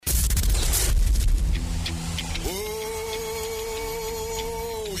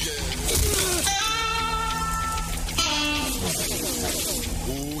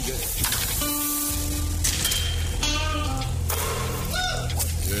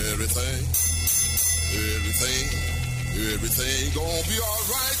Everything gonna be all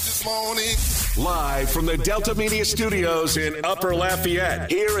right this morning. Live from the Delta Media Studios in Upper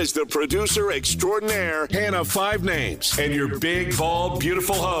Lafayette, here is the producer extraordinaire, Hannah Five Names, and your big, bald,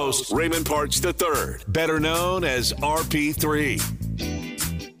 beautiful host, Raymond Parks III, better known as RP3.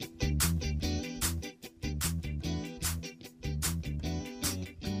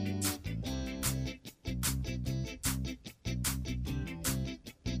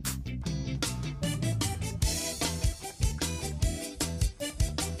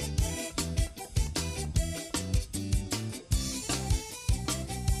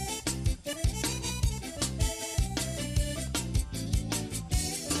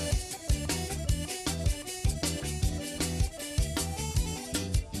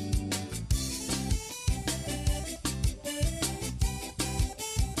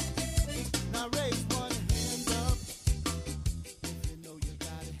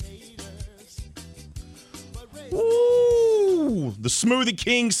 The Smoothie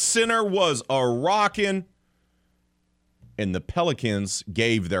King Center was a-rockin', and the Pelicans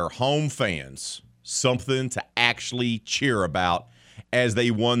gave their home fans something to actually cheer about as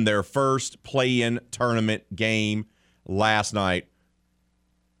they won their first play-in tournament game last night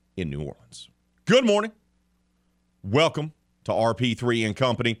in New Orleans. Good morning. Welcome to RP3 and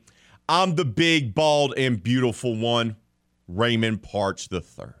Company. I'm the big, bald, and beautiful one, Raymond Parks III.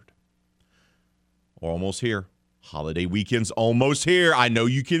 We're almost here. Holiday weekend's almost here. I know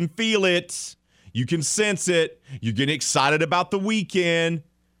you can feel it. You can sense it. You're getting excited about the weekend.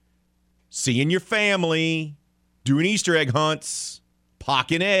 Seeing your family. Doing Easter egg hunts.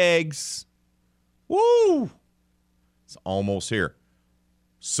 Pocking eggs. Woo! It's almost here.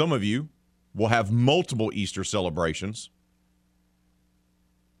 Some of you will have multiple Easter celebrations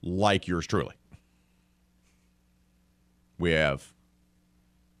like yours truly. We have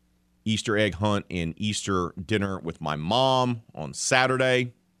Easter egg hunt and Easter dinner with my mom on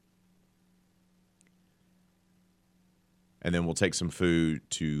Saturday. And then we'll take some food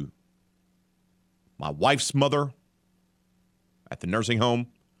to my wife's mother at the nursing home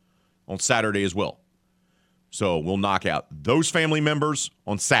on Saturday as well. So we'll knock out those family members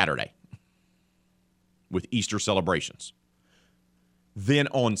on Saturday with Easter celebrations. Then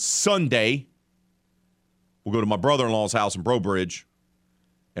on Sunday, we'll go to my brother-in-law's house in Breaux Bridge,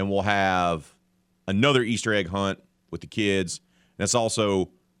 and we'll have another Easter egg hunt with the kids. And it's also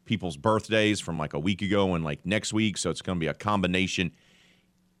people's birthdays from like a week ago and like next week. So it's going to be a combination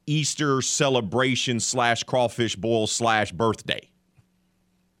Easter celebration / crawfish boil / birthday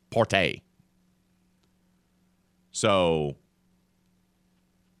party. So,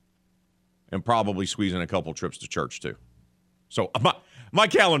 and probably squeezing a couple trips to church too. So my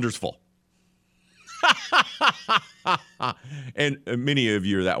calendar's full. And many of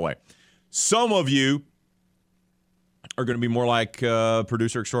you are that way. Some of you are going to be more like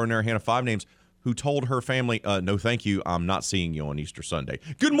producer extraordinaire Hannah Five Names, who told her family, no, thank you, I'm not seeing you on Easter Sunday.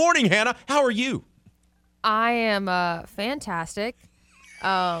 Good morning, Hannah. How are you? I am fantastic.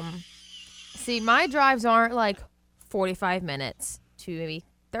 See, my drives aren't like 45 minutes to maybe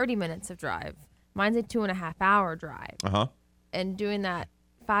 30 minutes of drive. Mine's a 2.5-hour drive. Uh-huh. And doing that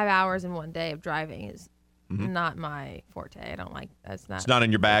 5 hours in one day of driving is not my forte. I don't like that's not. It's not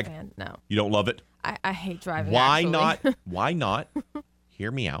in your bag? No. You don't love it? I hate driving. Why actually. not? Why not?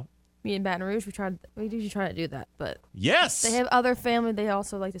 Hear me out. Me and Baton Rouge, we usually try to do that, but yes, they have other family they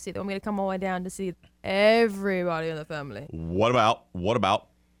also like to see. They want me to come all the way down to see everybody in the family. What about,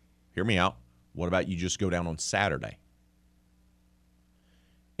 hear me out, what about you just go down on Saturday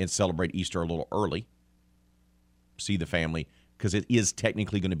and celebrate Easter a little early, see the family, because it is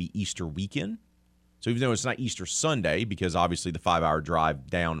technically going to be Easter weekend. So even though it's not Easter Sunday, because obviously the 5-hour drive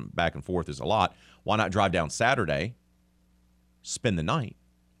down back and forth is a lot, why not drive down Saturday, spend the night,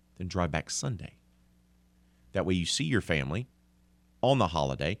 then drive back Sunday? That way you see your family on the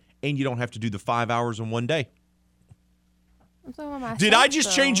holiday, and you don't have to do the 5 hours in one day. Did I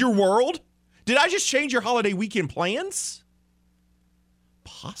just change your world? Did I just change your holiday weekend plans?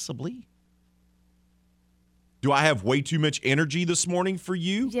 Possibly. Do I have way too much energy this morning for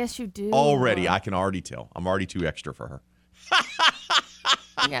you? Yes, you do. Already. I can already tell. I'm already too extra for her.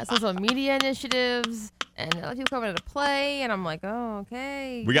 Yeah, social media initiatives and people coming to play, and I'm like, oh,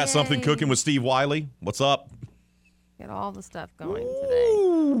 okay. We got something cooking with Steve Wiley. What's up? Get all the stuff going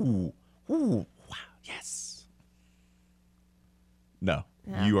today. Ooh, wow, yes. No,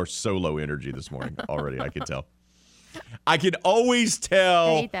 you are so low energy this morning already. I can tell. I can always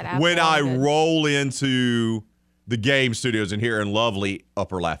tell when I roll into the game studios and here in lovely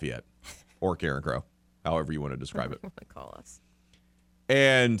Upper Lafayette or Karen Crow, however you want to describe it. Call us.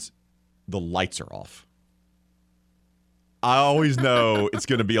 and the lights are off. I always know it's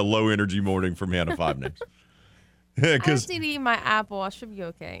going to be a low energy morning from Hannah Five Names. I just need to eat my apple. I should be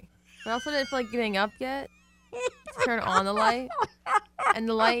okay. But I also didn't feel like getting up yet. Turn on the light, and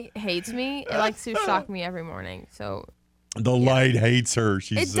the light hates me. It likes to shock me every morning. So the light hates her.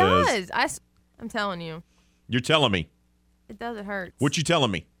 She says it does. I'm telling you. You're telling me. It does. It hurts. What you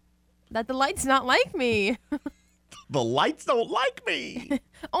telling me? That the light's not like me. The lights don't like me.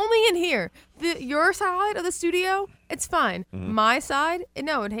 Only in here. Your side of the studio, it's fine. Mm-hmm. My side,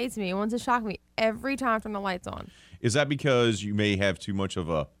 no, it hates me. It wants to shock me every time I turn the lights on. Is that because you may have too much of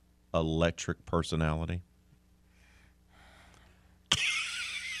a electric personality?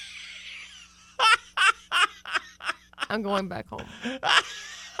 I'm going back home.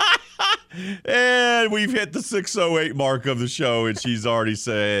 And we've hit the 6:08 mark of the show, and she's already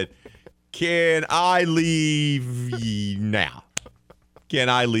said, "Can I leave now? Can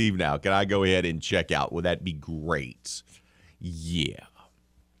I leave now? Can I go ahead and check out? Would that be great?" Yeah.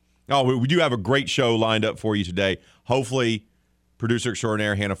 Oh, we do have a great show lined up for you today. Hopefully, producer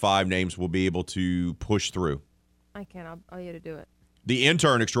extraordinaire Hannah Five Names will be able to push through. I can't. I'll get to do it. The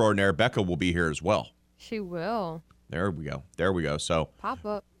intern extraordinaire Becca will be here as well. She will. There we go. There we go. So Pop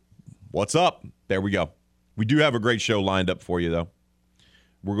up. what's up? There we go. We do have a great show lined up for you, though.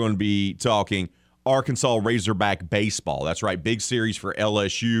 We're going to be talking Arkansas Razorback baseball. That's right, big series for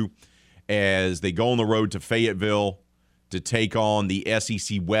LSU as they go on the road to Fayetteville to take on the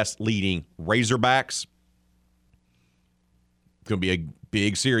SEC West leading Razorbacks. It's going to be a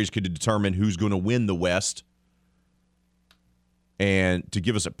big series, could determine who's going to win the West. And to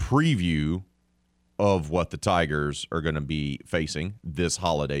give us a preview of what the Tigers are going to be facing this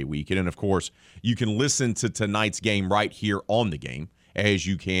holiday weekend. And, of course, you can listen to tonight's game right here on the game, as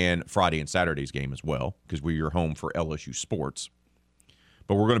you can Friday and Saturday's game as well, because we're your home for LSU sports.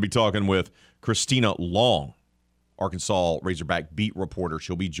 But we're going to be talking with Christina Long, Arkansas Razorback beat reporter.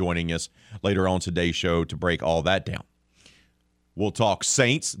 She'll be joining us later on today's show to break all that down. We'll talk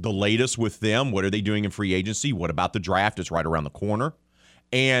Saints, the latest with them. What are they doing in free agency? What about the draft? It's right around the corner.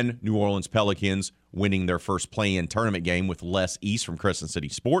 And New Orleans Pelicans winning their first play-in tournament game with Les East from Crescent City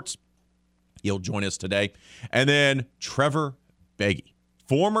Sports. He'll join us today. And then Trevor Beggy,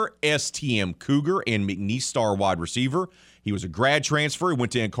 former STM Cougar and McNeese Star wide receiver. He was a grad transfer. He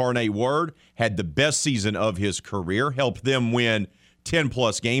went to Incarnate Word, had the best season of his career, helped them win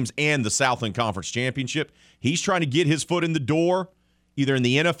 10-plus games and the Southland Conference Championship. He's trying to get his foot in the door, either in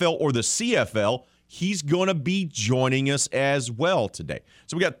the NFL or the CFL. He's going to be joining us as well today.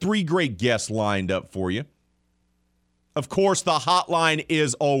 So we got three great guests lined up for you. Of course, the hotline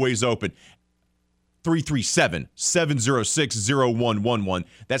is always open. 337-706-0111.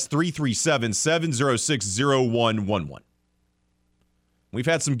 That's 337-706-0111. We've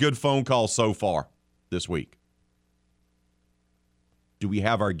had some good phone calls so far this week. Do we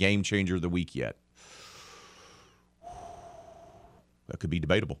have our game changer of the week yet? That could be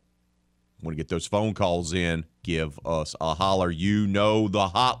debatable. Want to get those phone calls in, give us a holler. You know the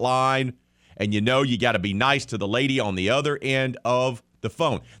hotline, and you know you got to be nice to the lady on the other end of the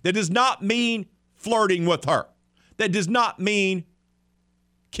phone. That does not mean flirting with her. That does not mean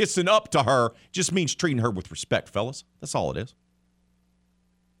kissing up to her. It just means treating her with respect, fellas. That's all it is.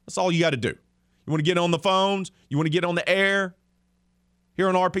 That's all you got to do. You want to get on the phones? You want to get on the air here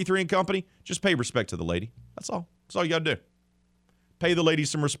on RP3 and Company? Just pay respect to the lady. That's all. That's all you got to do. Pay the lady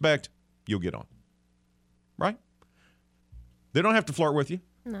some respect. You'll get on. Right? They don't have to flirt with you.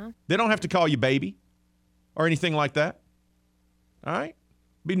 No. They don't have to call you baby or anything like that. All right?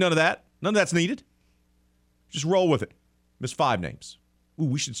 Be none of that. None of that's needed. Just roll with it. Miss Five Names. Ooh,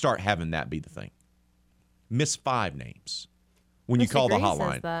 we should start having that be the thing. Miss Five Names. When you call Green the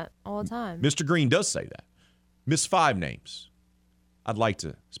hotline. says that all the time. Mr. Green does say that. Miss Five Names. I'd like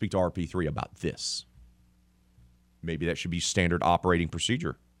to speak to RP3 about this. Maybe that should be standard operating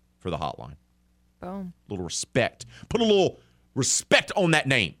procedure for the hotline. Boom. A little respect. Put a little respect on that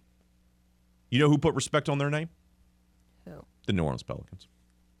name. You know who put respect on their name? Who? The New Orleans Pelicans.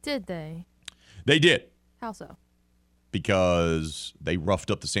 Did they? They did. How so? Because they roughed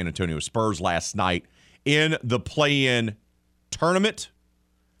up the San Antonio Spurs last night in the play-in tournament.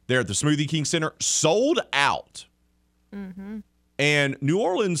 There at the Smoothie King Center. Sold out. Mm-hmm. And New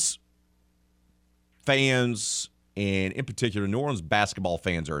Orleans fans, and in particular, New Orleans basketball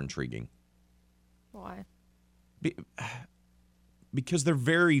fans are intriguing. Why? Because they're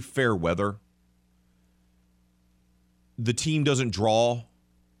very fair weather. The team doesn't draw.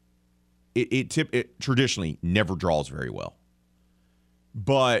 It traditionally never draws very well.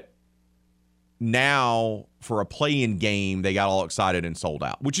 But now for a play-in game, they got all excited and sold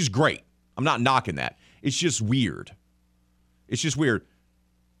out, which is great. I'm not knocking that. It's just weird.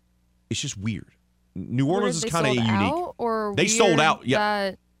 New Orleans is kind of unique. Or they sold out. Yeah.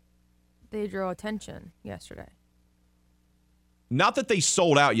 That they drew attention yesterday. Not that they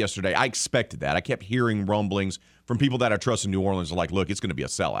sold out yesterday. I expected that. I kept hearing rumblings from people that I trust in New Orleans like, look, it's going to be a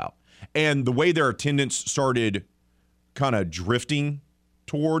sellout. And the way their attendance started kind of drifting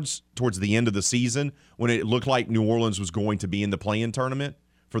towards the end of the season, when it looked like New Orleans was going to be in the play-in tournament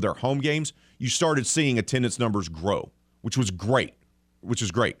for their home games, you started seeing attendance numbers grow, which is great.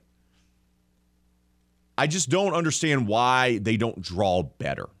 I just don't understand why they don't draw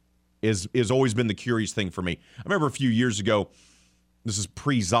better. Is always been the curious thing for me. I remember a few years ago, this is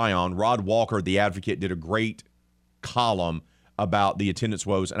pre-Zion, Rod Walker, the Advocate, did a great column about the attendance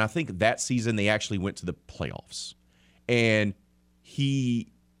woes, and I think that season they actually went to the playoffs. And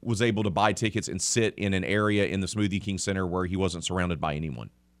he was able to buy tickets and sit in an area in the Smoothie King Center where he wasn't surrounded by anyone.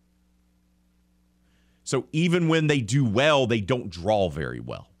 So even when they do well, they don't draw very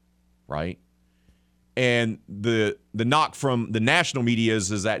well, right? And the knock from the national media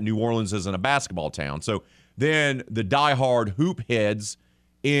is that New Orleans isn't a basketball town. So then the diehard hoop heads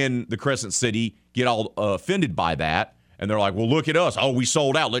in the Crescent City get all offended by that. And they're like, well, look at us. Oh, we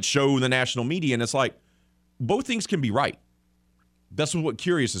sold out. Let's show the national media. And it's like, both things can be right. That's what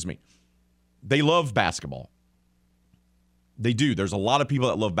curiouses me. They love basketball. They do. There's a lot of people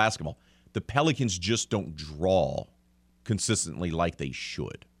that love basketball. The Pelicans just don't draw consistently like they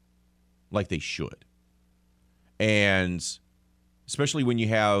should. And especially when you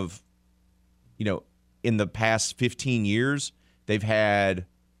have, in the past 15 years, they've had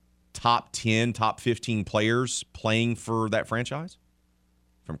top 10, top 15 players playing for that franchise.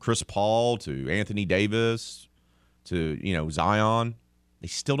 From Chris Paul to Anthony Davis to, Zion. They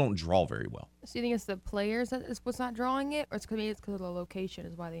still don't draw very well. So you think it's the players that is what's not drawing it? Or it's because of the location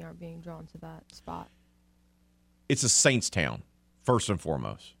is why they aren't being drawn to that spot? It's a Saints town, first and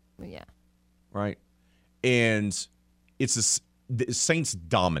foremost. Yeah. Right? And the Saints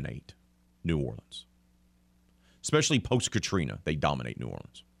dominate New Orleans. Especially post-Katrina, they dominate New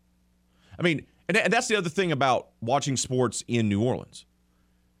Orleans. I mean, and that's the other thing about watching sports in New Orleans.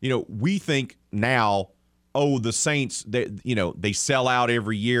 We think now, the Saints, they sell out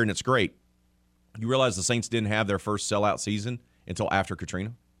every year and it's great. You realize the Saints didn't have their first sellout season until after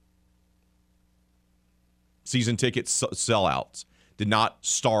Katrina? Season tickets sellouts did not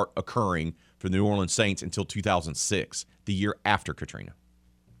start occurring for the New Orleans Saints until 2006, the year after Katrina.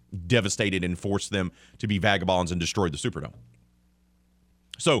 Devastated and forced them to be vagabonds and destroyed the Superdome.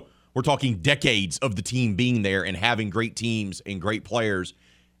 So we're talking decades of the team being there and having great teams and great players,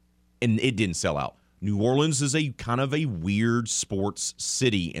 and it didn't sell out. New Orleans is a kind of a weird sports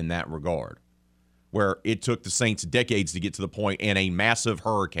city in that regard, where it took the Saints decades to get to the point and a massive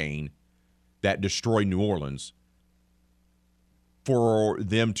hurricane that destroyed New Orleans for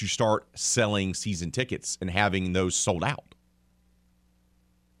them to start selling season tickets and having those sold out.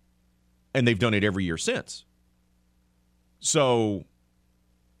 And they've done it every year since. So,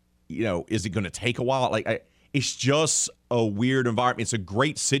 is it going to take a while? It's just a weird environment. It's a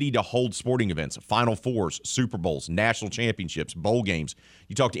great city to hold sporting events, Final Fours, Super Bowls, national championships, bowl games.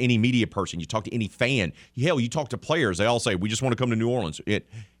 You talk to any media person, you talk to any fan. Hell, you talk to players. They all say, we just want to come to New Orleans. And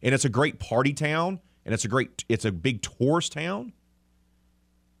it's a great party town, and it's a big tourist town.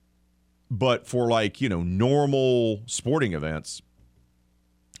 But for normal sporting events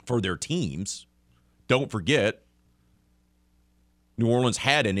for their teams, don't forget, New Orleans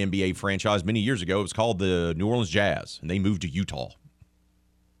had an NBA franchise many years ago. It was called the New Orleans Jazz, and they moved to Utah.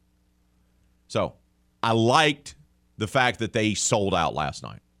 So I liked the fact that they sold out last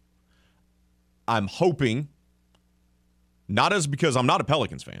night. I'm hoping, not as because I'm not a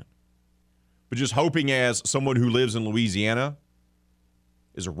Pelicans fan, but just hoping as someone who lives in Louisiana,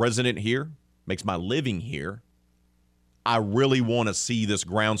 is a resident here, makes my living here, I really want to see this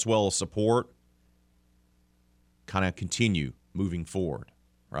groundswell of support kind of continue moving forward,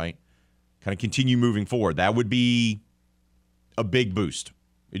 right? Kind of continue moving forward. That would be a big boost.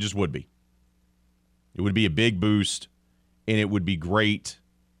 It just would be. It would be a big boost, and it would be great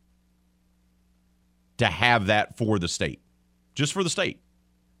to have that for the state. Just for the state.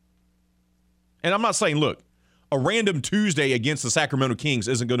 And I'm not saying, look, a random Tuesday against the Sacramento Kings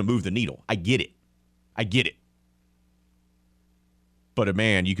isn't going to move the needle. I get it. But,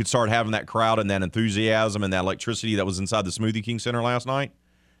 man, you could start having that crowd and that enthusiasm and that electricity that was inside the Smoothie King Center last night.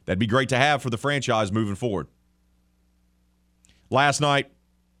 That'd be great to have for the franchise moving forward. Last night,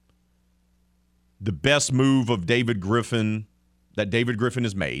 the best move of David Griffin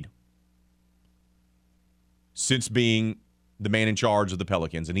has made since being the man in charge of the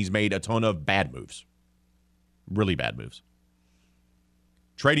Pelicans, and he's made a ton of bad moves. Really bad moves.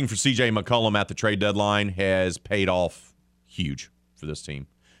 Trading for C.J. McCollum at the trade deadline has paid off huge for this team.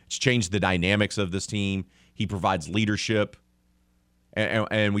 It's changed the dynamics of this team. He provides leadership.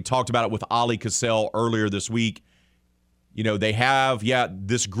 And we talked about it with Ali Cassell earlier this week. You know, they have,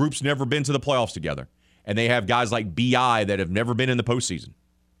 this group's never been to the playoffs together. And they have guys like B.I. that have never been in the postseason.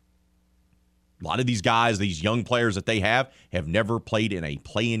 A lot of these guys, these young players that they have never played in a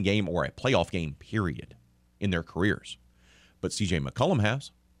play-in game or a playoff game, period, in their careers. But C.J. McCollum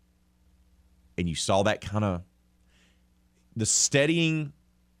has. And you saw that kind of the steadying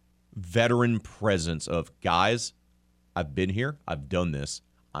veteran presence of guys, I've been here, I've done this,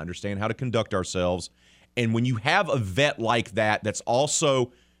 I understand how to conduct ourselves. And when you have a vet like that, that's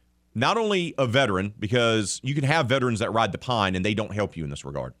also not only a veteran, because you can have veterans that ride the pine and they don't help you in this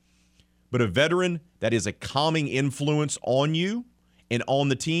regard, but a veteran that is a calming influence on you and on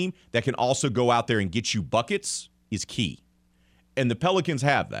the team that can also go out there and get you buckets is key. And the Pelicans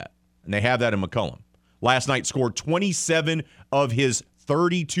have that, and they have that in McCollum. Last night scored 27 of his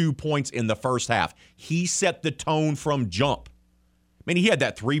 32 points in the first half. He set the tone from jump. I mean, he had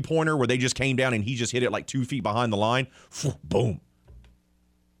that three-pointer where they just came down and he just hit it like 2 feet behind the line. Boom.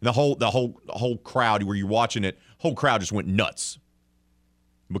 The whole crowd, where you're watching it, whole crowd just went nuts.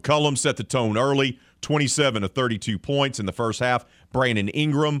 McCollum set the tone early, 27 of 32 points in the first half. Brandon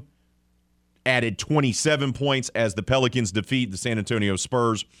Ingram added 27 points as the Pelicans defeat the San Antonio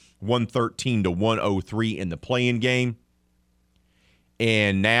Spurs 113-103 in the play-in game.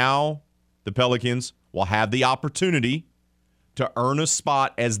 And now the Pelicans will have the opportunity to earn a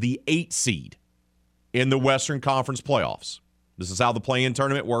spot as the 8th seed in the Western Conference playoffs. This is how the play-in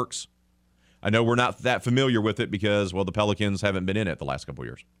tournament works. I know we're not that familiar with it because, well, the Pelicans haven't been in it the last couple of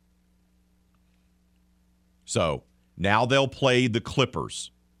years. So now they'll play the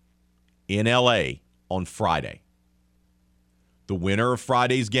Clippers in L.A. on Friday. The winner of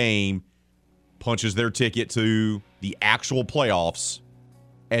Friday's game punches their ticket to the actual playoffs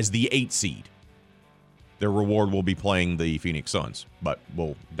as the 8th seed. Their reward will be playing the Phoenix Suns, but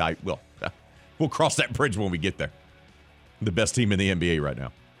we'll cross that bridge when we get there. The best team in the NBA right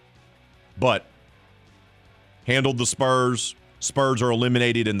now. But handled the Spurs. Spurs are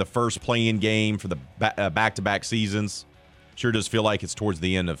eliminated in the first play-in game for the back-to-back seasons. Sure does feel like it's towards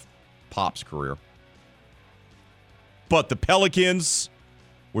the end of Pop's career. But the Pelicans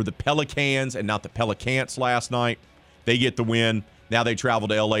were the Pelicans and not the Pelicans last night. They get the win. Now they travel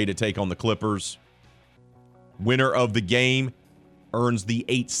to L.A. to take on the Clippers. Winner of the game earns the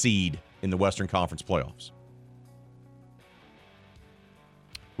 8th seed in the Western Conference playoffs.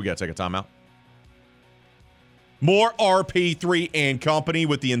 We got to take a timeout. More RP3 and company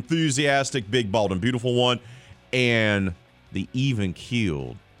with the enthusiastic, big, bald, and beautiful one and the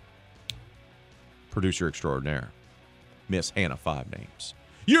even-keeled producer extraordinaire, Miss Hannah Five Names.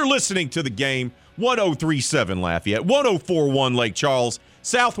 You're listening to The Game, 103.7 Lafayette, 104.1 Lake Charles,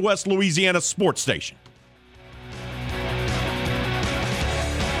 Southwest Louisiana Sports Station.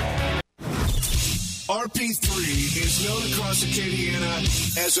 RP3 is known across Acadiana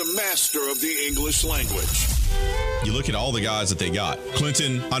as a master of the English language. You look at all the guys that they got.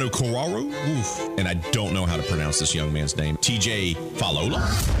 Clinton Anukoraru, and I don't know how to pronounce this young man's name. TJ Falola.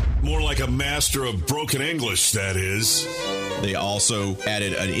 More like a master of broken English, that is. They also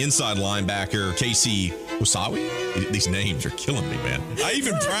added an inside linebacker, Casey Osawi. These names are killing me, man. I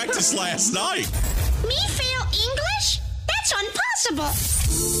even practiced last night. Me fail English? That's impossible.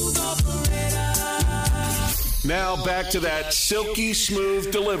 Now back to that silky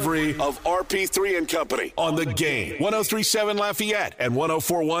smooth delivery of RP3 and Company on The Game. 103.7 Lafayette and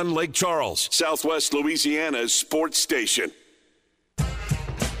 104.1 Lake Charles, Southwest Louisiana's sports station.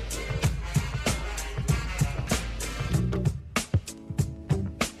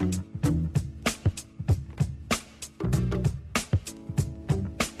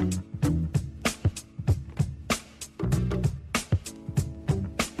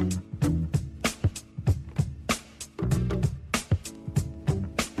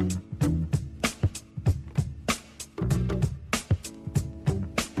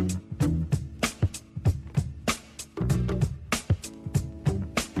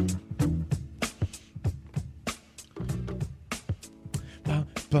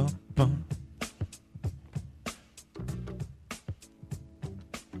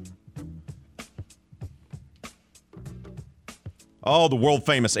 Oh, the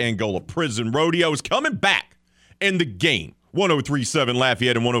world-famous Angola Prison Rodeo is coming back in The Game. 103.7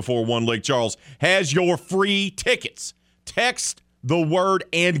 Lafayette and 104.1 Lake Charles has your free tickets. Text the word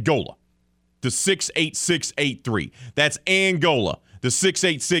Angola to 68683. That's Angola to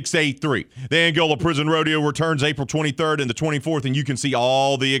 68683. The Angola Prison Rodeo returns April 23rd and the 24th, and you can see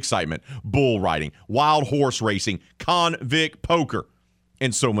all the excitement: bull riding, wild horse racing, convict poker,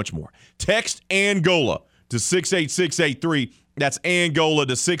 and so much more. Text Angola to 68683. That's Angola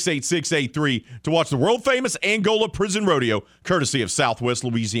to 68683 to watch the world-famous Angola Prison Rodeo, courtesy of Southwest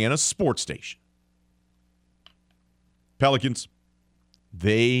Louisiana Sports Station. Pelicans,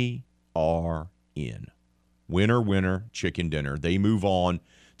 they are in. Winner, winner, chicken dinner. They move on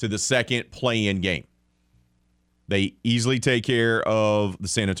to the second play-in game. They easily take care of the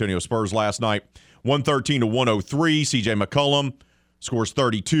San Antonio Spurs last night. 113-103. C.J. McCollum scores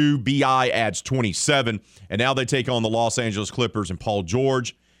 32. B.I. adds 27. And now they take on the Los Angeles Clippers and Paul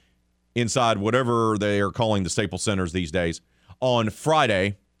George inside whatever they are calling the Staples Centers these days on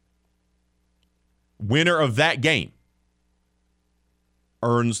Friday. Winner of that game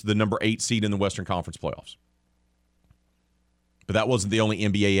earns the number 8 seed in the Western Conference playoffs. But that wasn't the only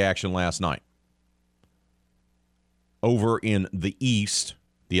NBA action last night. Over in the East,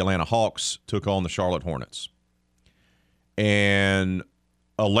 the Atlanta Hawks took on the Charlotte Hornets. And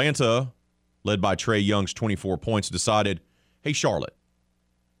Atlanta, led by Trae Young's 24 points, decided, hey, Charlotte,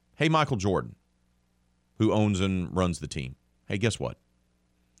 hey, Michael Jordan, who owns and runs the team, hey, guess what?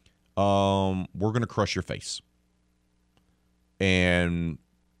 We're going to crush your face. And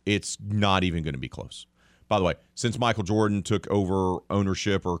it's not even going to be close. By the way, since Michael Jordan took over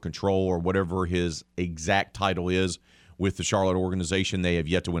ownership or control or whatever his exact title is with the Charlotte organization, they have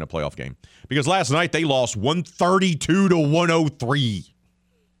yet to win a playoff game. Because last night they lost 132-103.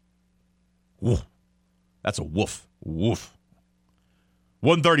 Woof. That's a woof. Woof.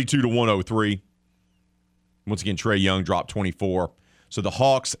 132-103. Once again, Trae Young dropped 24. So the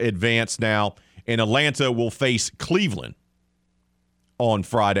Hawks advance now, and Atlanta will face Cleveland on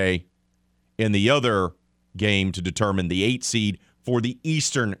Friday in the other game to determine the 8 seed for the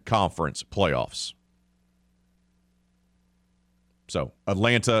Eastern Conference playoffs. So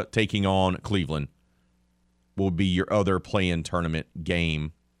Atlanta taking on Cleveland will be your other play-in tournament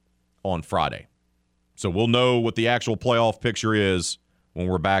game on Friday. So we'll know what the actual playoff picture is when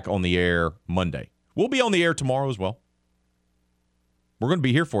we're back on the air Monday. We'll be on the air tomorrow as well. We're going to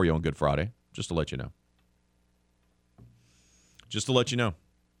be here for you on Good Friday, just to let you know. Just to let you know.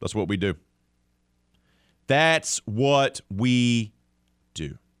 That's what we do. That's what we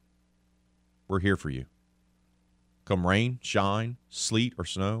do. We're here for you. Come rain, shine, sleet, or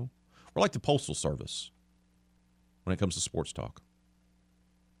snow. We're like the Postal Service when it comes to sports talk.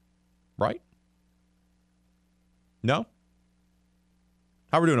 Right? No?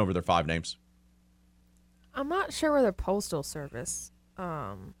 How are we doing over there, 5 names? I'm not sure we're the Postal Service.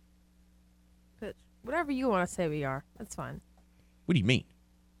 But whatever you want to say we are, that's fine. What do you mean?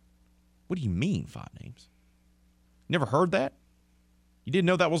 What do you mean, 5 names? Never heard that? You didn't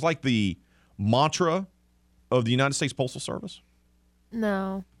know that was like the mantra of the United States Postal Service?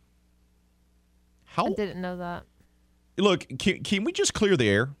 No. How? I didn't know that. Look, can we just clear the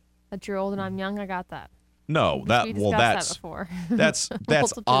air? That you're old and I'm young, I got that. No, We that discussed that's that before. that's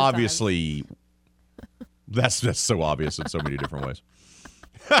Multiple obviously that's so obvious in so many different ways.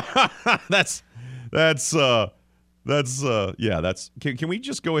 Can we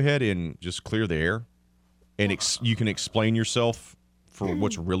just go ahead and just clear the air and you can explain yourself for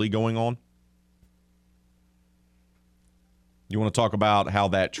what's really going on? You want to talk about how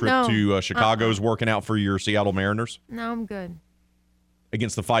that trip to Chicago is working out for your Seattle Mariners? No, I'm good.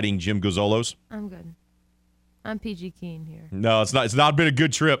 Against the Fighting Jim Gozzolos? I'm good. I'm PG Keen here. No, it's not. It's not been a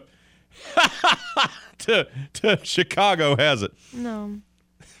good trip to Chicago, has it? No.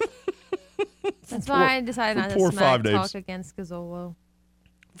 That's why I decided not to smack talk against Gazzolo.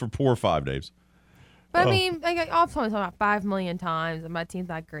 For poor 5 days. But I mean, I've told about 5 million times that my team's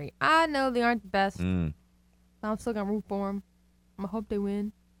not great. I know they aren't the best. I'm still gonna root for them. I hope they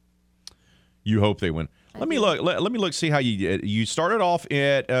win. You hope they win. Let me look. See how you started off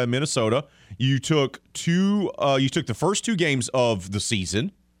at Minnesota. You took the first 2 games of the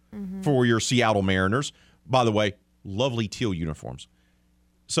season for your Seattle Mariners. By the way, lovely teal uniforms.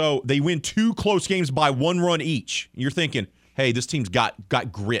 So they win 2 close games by 1 run each. You're thinking, hey, this team's got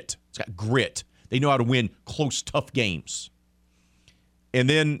grit. It's got grit. They know how to win close, tough games. And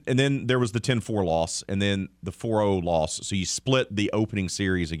then there was the 10-4 loss, and then the 4-0 loss. So you split the opening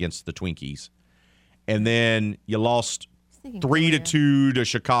series against the Twinkies. And then you lost 3-2 to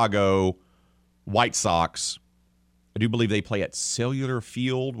Chicago White Sox. I do believe they play at Cellular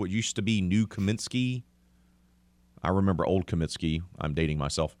Field, what used to be New Comiskey. I remember old Comiskey. I'm dating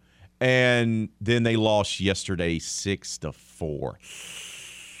myself. And then they lost yesterday 6-4.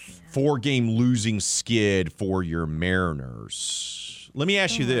 4-game losing skid for your Mariners. Let me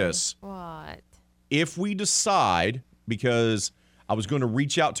ask you this. What? If we decide, because I was going to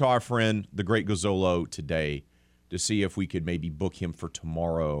reach out to our friend, the great Gozzolo, today to see if we could maybe book him for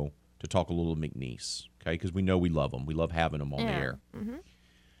tomorrow to talk a little McNeese, okay? Because we know we love him. We love having him on the air. Mm-hmm.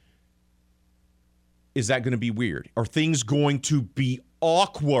 Is that going to be weird? Are things going to be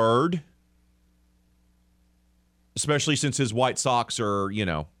awkward? Especially since his White Sox are,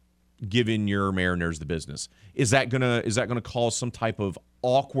 giving your Mariners the business. Is that gonna cause some type of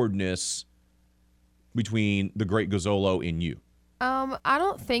awkwardness between the great Gozzolo and you? I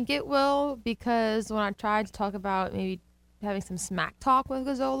don't think it will, because when I tried to talk about maybe having some smack talk with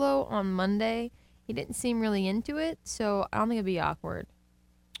Gozzolo on Monday, he didn't seem really into it, so I don't think it'd be awkward.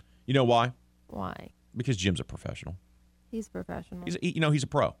 You know why? Why? Because Jim's a professional. He's professional. He's a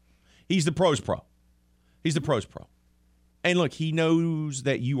pro. He's the pro's pro. He's the pro's pro. And look, he knows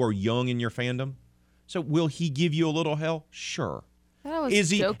that you are young in your fandom. So will he give you a little hell? Sure. I was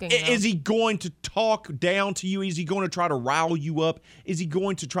joking, though. Is he going to talk down to you? Is he going to try to rile you up? Is he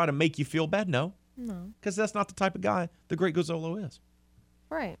going to try to make you feel bad? No. No. Because that's not the type of guy the great Gozzolo is.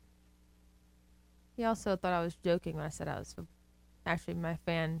 Right. He also thought I was joking when I said I was actually my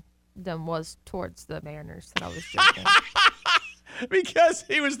fandom was towards the Mariners, that I was joking. Because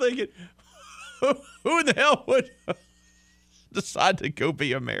he was thinking, who in the hell would decide to go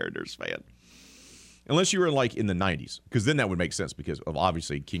be a Mariners fan? Unless you were in the 90s, because then that would make sense because of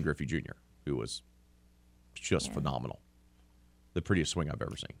obviously King Griffey Jr., who was just phenomenal. The prettiest swing I've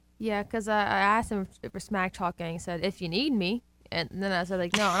ever seen. Yeah, because I asked him for smack talking. He said, if you need me. And then I said,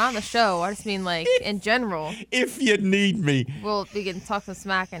 no, not on the show. I just mean, in general. If you need me. Well, we can talk some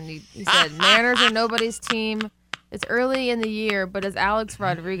smack. And he said, Mariners are nobody's team. It's early in the year, but does Alex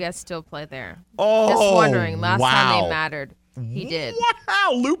Rodriguez still play there? Oh, just wondering. Last time they mattered, he did.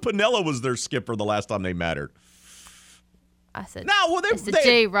 Wow. Lou Piniella was their skipper the last time they mattered. I said, it's the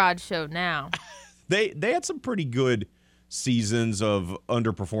J-Rod show now. They had some pretty good seasons of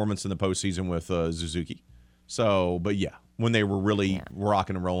underperformance in the postseason with Suzuki. So, but yeah, when they were really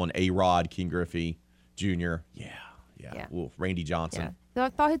rocking and rolling, A-Rod, King Griffey Jr., yeah. Ooh, Randy Johnson. Yeah.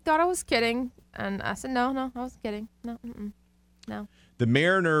 He thought I was kidding, and I said, no, I was kidding. No. The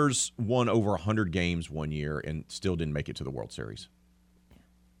Mariners won over 100 games one year and still didn't make it to the World Series.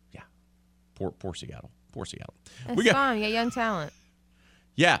 Yeah. Poor Seattle. It's fine. You got young talent.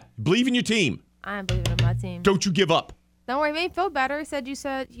 Yeah. Believe in your team. I believe in my team. Don't you give up. Don't worry, it made me feel better. He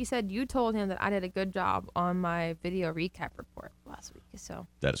said you told him that I did a good job on my video recap report last week. So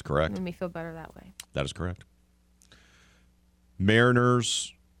that is correct. It made me feel better that way. That is correct.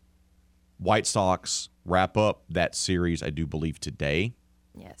 Mariners, White Sox wrap up that series, I do believe, today.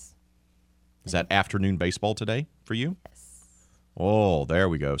 Yes. Is that afternoon baseball today for you? Yes. Oh, there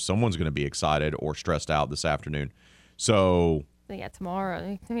we go. Someone's going to be excited or stressed out this afternoon. So. Yeah,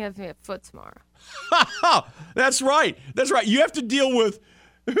 tomorrow. We have to get foot tomorrow. That's right. You have to deal with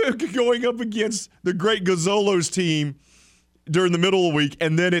going up against the great Gozzolo's team during the middle of the week,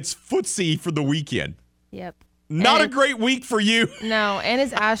 and then it's footsie for the weekend. Yep. Not a great week for you. No, and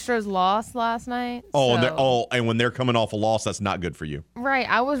his Astros lost last night. And when they're coming off a loss, that's not good for you. Right.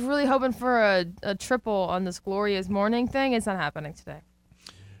 I was really hoping for a triple on this glorious morning thing. It's not happening today.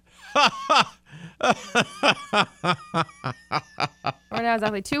 Right now,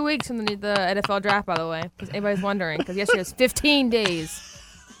 exactly 2 weeks from the NFL draft, by the way, because anybody's wondering. Because yesterday was 15 days.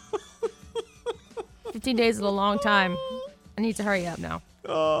 15 days is a long time. I need to hurry up now.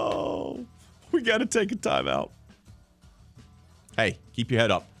 Oh, we got to take a timeout. Hey, keep your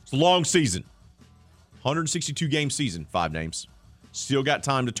head up. It's a long season. 162-game season, 5 names. Still got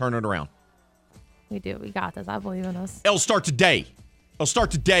time to turn it around. We do. We got this. I believe in us. It'll start today.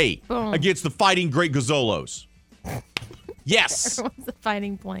 Boom. Against the Fighting Great Gozzolos. Yes. Everyone's the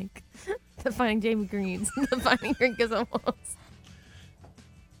Fighting blank. The Fighting Jamie Greens. The Fighting Great Gozzolos.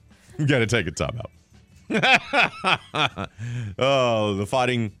 We got to take a timeout. Oh, the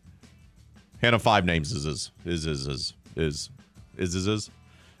Fighting Hannah 5 names is. And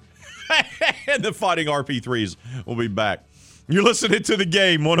the Fighting RP3s will be back. You're listening to The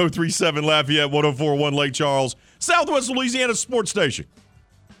Game, 103.7 Lafayette, 104.1 Lake Charles, Southwest Louisiana Sports Station.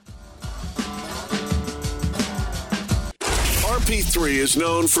 RP3 is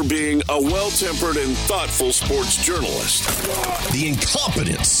known for being a well-tempered and thoughtful sports journalist. The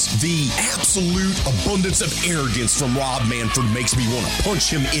incompetence, the absolute abundance of arrogance from Rob Manfred makes me want to punch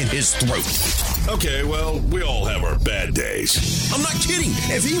him in his throat. Okay, well, we all have our bad days. I'm not kidding.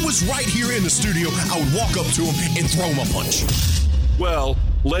 If he was right here in the studio, I would walk up to him and throw him a punch. Well,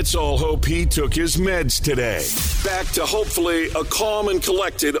 Let's all hope he took his meds today. Back to hopefully a calm and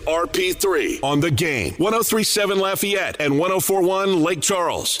collected RP3 on The Game. 103.7 Lafayette and 104.1 Lake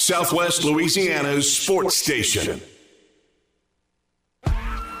Charles, Southwest Louisiana's sports station.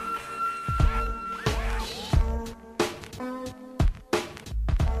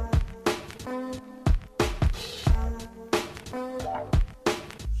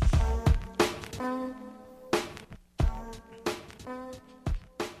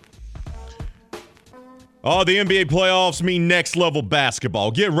 Oh, the NBA playoffs mean next-level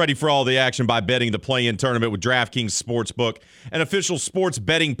basketball. Get ready for all the action by betting the play-in tournament with DraftKings Sportsbook, an official sports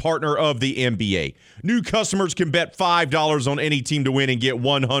betting partner of the NBA. New customers can bet $5 on any team to win and get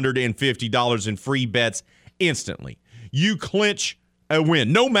 $150 in free bets instantly. You clinch a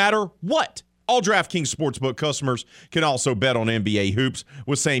win, no matter what. All DraftKings Sportsbook customers can also bet on NBA hoops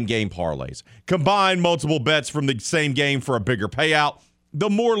with same-game parlays. Combine multiple bets from the same game for a bigger payout. The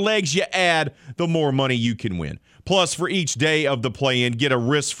more legs you add, the more money you can win. Plus, for each day of the play-in, get a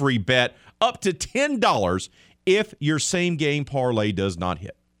risk-free bet up to $10 if your same-game parlay does not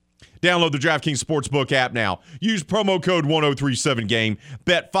hit. Download the DraftKings Sportsbook app now. Use promo code 1037GAME.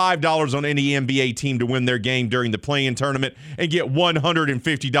 Bet $5 on any NBA team to win their game during the play-in tournament and get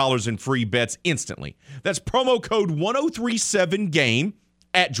 $150 in free bets instantly. That's promo code 1037GAME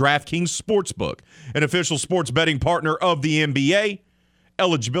at DraftKings Sportsbook, an official sports betting partner of the NBA.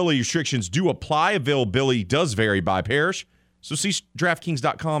 Eligibility restrictions do apply. Availability does vary by parish. So see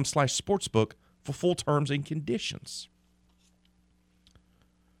DraftKings.com/sportsbook for full terms and conditions.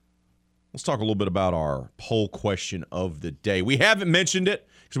 Let's talk a little bit about our poll question of the day. We haven't mentioned it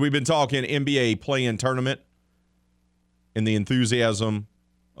because we've been talking NBA play-in tournament and the enthusiasm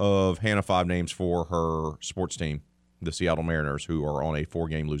of Hannah Five Names for her sports team, the Seattle Mariners, who are on a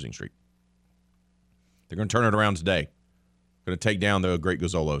 4-game losing streak. They're going to turn it around today. Going to take down the Great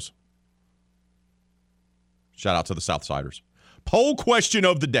Gazzolos. Shout out to the Southsiders. Poll question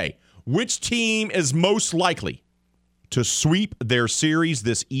of the day. Which team is most likely to sweep their series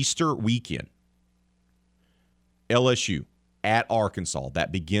this Easter weekend? LSU at Arkansas.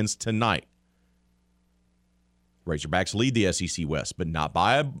 That begins tonight. Razorbacks lead the SEC West, but not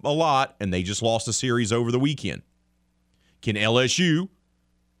by a lot, and they just lost a series over the weekend. Can LSU,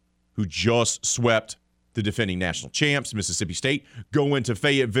 who just swept the defending national champs, Mississippi State, go into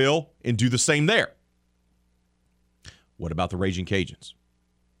Fayetteville and do the same there? What about the Raging Cajuns?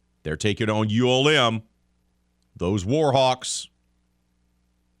 They're taking on ULM. Those Warhawks,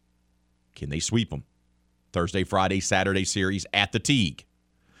 can they sweep them? Thursday, Friday, Saturday series at the Teague.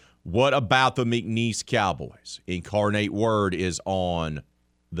 What about the McNeese Cowboys? Incarnate Word is on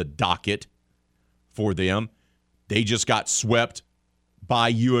the docket for them. They just got swept by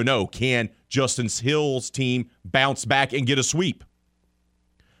UNO. Can Justin Hill's team bounce back and get a sweep?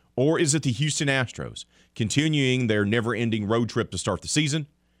 Or is it the Houston Astros continuing their never-ending road trip to start the season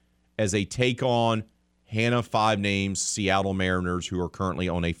as they take on Hannah Five Names Seattle Mariners, who are currently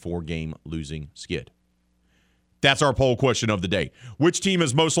on a 4-game losing skid? That's our poll question of the day. Which team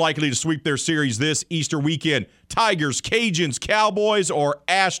is most likely to sweep their series this Easter weekend? Tigers, Cajuns, Cowboys, or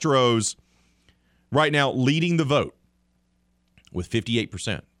Astros? Right now, leading the vote with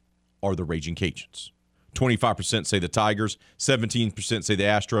 58% are the Raging Cajuns. 25% say the Tigers. 17% say the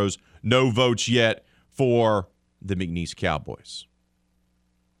Astros. No votes yet for the McNeese Cowboys.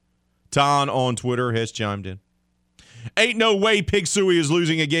 Ton on Twitter has chimed in. Ain't no way Pig Sooie is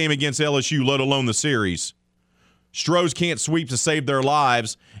losing a game against LSU, let alone the series. Stros can't sweep to save their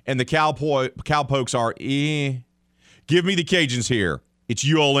lives, and the Cowpokes are Give me the Cajuns here. It's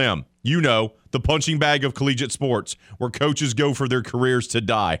ULM. You know, the punching bag of collegiate sports, where coaches go for their careers to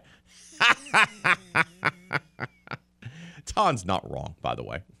die. Ton's not wrong, by the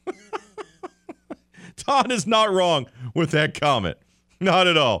way. Ton is not wrong with that comment. Not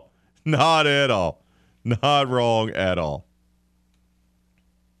at all. Not at all. Not wrong at all.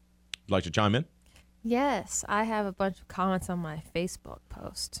 Would you like to chime in? Yes, I have a bunch of comments on my Facebook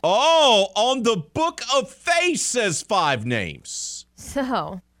post. Oh, on the Book of Face, says Five Names.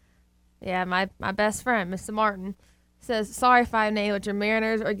 So, yeah, my best friend, Mr. Martin, says, sorry, Five Names, but your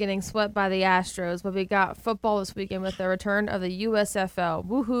Mariners are getting swept by the Astros, but we got football this weekend with the return of the USFL.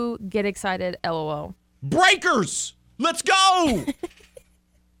 Woohoo, get excited, LOL. Breakers! Let's go!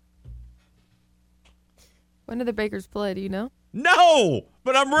 When do the Breakers play, do you know? No,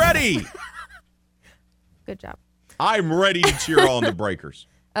 but I'm ready. Good job. I'm ready to cheer on the Breakers.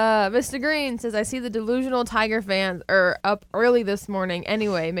 Mr. Green says, I see the delusional Tiger fans are up early this morning.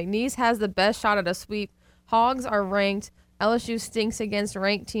 Anyway, McNeese has the best shot at a sweep. Hogs are ranked. LSU stinks against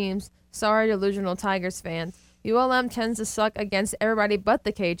ranked teams. Sorry, delusional Tigers fans. ULM tends to suck against everybody but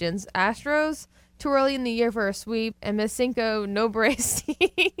the Cajuns. Astros, too early in the year for a sweep, and Miss Cinco, no brace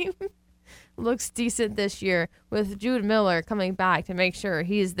team, looks decent this year with Jude Miller coming back to make sure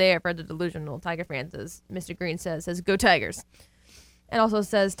he's there for the delusional Tiger fans, as Mr. Green says Go Tigers. And also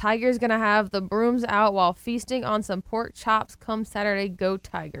says Tigers going to have the brooms out while feasting on some pork chops come Saturday. Go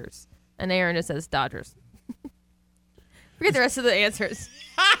Tigers. And Aaron just says Dodgers. Forget the rest of the answers.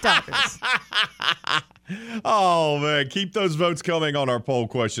 Dodgers. Oh, man. Keep those votes coming on our poll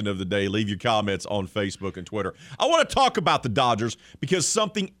question of the day. Leave your comments on Facebook and Twitter. I want to talk about the Dodgers because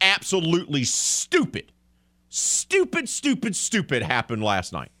something absolutely stupid happened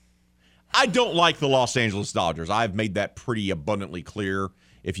last night. I don't like the Los Angeles Dodgers. I've made that pretty abundantly clear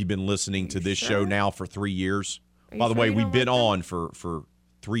if you've been listening to this show now for 3 years. By the way, we've been on for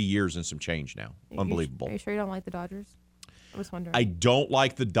 3 years and some change now. Unbelievable. Are you sure you don't like the Dodgers? I was wondering. I don't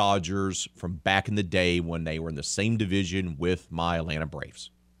like the Dodgers from back in the day when they were in the same division with my Atlanta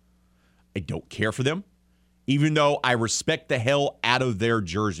Braves. I don't care for them, even though I respect the hell out of their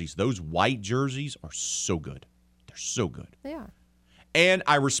jerseys. Those white jerseys are so good. They're so good. They are. And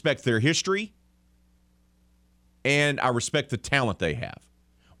I respect their history, and I respect the talent they have.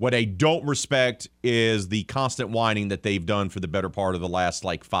 What I don't respect is the constant whining that they've done for the better part of the last,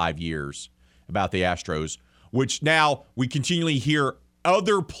 5 years about the Astros, which now we continually hear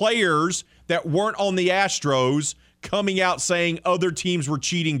other players that weren't on the Astros coming out saying other teams were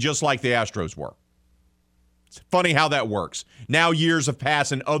cheating just like the Astros were. It's funny how that works. Now years have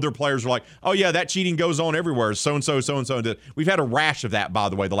passed and other players are like, oh, yeah, that cheating goes on everywhere. So-and-so, so-and-so. We've had a rash of that, by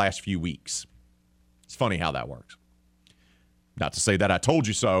the way, the last few weeks. It's funny how that works. Not to say that I told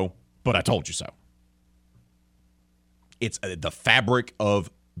you so, but I told you so. It's the fabric of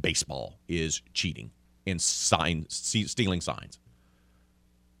baseball is cheating and stealing signs.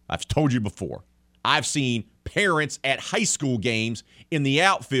 I've told you before. I've seen parents at high school games in the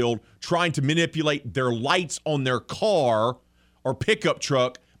outfield trying to manipulate their lights on their car or pickup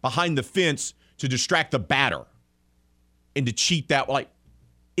truck behind the fence to distract the batter and to cheat that.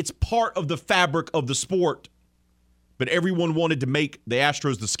 It's part of the fabric of the sport. But everyone wanted to make the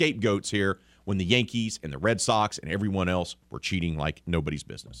Astros the scapegoats here when the Yankees and the Red Sox and everyone else were cheating like nobody's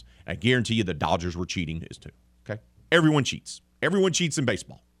business. I guarantee you the Dodgers were cheating too. Okay? Everyone cheats. Everyone cheats in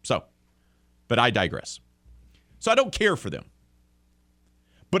baseball. But I digress. So I don't care for them.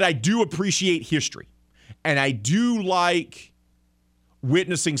 But I do appreciate history. And I do like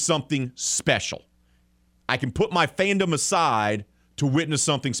witnessing something special. I can put my fandom aside to witness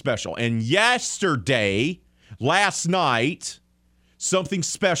something special. And last night, something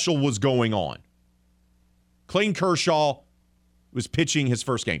special was going on. Clayton Kershaw was pitching his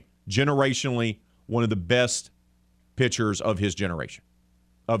first game. Generationally, one of the best pitchers of his generation,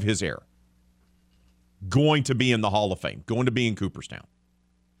 of his era. Going to be in the Hall of Fame. Going to be in Cooperstown.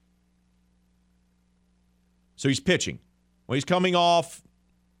 So he's pitching. Well, he's coming off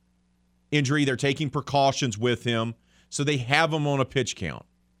injury. They're taking precautions with him. So they have him on a pitch count.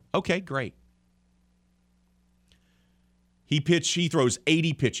 Okay, great. He throws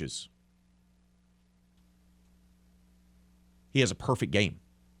 80 pitches. He has a perfect game.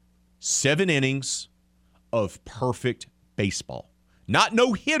 7 innings of perfect baseball. Not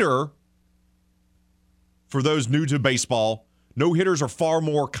no hitter. For those new to baseball, no-hitters are far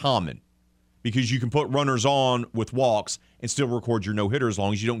more common because you can put runners on with walks and still record your no-hitter as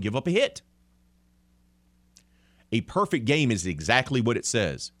long as you don't give up a hit. A perfect game is exactly what it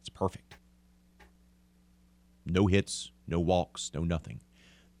says. It's perfect. No hits, no walks, no nothing.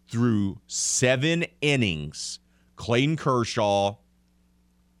 Through 7 innings, Clayton Kershaw,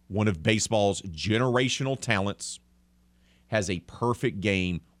 one of baseball's generational talents, has a perfect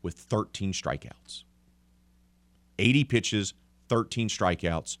game with 13 strikeouts. 80 pitches, 13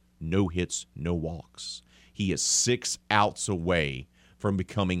 strikeouts, no hits, no walks. He is 6 outs away from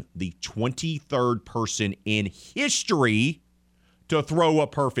becoming the 23rd person in history to throw a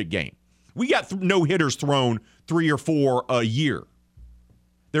perfect game. We got no-hitters thrown 3 or 4 a year.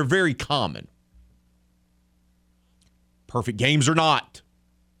 They're very common. Perfect games are not.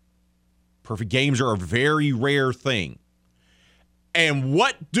 Perfect games are a very rare thing. And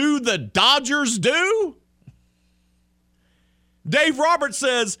what do the Dodgers do? Dave Roberts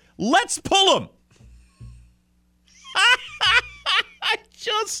says, let's pull him.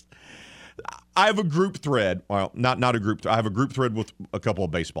 I have a group thread. Well, not a group. I have a group thread with a couple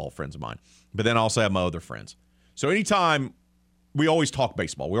of baseball friends of mine. But then I also have my other friends. So anytime, we always talk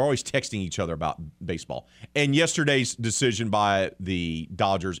baseball. We're always texting each other about baseball. And yesterday's decision by the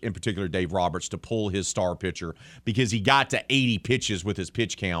Dodgers, in particular Dave Roberts, to pull his star pitcher because he got to 80 pitches with his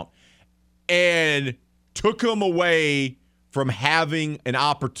pitch count. And took him away from having an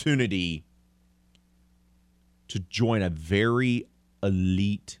opportunity to join a very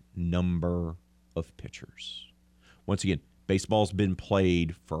elite number of pitchers. Once again, baseball's been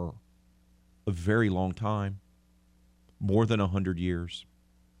played for a very long time, more than 100 years,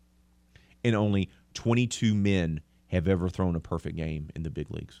 and only 22 men have ever thrown a perfect game in the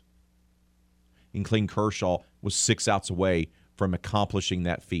big leagues. And Clayton Kershaw was 6 outs away from accomplishing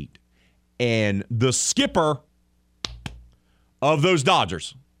that feat. And the skipper of those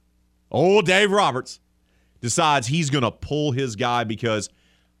Dodgers, old Dave Roberts, decides he's going to pull his guy because,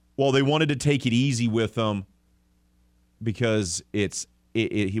 well, they wanted to take it easy with him because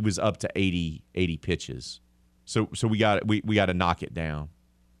he was up to 80 pitches. So we got to knock it down.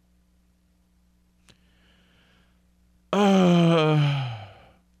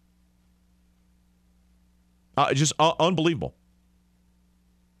 Just unbelievable.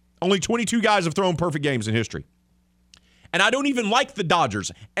 Only 22 guys have thrown perfect games in history. And I don't even like the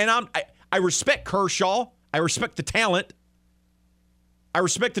Dodgers. And I respect Kershaw. I respect the talent. I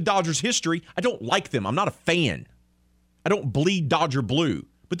respect the Dodgers' history. I don't like them. I'm not a fan. I don't bleed Dodger blue.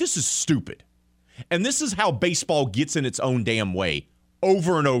 But this is stupid. And this is how baseball gets in its own damn way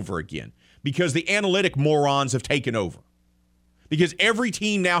over and over again. Because the analytic morons have taken over. Because every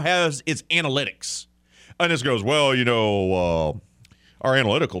team now has its analytics. And this goes, well, our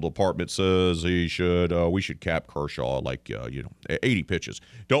analytical department says we should cap Kershaw 80 pitches.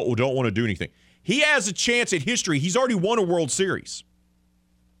 Don't want to do anything. He has a chance at history. He's already won a World Series.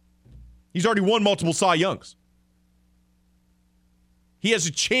 He's already won multiple Cy Youngs. He has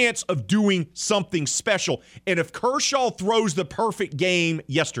a chance of doing something special. And if Kershaw throws the perfect game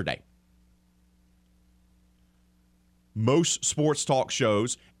yesterday, most sports talk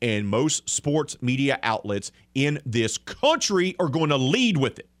shows and most sports media outlets in this country are going to lead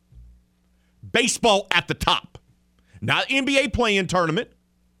with it. Baseball at the top. Not NBA play-in tournament.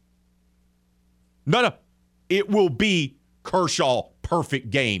 No. It will be Kershaw perfect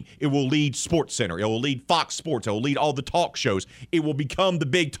game. It will lead SportsCenter. It will lead Fox Sports. It will lead all the talk shows. It will become the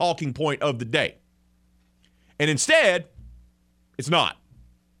big talking point of the day. And instead, it's not.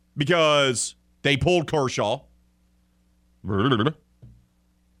 Because they pulled Kershaw in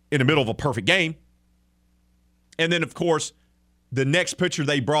the middle of a perfect game. And then, of course, the next pitcher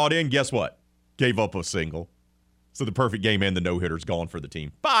they brought in, guess what? Gave up a single. So the perfect game and the no-hitter's gone for the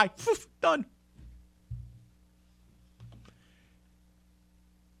team. Bye. Done.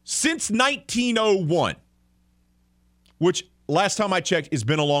 Since 1901, which last time I checked has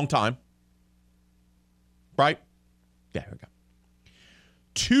been a long time. Right? Yeah, here we go.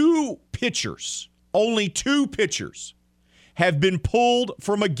 2 pitchers, only 2 pitchers, have been pulled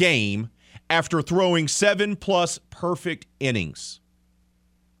from a game after throwing 7+ perfect innings.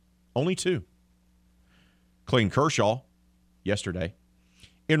 Only 2. Clayton Kershaw, yesterday,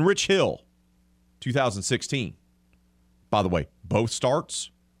 and Rich Hill, 2016. By the way, both starts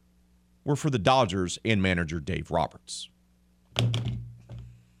were for the Dodgers and manager Dave Roberts.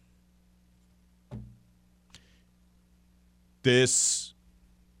 This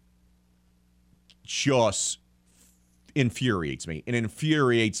just infuriates me and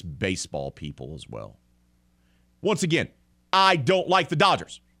infuriates baseball people as well. Once again, I don't like the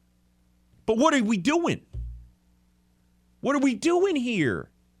Dodgers. But what are we doing? What are we doing here?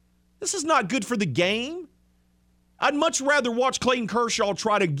 This is not good for the game. I'd much rather watch Clayton Kershaw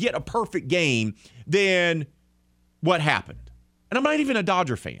try to get a perfect game than what happened. And I'm not even a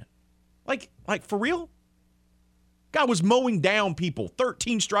Dodger fan. Like for real? Guy was mowing down people,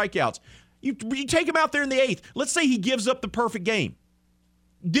 13 strikeouts. You take him out there in the 8th. Let's say he gives up the perfect game.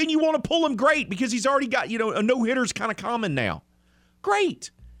 Then you want to pull him, great, because he's already got, a no-hitter's kind of common now.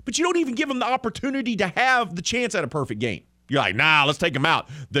 Great. But you don't even give him the opportunity to have the chance at a perfect game. You're like, nah, let's take him out.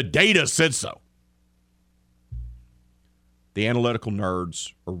 The data said so. The analytical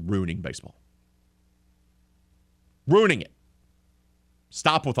nerds are ruining baseball. Ruining it.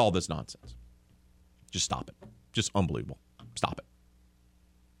 Stop with all this nonsense. Just stop it. Just unbelievable. Stop it.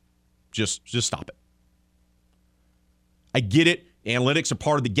 Just stop it. I get it. Analytics are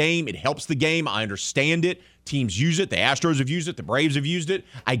part of the game. It helps the game. I understand it. Teams use it. The Astros have used it. The Braves have used it.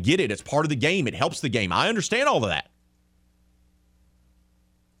 I get it. It's part of the game. It helps the game. I understand all of that.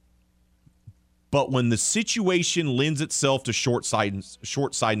 But when the situation lends itself to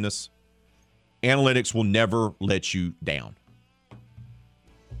short-sightedness, analytics will never let you down.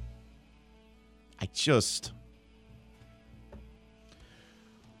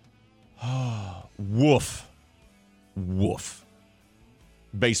 Woof.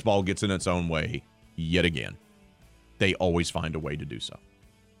 Baseball gets in its own way yet again. They always find a way to do so.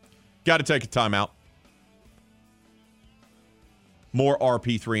 Got to take a timeout. More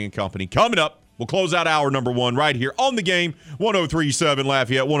RP3 and Company coming up. We'll close out hour number 1 right here on the game. 103.7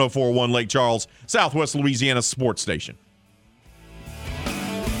 Lafayette, 104.1 Lake Charles, Southwest Louisiana Sports Station.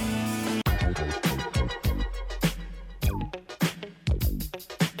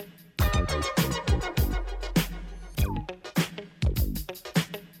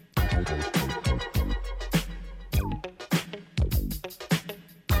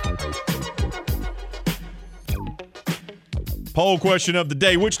 Poll question of the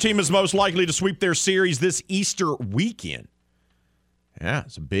day. Which team is most likely to sweep their series this Easter weekend? Yeah,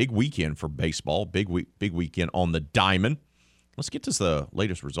 it's a big weekend for baseball. Big weekend on the diamond. Let's get to the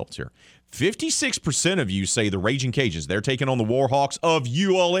latest results here. 56% of you say the Raging Cajuns. They're taking on the Warhawks of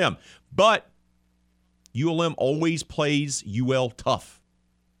ULM. But ULM always plays UL tough.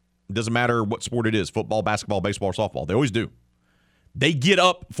 It doesn't matter what sport it is, football, basketball, baseball, or softball. They always do. They get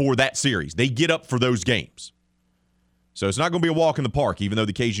up for that series. They get up for those games. So it's not going to be a walk in the park, even though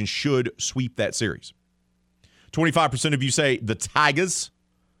the Cajuns should sweep that series. 25% of you say the Tigers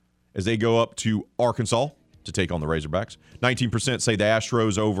as they go up to Arkansas to take on the Razorbacks. 19% say the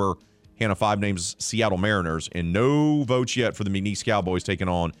Astros over Hannah Five Names Seattle Mariners. And no votes yet for the McNeese Cowboys taking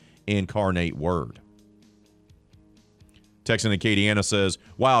on Incarnate Word. Texan Acadiana says,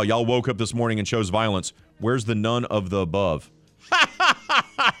 wow, y'all woke up this morning and chose violence. Where's the none of the above?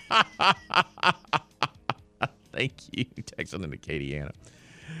 Thank you, Texan and Acadiana.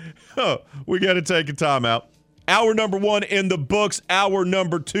 Oh, we got to take a timeout. Hour number 1 in the books. Hour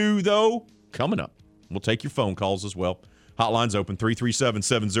number 2, though, coming up. We'll take your phone calls as well. Hotline's open,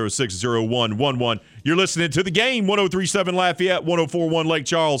 337-706-0111. You're listening to The Game, 103.7 Lafayette, 104.1 Lake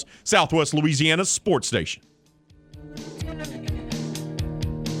Charles, Southwest Louisiana Sports Station.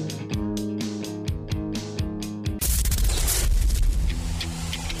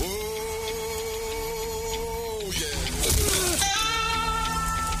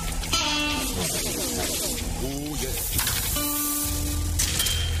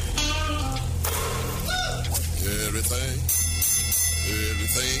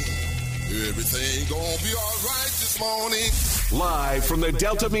 Everything gonna be all right this morning. Live from the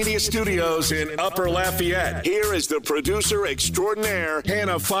Delta Media Studios in Upper Lafayette, here is the producer extraordinaire,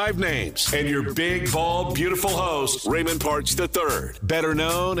 Hannah Five Names, and your big, bald, beautiful host, Raymond Parks III, better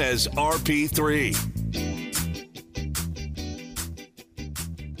known as RP3.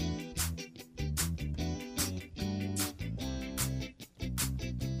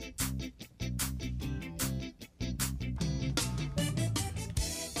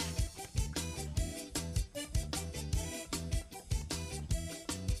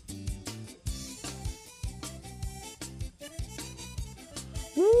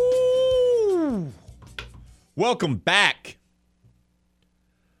 Welcome back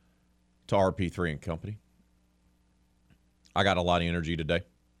to RP3 and Company. I got a lot of energy today.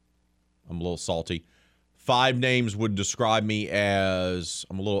 I'm a little salty. Five Names would describe me as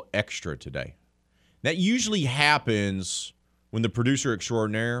I'm a little extra today. That usually happens when the producer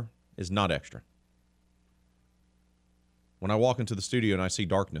extraordinaire is not extra. When I walk into the studio and I see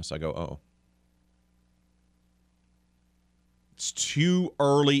darkness, I go, uh-oh. It's too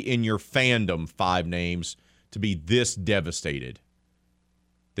early in your fandom, Five Names, to be this devastated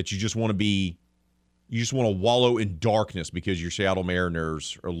that you just want to wallow in darkness because your Seattle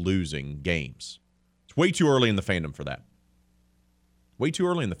Mariners are losing games. It's way too early in the fandom for that. Way too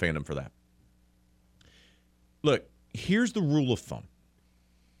early in the fandom for that. Look, here's the rule of thumb.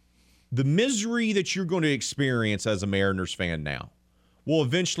 The misery that you're going to experience as a Mariners fan now will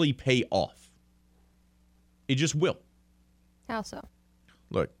eventually pay off. It just will. How so?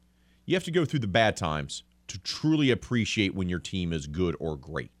 Look, you have to go through the bad times to truly appreciate when your team is good or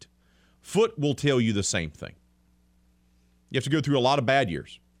great. Foot will tell you the same thing. You have to go through a lot of bad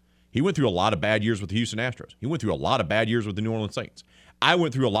years. He went through a lot of bad years with the Houston Astros. He went through a lot of bad years with the New Orleans Saints. I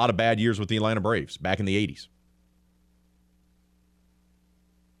went through a lot of bad years with the Atlanta Braves back in the 80s.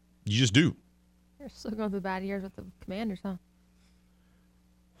 You just do. You're still going through bad years with the Commanders, huh?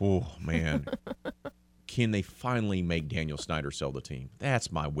 Oh, man. Can they finally make Daniel Snyder sell the team?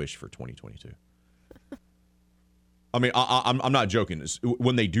 That's my wish for 2022. I mean, I'm not joking.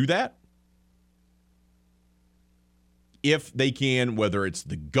 When they do that, if they can, whether it's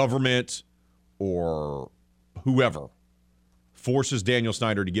the government or whoever, forces Daniel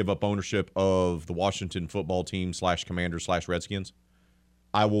Snyder to give up ownership of the Washington football team / Commanders / Redskins,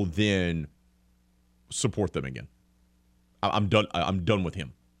 I will then support them again. I'm done. I'm done with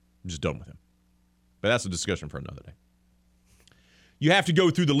him. I'm just done with him. But that's a discussion for another day. You have to go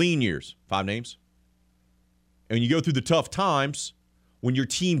through the lean years, Five Names. And you go through the tough times when your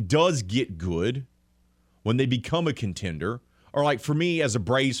team does get good, when they become a contender, Or like for me as a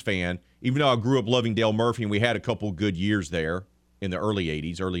Braves fan, even though I grew up loving Dale Murphy and we had a couple good years there in the early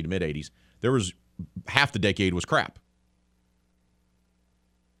 80s, early to mid 80s, there was half the decade was crap.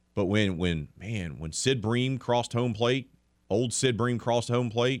 But when Sid Bream crossed home plate, old Sid Bream crossed home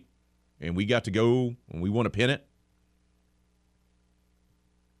plate, and we got to go and we won a pennant,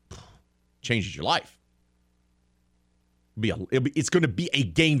 changes your life. It's going to be a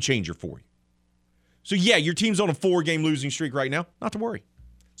game changer for you. So, yeah, your team's on a 4-game losing streak right now. Not to worry.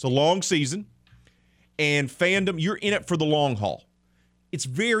 It's a long season. And fandom, you're in it for the long haul. It's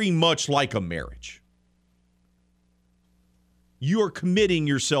very much like a marriage. You are committing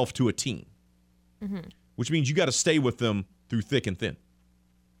yourself to a team, which means you got to stay with them through thick and thin.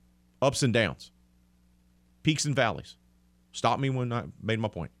 Ups and downs. Peaks and valleys. Stop me when I made my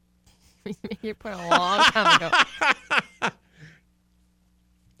point. Your point a long time ago.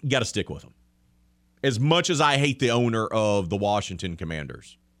 You got to stick with them. As much as I hate the owner of the Washington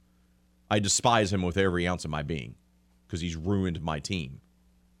Commanders, I despise him with every ounce of my being because he's ruined my team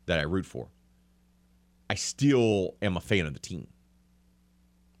that I root for. I still am a fan of the team.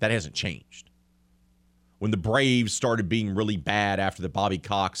 That hasn't changed. When the Braves started being really bad after the Bobby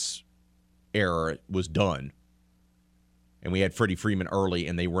Cox era was done, and we had Freddie Freeman early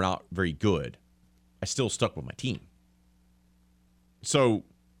and they were not very good, I still stuck with my team. So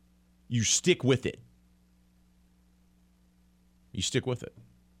you stick with it. You stick with it.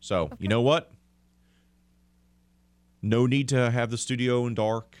 So, okay. You know what? No need to have the studio in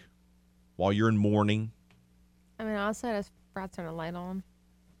dark while you're in mourning. I mean, honestly, I just forgot to turn a light on.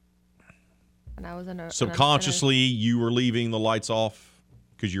 And I was in a... Subconsciously, you were leaving the lights off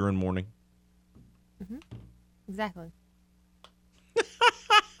because you're in mourning? Mm-hmm. Exactly.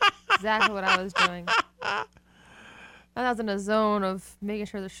 Exactly what I was doing. I was in a zone of making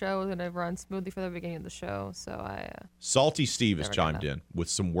sure the show was going to run smoothly for the beginning of the show, so I... Salty Steve has chimed in with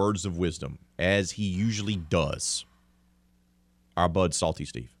some words of wisdom, as he usually does. Our bud, Salty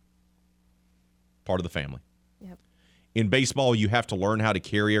Steve. Part of the family. Yep. In baseball, you have to learn how to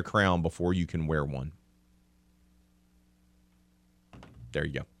carry a crown before you can wear one. There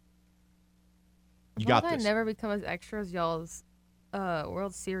you go. You got this. I never become as extra as y'all's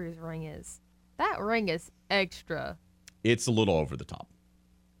World Series ring is. That ring is extra. It's a little over the top.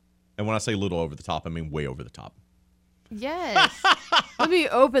 And when I say little over the top, I mean way over the top. Yes. Let me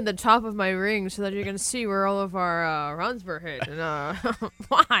open the top of my ring so that you can see where all of our runs were hit. And,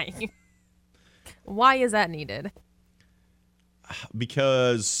 why? Why is that needed?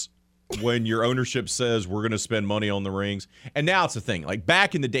 Because when your ownership says we're going to spend money on the rings, and now it's a thing. Like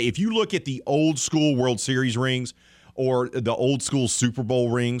back in the day, if you look at the old school World Series rings or the old school Super Bowl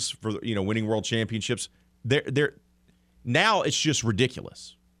rings for winning world championships, they're now it's just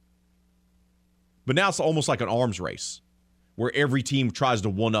ridiculous. But now it's almost like an arms race where every team tries to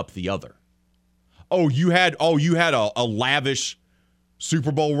one up the other. You had a lavish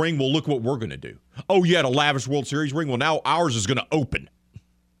Super Bowl ring. Well, look what we're going to do. Oh, you had a lavish World Series ring. Well, now ours is going to open.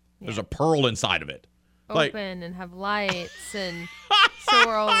 There's a pearl inside of it. Open and have lights and show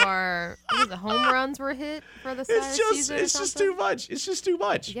where all of our home runs were hit for the season. It's just too much. It's just too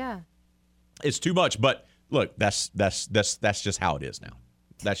much. Yeah. It's too much. But look, that's just how it is now.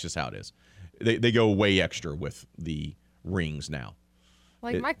 That's just how it is. They go way extra with the rings now.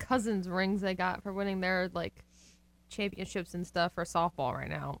 My cousin's rings they got for winning their championships and stuff for softball right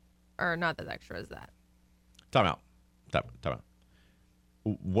now are not as extra as that. Time out.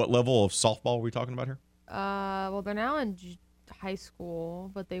 What level of softball are we talking about here? Well, they're now in high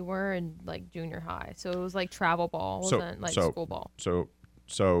school, but they were in junior high, so it was travel ball, wasn't school ball. So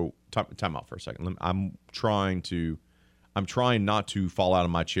time out for a second. I'm trying not to fall out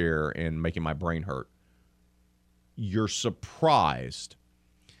of my chair and making my brain hurt. You're surprised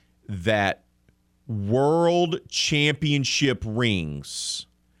that world championship rings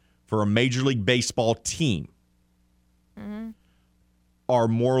for a Major League Baseball team are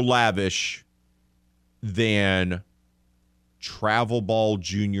more lavish than travel ball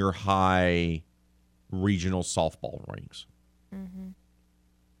junior high regional softball rings.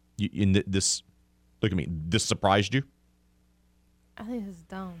 Look at me. This surprised you? I think this is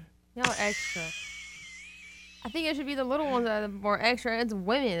dumb. Y'all are extra. I think it should be the little ones that are more extra. It's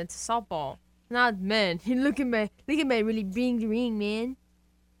women. It's softball, not men. Look at my really big ring, man.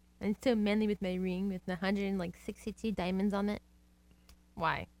 I'm so manly with my ring with 162 diamonds on it.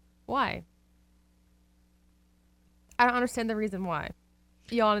 Why? I don't understand the reason why.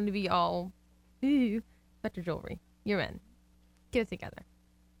 Y'all need to be all, ooh, better jewelry. You're in. Get it together.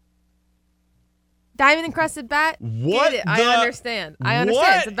 Diamond encrusted bat. What Get it. the- I understand.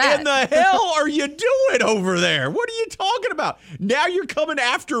 It's a bat. What in the hell are you doing over there? What are you talking about? Now you're coming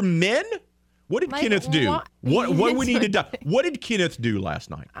after men? What did Like, Kenneth do? what- What we need to do? What did Kenneth do last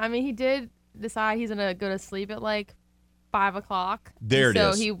night? I mean, he did decide he's gonna go to sleep at like 5 o'clock. There it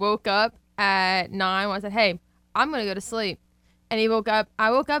is. So he woke up at 9. I said, "Hey, I'm gonna go to sleep," and he woke up.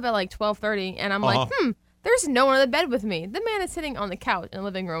 I woke up at like 12:30, and I'm like, there's no one in the bed with me. The man is sitting on the couch in the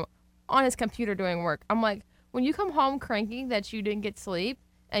living room on his computer doing work. I'm like, when you come home cranky that you didn't get sleep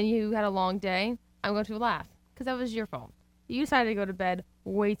and you had a long day, I'm going to laugh because that was your fault. You decided to go to bed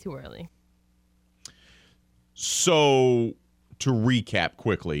way too early. So to recap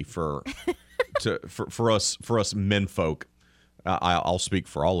quickly for us men folk, I'll speak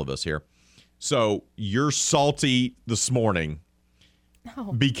for all of us here. So you're salty this morning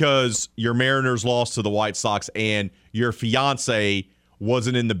because your Mariners lost to the White Sox and your fiance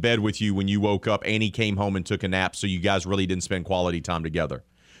wasn't in the bed with you when you woke up and he came home and took a nap, so you guys really didn't spend quality time together.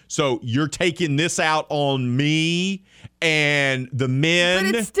 So you're taking this out on me and the men.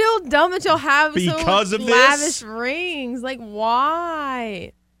 But it's still dumb that y'all have because so of lavish this? rings. Like,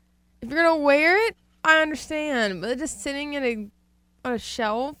 why? If you're gonna wear it, I understand. But just sitting on a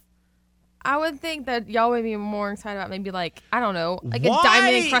shelf, I would think that y'all would be more excited about maybe like, I don't know, like Why? a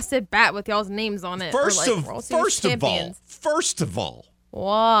diamond encrusted bat with y'all's names on it. First or like World Series champions. First of all,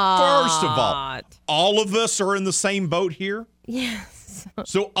 What? all of us are in the same boat here. Yes.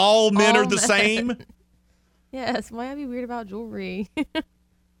 So all men All are the men. same. Yes. Why are you weird about jewelry?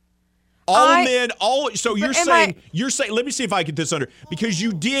 So you're saying, let me see if I get this under, because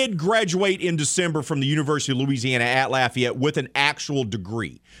you did graduate in December from the University of Louisiana at Lafayette with an actual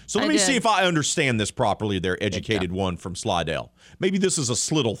degree. So let me see if I understand this properly there, educated one from Slidell. Maybe this is a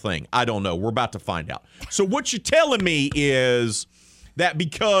Slittle thing. I don't know. We're about to find out. So what you're telling me is that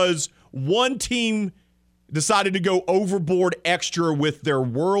because one team decided to go overboard extra with their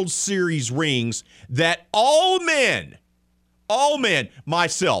World Series rings, that all men,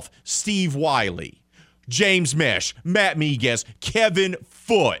 myself, Steve Wiley, James Mesh, Matt Miguez, Kevin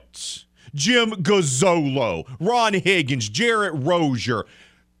Foote, Jim Gazzolo, Ron Higgins, Jarrett Rozier,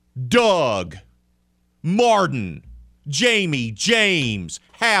 Doug, Martin, Jamie, James,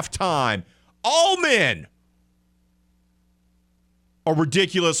 Halftime, all men are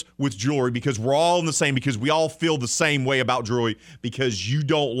ridiculous with jewelry because we're all in the same, because we all feel the same way about jewelry, because you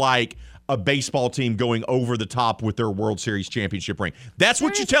don't like a baseball team going over the top with their World Series championship ring. That's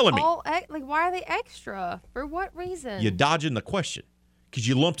what you're telling me. Like, why are they extra? For what reason? You're dodging the question because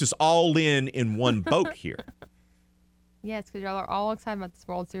you lumped us all in one boat here. Yes, because y'all are all excited about this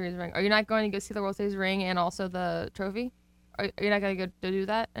World Series ring. Are you not going to go see the World Series ring and also the trophy? Are you not going to go to do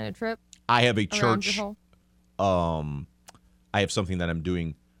that in a trip? I have a around your church. home? I have something that I'm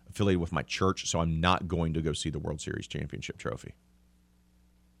doing affiliated with my church, so I'm not going to go see the World Series championship trophy.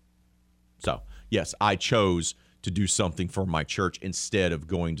 So, yes, I chose to do something for my church instead of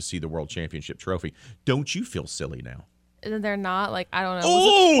going to see the World Championship trophy. Don't you feel silly now? Isn't there not? Like, I don't know.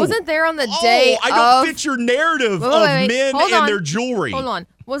 Oh! Wasn't there on the day I don't of... fit your narrative Wait, of wait, men hold and on. their jewelry. Hold on.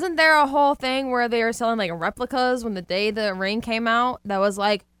 Wasn't there a whole thing where they were selling, like, replicas when the day the ring came out that was,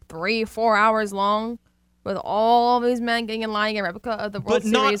 like, 3-4 hours long with all these men getting in line to get a replica of the World But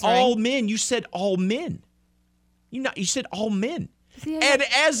not Series ring? all men. You said all men. You said all men. And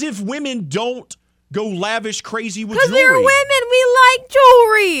as if women don't go lavish crazy with jewelry. Because we're women. We like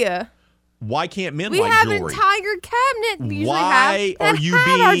jewelry. Why can't men We like have jewelry? an entire cabinet we usually Why have are you have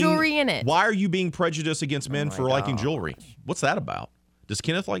being our jewelry in it. Why are you being prejudiced against men my for liking gosh. jewelry? What's that about? Does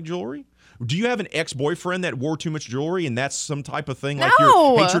Kenneth like jewelry? Do you have an ex-boyfriend that wore too much jewelry and that's some type of thing like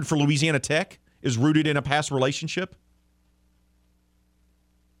No. your hatred for Louisiana Tech is rooted in a past relationship?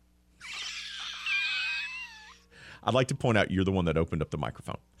 I'd like to point out you're the one that opened up the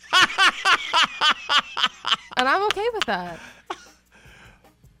microphone. And I'm okay with that.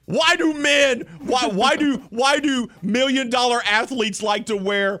 Why do men? Why do $1 million athletes like to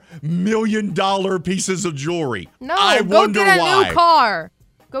wear $1 million pieces of jewelry? No, I go wonder get a why. new car.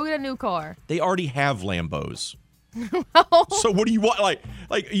 Go get a new car. They already have Lambos. So what do you want? Like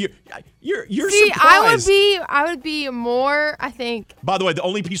you're See, surprised. I would be more, I think. By the way, the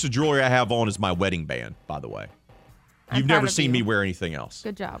only piece of jewelry I have on is my wedding band. By the way, you've proud never of seen you. me wear anything else.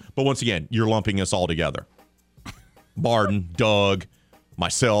 Good job. But once again, you're lumping us all together. Barden, Doug,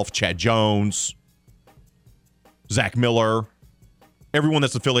 myself, Chad Jones, Zach Miller, everyone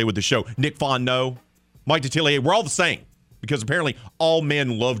that's affiliated with the show, Nick Fonno, Mike Detillier, we're all the same because apparently all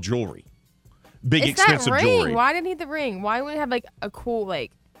men love jewelry. Big, It's expensive that ring. jewelry. Why didn't he need the ring? Why wouldn't he have like a cool,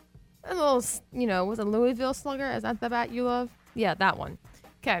 like, a little, was it Louisville Slugger? Is that the bat you love? Yeah, that one.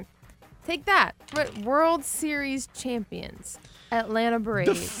 Okay. Take that. What World Series champions, Atlanta Braves.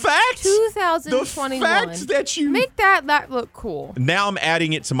 The fact 2021. that you make that look cool. Now I'm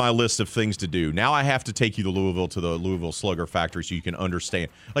adding it to my list of things to do. Now I have to take you to the Louisville Slugger factory so you can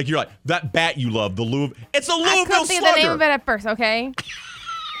understand. Like you're like that bat you love, the Louisville. It's a Louisville I couldn't think of the name of it at first. Okay.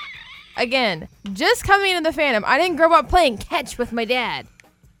 Again, just coming into the fandom, I didn't grow up playing catch with my dad.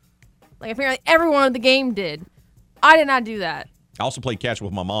 Like apparently everyone in the game did. I did not do that. I also played catch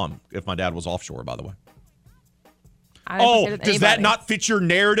with my mom if my dad was offshore, by the way. I didn't play with does that anybody. not fit your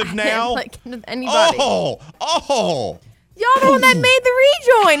narrative now? I didn't play with anybody. Oh. Y'all the one that made the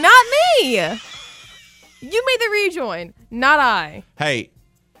rejoin, not me. You made the rejoin, not I. Hey,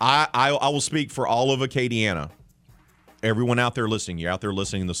 I will speak for all of Acadiana. Everyone out there listening, you're out there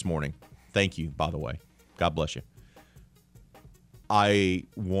listening this morning. Thank you, by the way. God bless you. I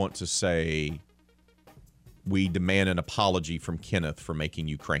want to say we demand an apology from Kenneth for making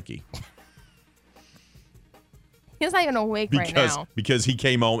you cranky. He's not even awake right now. Because he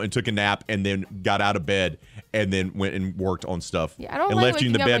came home and took a nap and then got out of bed and then went and worked on stuff. Yeah, I don't and like left you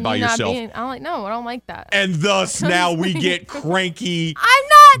in the waking up bed and by you not yourself. I don't like that. And thus now we get cranky. I'm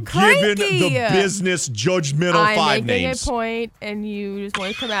not cranky. Given the business judgmental I'm five making names. a point, and you just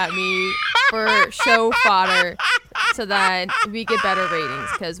want to come at me for show fodder so that we get better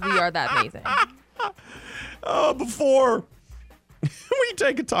ratings because we are that amazing. Before we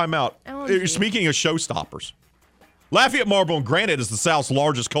take a timeout, LMG. Speaking of showstoppers, Lafayette Marble and Granite is the South's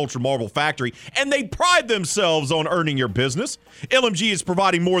largest cultured marble factory, and they pride themselves on earning your business. LMG is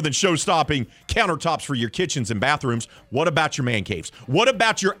providing more than show-stopping countertops for your kitchens and bathrooms. What about your man caves? What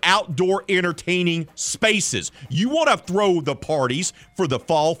about your outdoor entertaining spaces? You want to throw the parties for the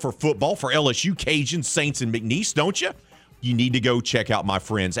fall, for football, for LSU, Cajuns, Saints, and McNeese, don't you? You need to go check out my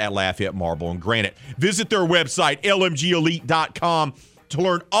friends at Lafayette Marble and Granite. Visit their website, lmgelite.com, to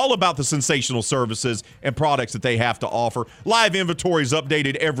learn all about the sensational services and products that they have to offer. Live inventory is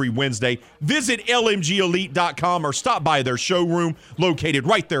updated every Wednesday. Visit lmgelite.com or stop by their showroom located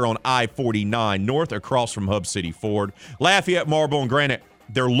right there on I-49 North across from Hub City Ford. Lafayette Marble and Granite,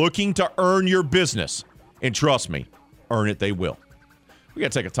 they're looking to earn your business. And trust me, earn it they will. We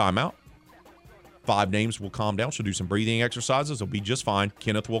got to take a timeout. Five names will calm down. She'll do some breathing exercises. It'll be just fine.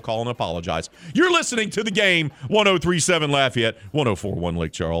 Kenneth will call and apologize. You're listening to The Game, 103.7 Lafayette, 104.1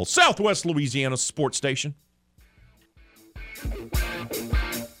 Lake Charles, Southwest Louisiana sports station.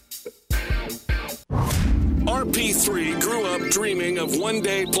 RP3 grew up dreaming of one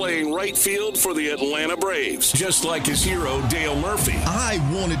day playing right field for the Atlanta Braves, just like his hero, Dale Murphy. I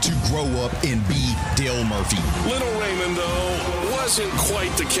wanted to grow up and be Dale Murphy. Little Raymond, though, wasn't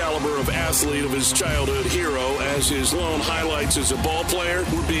quite the caliber of athlete of his childhood hero, as his lone highlights as a ball player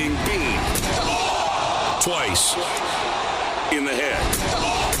were being beamed twice in the head.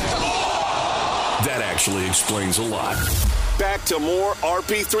 That actually explains a lot. Back to more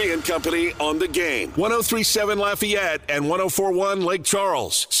RP3 and Company on The Game. 103.7 Lafayette and 104.1 Lake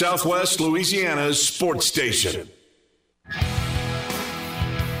Charles, Southwest Louisiana's sports station.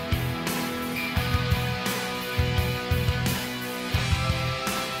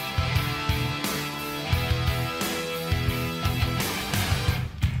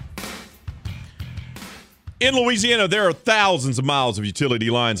 In Louisiana, there are thousands of miles of utility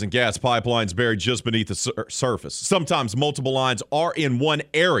lines and gas pipelines buried just beneath the surface. Sometimes multiple lines are in one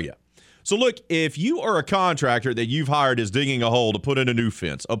area. So look, if you are a contractor that you've hired is digging a hole to put in a new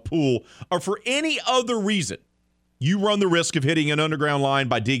fence, a pool, or for any other reason, you run the risk of hitting an underground line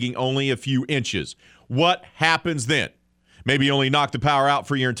by digging only a few inches. What happens then? Maybe you only knock the power out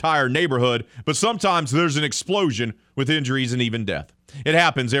for your entire neighborhood, but sometimes there's an explosion with injuries and even death. It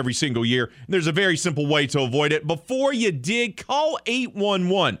happens every single year. There's a very simple way to avoid it. Before you dig, call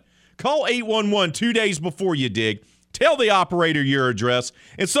 811. Call 811 2 days before you dig. Tell the operator your address,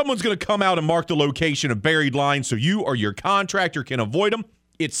 and someone's going to come out and mark the location of buried lines so you or your contractor can avoid them.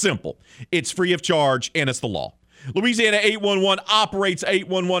 It's simple. It's free of charge, and it's the law. Louisiana 811 operates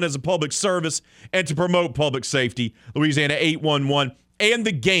 811 as a public service and to promote public safety. Louisiana 811 and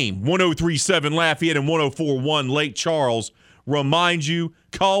The Game, 103.7 Lafayette and 104.1 Lake Charles, remind you,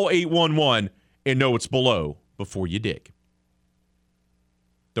 call 811 and know it's below before you dig.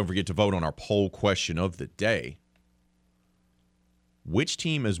 Don't forget to vote on our poll question of the day. Which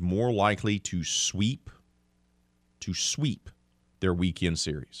team is more likely to sweep their weekend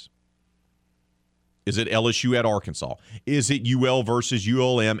series? Is it LSU at Arkansas? Is it UL versus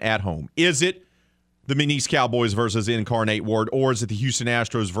ULM at home? Is it the McNeese Cowboys versus Incarnate Word? Or is it the Houston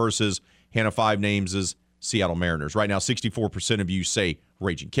Astros versus Hannah Five Names' Seattle Mariners? Right now, 64% of you say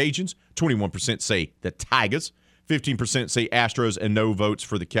Raging Cajuns. 21% say the Tigers. 15% say Astros, and no votes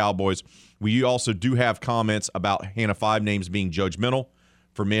for the Cowboys. We also do have comments about Hannah 5 names being judgmental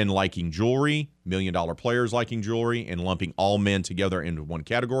for men liking jewelry, $1 million players liking jewelry, and lumping all men together into one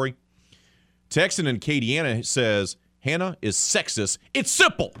category. Texan and Kadiana says, Hannah is sexist. It's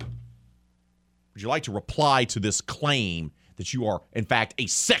simple. Would you like to reply to this claim that you are, in fact, a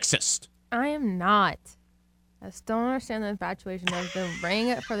sexist? I am not. I just don't understand the infatuation of the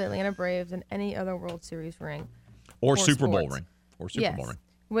ring for the Atlanta Braves and any other World Series ring. Or Super Bowl sports. ring. Or Super Bowl ring.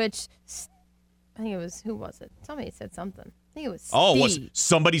 Which, I think it was, who was it? Somebody said something. I think it was Steve. Oh,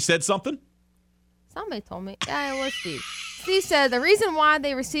 somebody said something? Somebody told me. Yeah, it was Steve. Steve said the reason why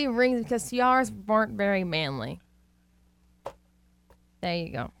they received rings is because tiaras weren't very manly. There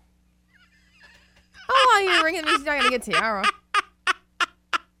you go. Oh, you're ringing me. You're not going to get tiara.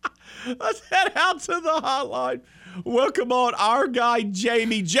 Let's head out to the hotline. Welcome on our guy,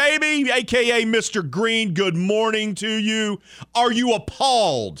 Jamie. Jamie, a.k.a. Mr. Green, good morning to you. Are you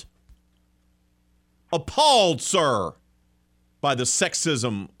appalled? Appalled, sir, by the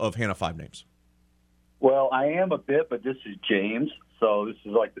sexism of Hannah 5 names? Well, I am a bit, but this is James, so this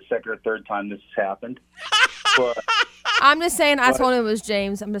is like the second or third time this has happened. But I'm just saying I told him it was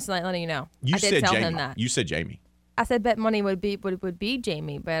James. I'm just letting you know. You I did said tell Jamie. him that. You said Jamie. I said bet money would be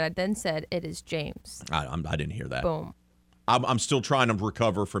Jamie, but I then said it is James. I didn't hear that. Boom. I'm still trying to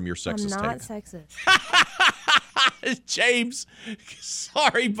recover from your sexist I'm not take. sexist. James,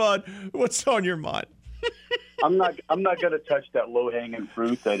 sorry, bud. What's on your mind? I'm not going to touch that low-hanging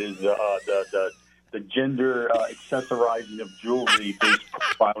fruit that is the gender accessorizing of jewelry-based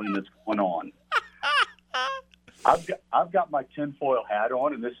profiling that's going on. I've got my tinfoil hat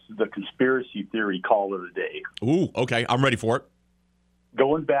on, and this is the conspiracy theory call of the day. Ooh, okay. I'm ready for it.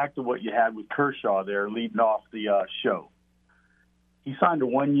 Going back to what you had with Kershaw there leading off the show. He signed a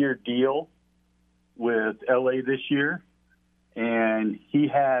 1-year deal with L.A. this year, and he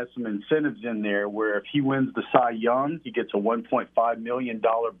has some incentives in there where if he wins the Cy Young, he gets a $1.5 million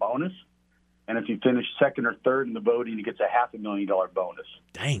bonus, and if he finishes second or third in the voting, he gets a $500,000 bonus.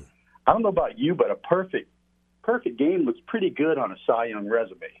 Dang. I don't know about you, but a perfect game looks pretty good on a Cy Young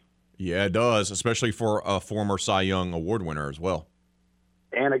resume. Yeah, it does, especially for a former Cy Young Award winner as well.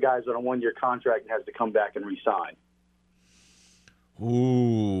 And a guy's on a 1-year contract and has to come back and re-sign.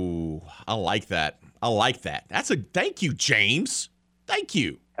 Ooh, I like that. Thank you, James. Thank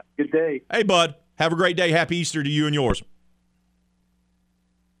you. Have a good day. Hey, bud. Have a great day. Happy Easter to you and yours.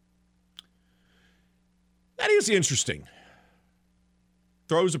 That is interesting.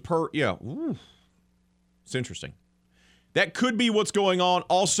 Throws a yeah. Ooh. It's interesting. That could be what's going on.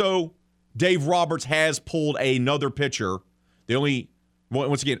 Also, Dave Roberts has pulled another pitcher.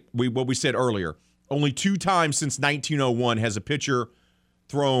 Once again, what we said earlier, only 2 times since 1901 has a pitcher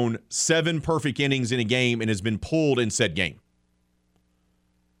thrown 7 perfect innings in a game and has been pulled in said game.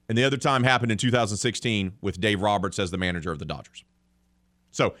 And the other time happened in 2016 with Dave Roberts as the manager of the Dodgers.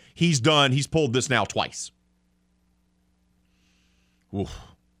 So he's pulled this now twice. Woof.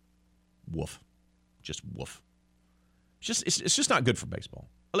 Woof. Just woof. It's just not good for baseball.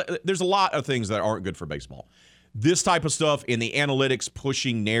 There's a lot of things that aren't good for baseball. This type of stuff in the analytics,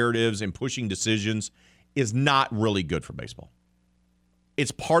 pushing narratives and pushing decisions is not really good for baseball.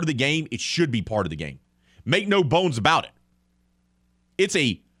 It's part of the game. It should be part of the game. Make no bones about it. It's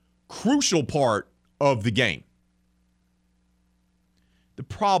a crucial part of the game. The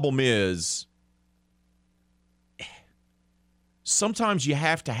problem is sometimes you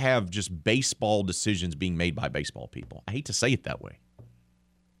have to have just baseball decisions being made by baseball people. I hate to say it that way.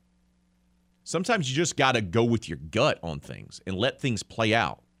 Sometimes you just got to go with your gut on things and let things play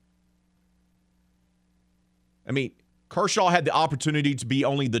out. I mean, Kershaw had the opportunity to be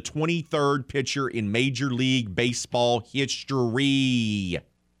only the 23rd pitcher in Major League Baseball history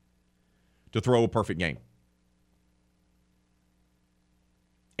to throw a perfect game.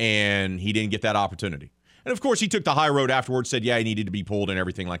 And he didn't get that opportunity. And, of course, he took the high road afterwards, said, yeah, he needed to be pulled and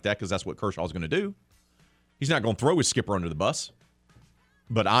everything like that because that's what Kershaw's going to do. He's not going to throw his skipper under the bus.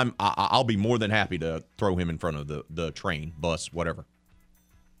 But I'll be more than happy to throw him in front of the train, bus, whatever.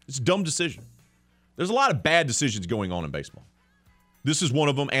 It's a dumb decision. There's a lot of bad decisions going on in baseball. This is one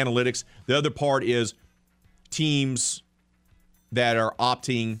of them, analytics. The other part is teams that are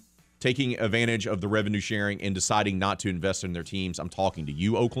taking advantage of the revenue sharing and deciding not to invest in their teams. I'm talking to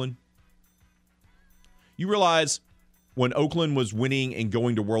you, Oakland. You realize when Oakland was winning and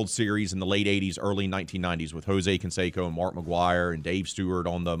going to World Series in the late 80s, early 1990s with Jose Canseco and Mark McGwire and Dave Stewart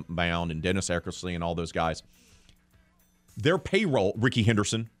on the mound and Dennis Eckersley and all those guys, their payroll, Ricky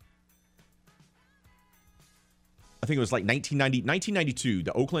Henderson, I think it was like 1992,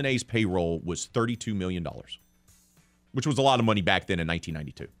 the Oakland A's payroll was $32 million. which was a lot of money back then in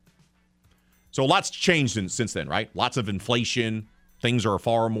 1992. So lots changed since then, right? Lots of inflation. Things are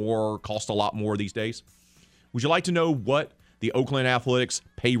cost a lot more these days. Would you like to know what the Oakland Athletics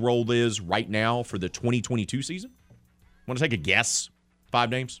payroll is right now for the 2022 season? Want to take a guess? 5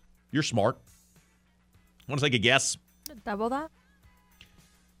 names? You're smart. Want to take a guess? Double that?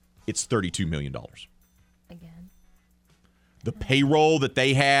 It's $32 million. Again. The payroll that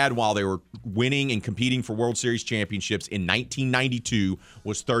they had while they were winning and competing for World Series championships in 1992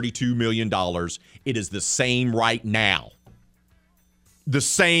 was $32 million. It is the same right now. The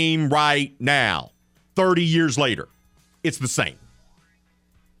same right now. 30 years later, it's the same.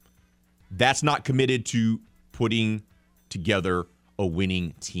 That's not committed to putting together a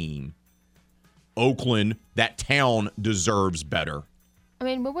winning team. Oakland, that town, deserves better. I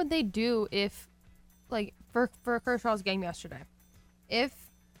mean, what would they do if, like, for Kershaw's game yesterday, if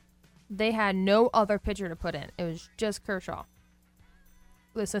they had no other pitcher to put in, it was just Kershaw,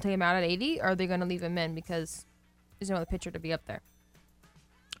 would they still take him out at 80, or are they going to leave him in because there's no other pitcher to be up there?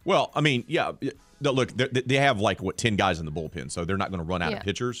 Well, I mean, yeah, look, they have, 10 guys in the bullpen, so they're not going to run out of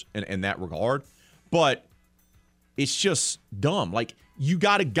pitchers in that regard. But it's just dumb. Like, you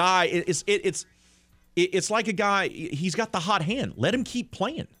got a guy, it's like a guy, he's got the hot hand. Let him keep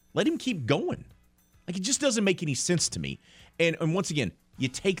playing. Let him keep going. Like, it just doesn't make any sense to me. And once again, you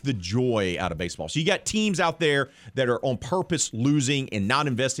take the joy out of baseball. So you got teams out there that are on purpose losing and not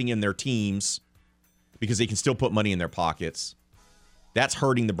investing in their teams because they can still put money in their pockets. That's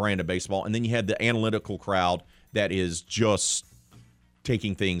hurting the brand of baseball. And then you had the analytical crowd that is just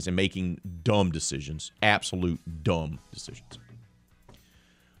taking things and making dumb decisions, absolute dumb decisions.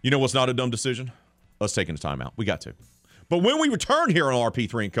 You know what's not a dumb decision? Us taking a timeout. We got to. But when we return here on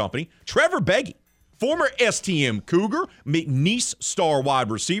RP3 and Company, Trevor Beggy, former STM Cougar, McNeese star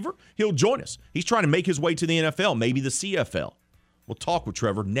wide receiver, he'll join us. He's trying to make his way to the NFL, maybe the CFL. We'll talk with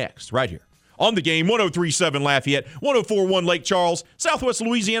Trevor next, right here on the game, 103.7 Lafayette, 104.1 Lake Charles, Southwest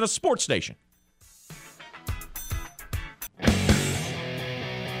Louisiana Sports Station.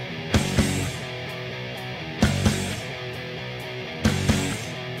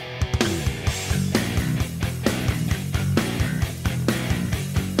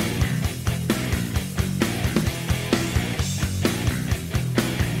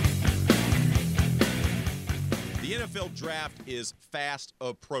 Draft is fast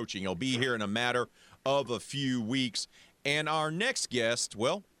approaching. He'll be here in a matter of a few weeks. And our next guest,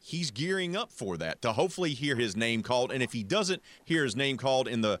 well, he's gearing up for that, to hopefully hear his name called. And if he doesn't hear his name called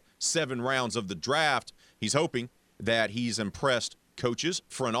in the 7 rounds of the draft, he's hoping that he's impressed coaches,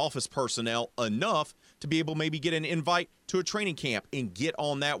 front office personnel enough to be able to maybe get an invite to a training camp and get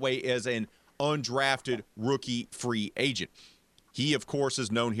on that way as an undrafted rookie free agent. He, of course,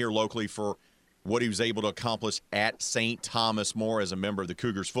 is known here locally for what he was able to accomplish at St. Thomas More as a member of the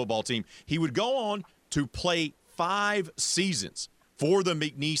Cougars football team. He would go on to play 5 seasons for the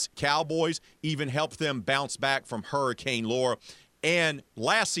McNeese Cowboys, even helped them bounce back from Hurricane Laura. And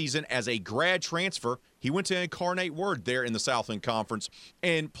last season, as a grad transfer, he went to Incarnate Word there in the Southland Conference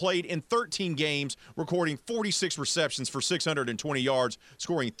and played in 13 games, recording 46 receptions for 620 yards,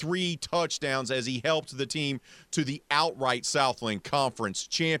 scoring 3 touchdowns as he helped the team to the outright Southland Conference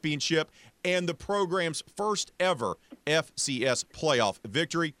championship and the program's first ever FCS playoff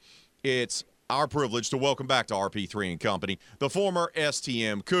victory. It's our privilege to welcome back to RP3 and Company the former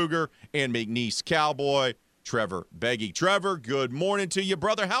STM Cougar and McNeese Cowboy, Trevor Beggy. Trevor, good morning to you,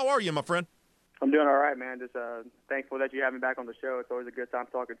 brother. How are you, my friend? I'm doing all right, man. Just thankful that you have me back on the show. It's always a good time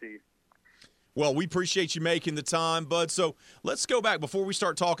talking to you. Well, we appreciate you making the time, bud. So let's go back before we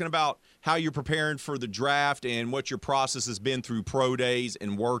start talking about how you're preparing for the draft and what your process has been through pro days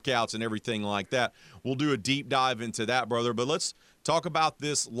and workouts and everything like that. We'll do a deep dive into that, brother. But let's talk about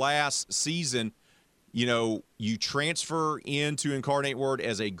this last season. You know, you transfer into Incarnate Word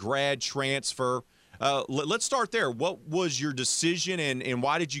as a grad transfer. Let's start there. What was your decision, and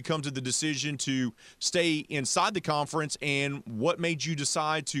why did you come to the decision to stay inside the conference, and what made you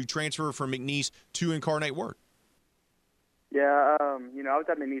decide to transfer from McNeese to Incarnate Word? Yeah, I was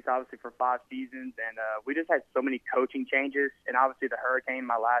at McNeese obviously for 5 seasons, and we just had so many coaching changes, and obviously the hurricane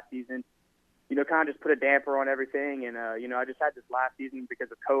my last season, kind of just put a damper on everything, and, I just had this last season because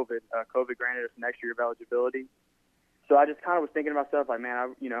of COVID. COVID granted us an extra year of eligibility. So I just kind of was thinking to myself, like, man,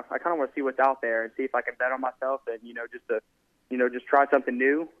 I kind of want to see what's out there and see if I can bet on myself and, just try something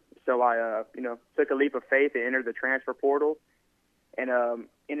new. So I, took a leap of faith and entered the transfer portal and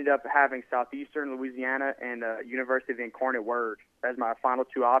ended up having Southeastern Louisiana and University of Incarnate Word as my final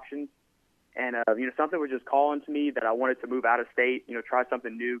 2 options. And, something was just calling to me that I wanted to move out of state, try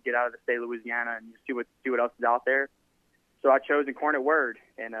something new, get out of the state of Louisiana and see what else is out there. So I chose Incarnate Word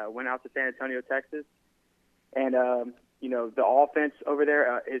and went out to San Antonio, Texas. And, the offense over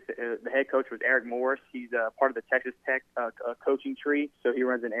there, the head coach was Eric Morris. He's part of the Texas Tech coaching tree, so he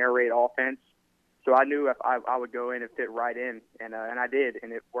runs an air raid offense. So I knew if I would go in and fit right in, and I did,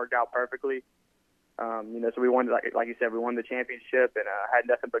 and it worked out perfectly. So we won, like you said, we won the championship, and had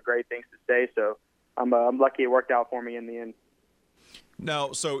nothing but great things to say. So I'm lucky it worked out for me in the end.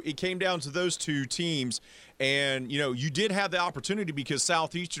 Now, so it came down to those two teams, and, you did have the opportunity because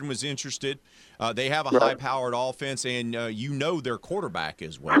Southeastern was interested. They have a high-powered offense, and their quarterback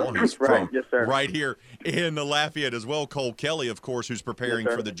as well. He's right. from Yes, sir. right here in Lafayette as well. Cole Kelly, of course, who's preparing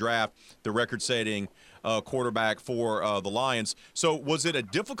for the draft, the record-setting quarterback for the Lions. So was it a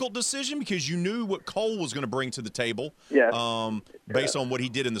difficult decision because you knew what Cole was going to bring to the table based on what he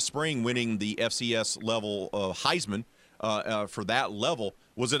did in the spring, winning the FCS level Heisman for that level?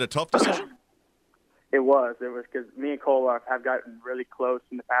 Was it a tough decision? It was because me and Cole have gotten really close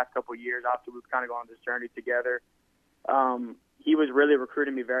in the past couple of years. Obviously, we've kind of gone on this journey together. He was really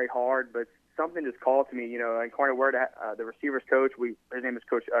recruiting me very hard, but something just called to me. Incarnate Word, the receivers coach, his name is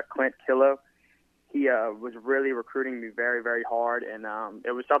Coach Clint Killo. He was really recruiting me very, very hard, and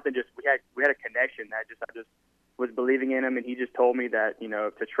it was something we had a connection that I just was believing in him, and he just told me that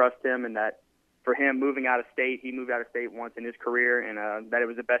to trust him, and that for him moving out of state, he moved out of state once in his career, and that it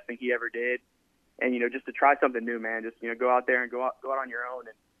was the best thing he ever did. And, just to try something new, man, just, go out there and go out on your own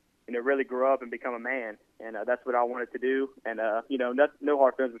and, really grow up and become a man. And that's what I wanted to do. And, no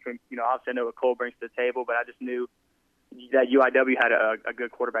hard feelings between, obviously I know what Cole brings to the table, but I just knew that UIW had a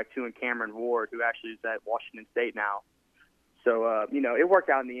good quarterback too in Cameron Ward, who actually is at Washington State now. So, it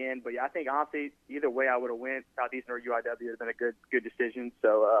worked out in the end. But, yeah, I think, honestly, either way I would have went, Southeastern or UIW would have been a good decision.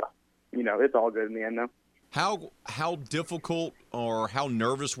 So, it's all good in the end, though. How difficult or how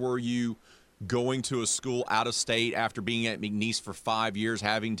nervous were you going to a school out of state after being at McNeese for 5 years,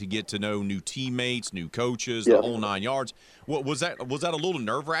 having to get to know new teammates, new coaches, the whole 9 yards? What was that? Was that a little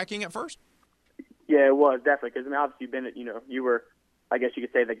nerve-wracking at first? Yeah, it was definitely because obviously you've been you were, I guess you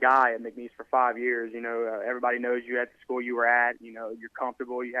could say, the guy at McNeese for 5 years. Everybody knows you at the school you were at. You're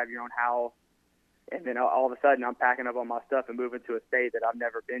comfortable. You have your own house, and then all of a sudden I'm packing up all my stuff and moving to a state that I've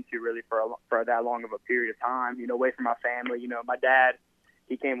never been to really for that long of a period of time. Away from my family. My dad.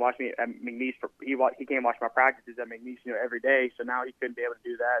 He came watch me at McNeese. He came watch my practices at McNeese, every day. So now he couldn't be able to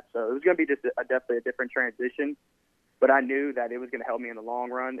do that. So it was going to be just definitely a different transition. But I knew that it was going to help me in the long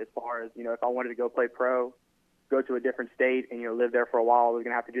run as far as, if I wanted to go play pro, go to a different state and, live there for a while, I was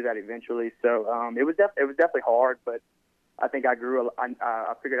going to have to do that eventually. So it was definitely hard, but I think I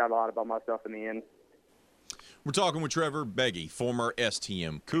figured out a lot about myself in the end. We're talking with Trevor Beggy, former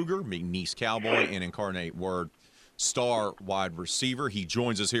STM Cougar, McNeese Cowboy, and Incarnate Word star wide receiver. He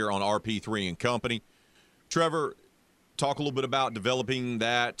joins us here on RP3 and Company. Trevor, talk a little bit about developing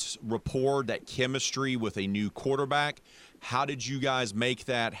that rapport, that chemistry with a new quarterback. How did you guys make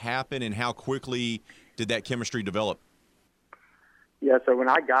that happen, and how quickly did that chemistry develop? Yeah, so when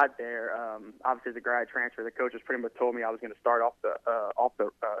I got there, obviously as a grad transfer, the coaches pretty much told me I was going to start off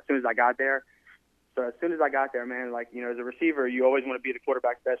as soon as I got there. So as soon as I got there, man, as a receiver, you always want to be the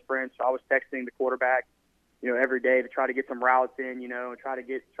quarterback's best friend. So I was texting the quarterback every day to try to get some routes in, and try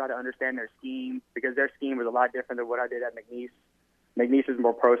to understand their scheme, because their scheme was a lot different than what I did at McNeese. McNeese is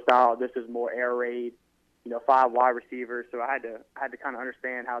more pro style. This is more air raid, 5 wide receivers. So I had to kind of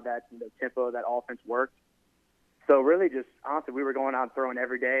understand how that tempo of that offense worked. So really, just honestly, we were going out and throwing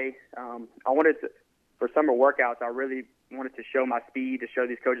every day. I wanted to, for summer workouts, I really wanted to show my speed, to show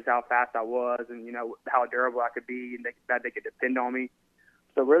these coaches how fast I was, and how durable I could be, and that they could depend on me.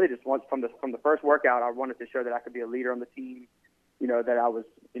 So really, just once from the first workout, I wanted to show that I could be a leader on the team. That I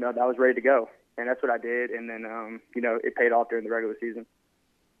was ready to go, and that's what I did. And then it paid off during the regular season.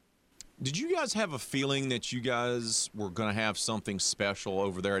 Did you guys have a feeling that you guys were going to have something special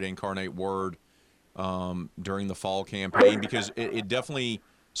over there at Incarnate Word during the fall campaign? Because it definitely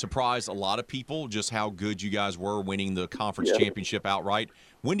surprised a lot of people just how good you guys were, winning the conference championship outright.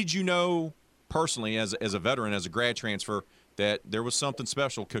 When did you know personally, as a veteran, as a grad transfer, that there was something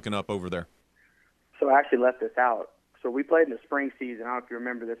special cooking up over there? So I actually left this out. So we played in the spring season. I don't know if you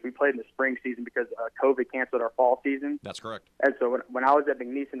remember this. We played in the spring season because COVID canceled our fall season. That's correct. And so when I was at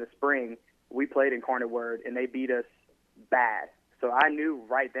McNeese in the spring, we played Incarnate Word, and they beat us bad. So I knew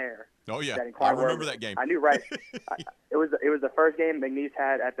right there. Oh, yeah. I remember that game. I knew right. It was the first game McNeese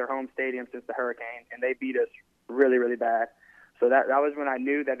had at their home stadium since the hurricane, and they beat us really, really bad. So that was when I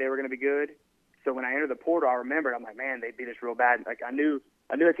knew that they were going to be good. So when I entered the portal, I remembered, I'm like, man, they beat us real bad. I knew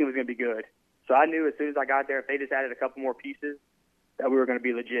the team was going to be good. So I knew as soon as I got there, if they just added a couple more pieces, that we were going to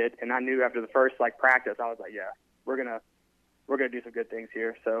be legit. And I knew after the first practice, I was like, yeah, we're gonna we're going to do some good things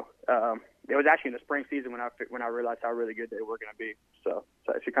here. So it was actually in the spring season when I realized how really good they were going to be. So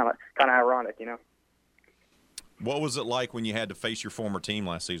it's kind of ironic, you know. What was it like when you had to face your former team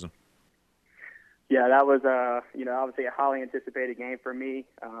last season? Yeah, that was obviously a highly anticipated game for me.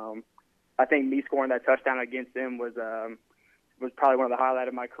 I think me scoring that touchdown against them was probably one of the highlights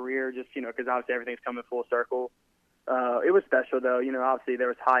of my career. Just because obviously everything's coming full circle. It was special though. Obviously there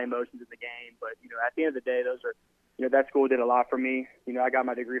was high emotions in the game, but at the end of the day, those are that school did a lot for me. I got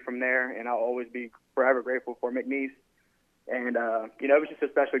my degree from there, and I'll always be forever grateful for McNeese. And it was just a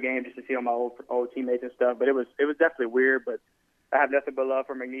special game just to see all my old teammates and stuff. But it was definitely weird. But I have nothing but love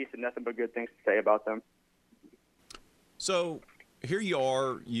for McNeese and nothing but good things to say about them. So here you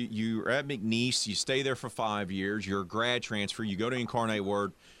are. You're at McNeese. You stay there for 5 years. You're a grad transfer. You go to Incarnate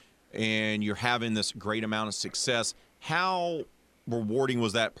Word, and you're having this great amount of success. How rewarding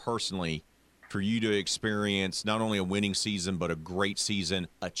was that personally for you to experience not only a winning season but a great season,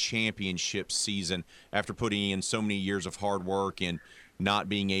 a championship season, after putting in so many years of hard work and not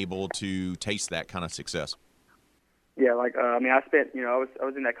being able to taste that kind of success? Yeah, I spent, I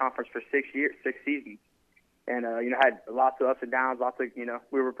was in that conference for 6 seasons, and had lots of ups and downs. Lots of,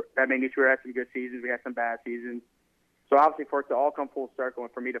 we were at McNeese. We had some good seasons. We had some bad seasons. So obviously, for it to all come full circle,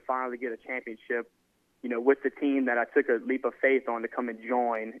 and for me to finally get a championship, with the team that I took a leap of faith on to come and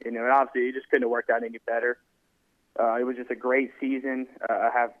join, and obviously it just couldn't have worked out any better. It was just a great season. I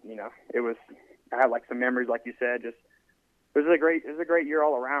have like some memories, like you said. Just it was a great year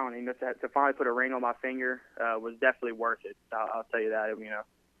all around. And to finally put a ring on my finger was definitely worth it. I'll tell you that.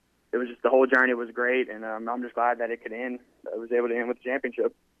 It was just the whole journey was great, and I'm just glad that it could end. I was able to end with the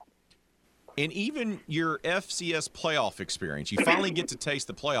championship. And even your FCS playoff experience, you finally get to taste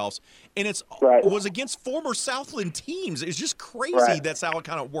the playoffs, and it was against former Southland teams. It's just crazy. Right. That's how it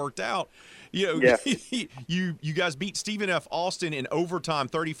kind of worked out. You guys beat Stephen F. Austin in overtime,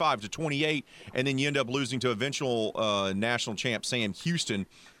 35-28, and then you end up losing to eventual national champ Sam Houston,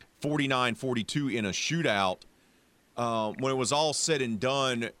 49-42 in a shootout. When it was all said and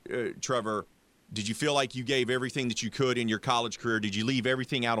done, Trevor, did you feel like you gave everything that you could in your college career? Did you leave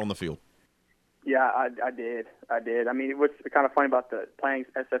everything out on the field? Yeah, I did. I mean, what's kind of funny about the playing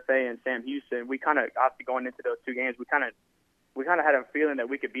SFA and Sam Houston, we kind of, after going into those two games, we kind of had a feeling that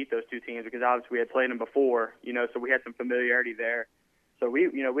we could beat those two teams because obviously we had played them before, so we had some familiarity there. So we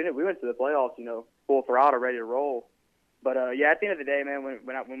went to the playoffs, full throttle, ready to roll. But at the end of the day, man,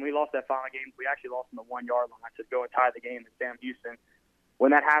 when we lost that final game, we actually lost on the 1 yard line to go and tie the game to Sam Houston.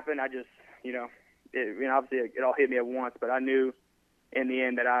 When that happened, I just, obviously it all hit me at once, but I knew in the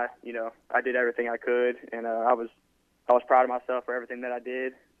end that I did everything I could, and I was proud of myself for everything that I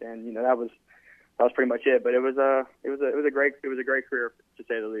did, and that was pretty much it. But it was a great career, to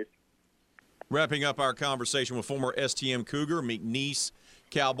say the least. Wrapping up our conversation with former STM Cougar, McNeese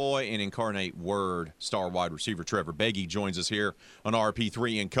Cowboy, and Incarnate Word star wide receiver Trevor Beggy joins us here on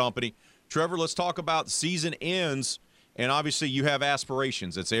RP3 and Company. Trevor, let's talk about the season ends. And obviously you have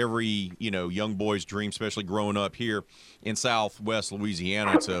aspirations. It's every, young boy's dream, especially growing up here in Southwest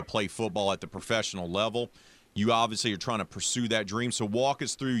Louisiana, to play football at the professional level. You obviously are trying to pursue that dream. So walk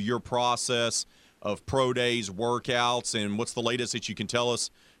us through your process of pro days, workouts, and what's the latest that you can tell us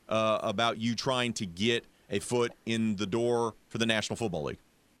about you trying to get a foot in the door for the National Football League?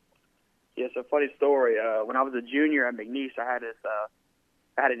 Yeah, so funny story. When I was a junior at McNeese, I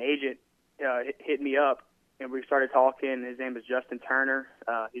had an agent hit me up. And we started talking. His name is Justin Turner.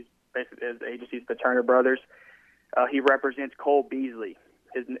 He's basically, his agency's the Turner Brothers. He represents Cole Beasley.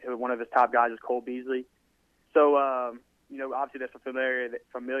 One of his top guys is Cole Beasley. So, obviously there's some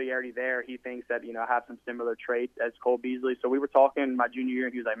familiarity there. He thinks that, I have some similar traits as Cole Beasley. So we were talking my junior year,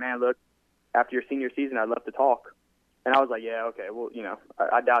 and he was like, man, look, after your senior season, I'd love to talk. And I was like, yeah, okay. Well,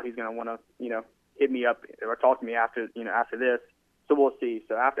 I doubt he's going to want to, hit me up or talk to me after this. So we'll see.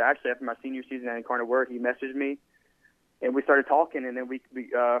 So after my senior season at Incarnate Word, he messaged me, and we started talking, and then we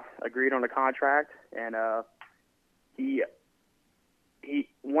agreed on a contract, and he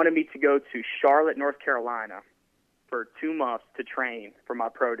wanted me to go to Charlotte, North Carolina for 2 months to train for my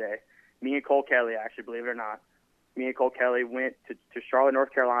pro day. Me and Cole Kelly, actually, believe it or not, went to Charlotte,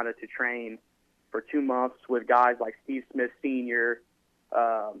 North Carolina to train for 2 months with guys like Steve Smith Sr.,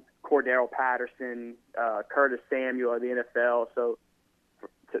 Cordero Patterson, Curtis Samuel of the NFL. So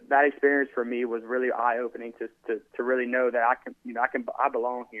that experience for me was really eye-opening to really know that I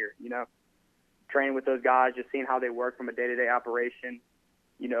belong here. Training with those guys, just seeing how they work from a day-to-day operation.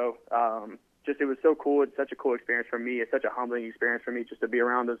 It was so cool. It's such a cool experience for me. It's such a humbling experience for me just to be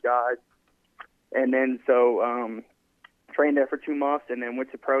around those guys. And then trained there for 2 months, and then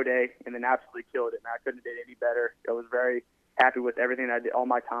went to pro day, and then absolutely killed it. Man, I couldn't have did any better. It was very happy with everything I did, all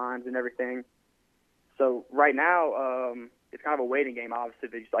my times and everything. So right now, it's kind of a waiting game.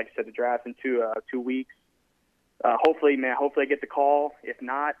 Obviously, like I said, the draft's in 2 weeks. Hopefully I get the call. If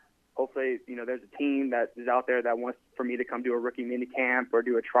not, hopefully, there's a team that is out there that wants for me to come do a rookie mini camp or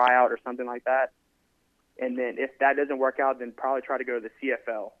do a tryout or something like that. And then if that doesn't work out, then probably try to go to the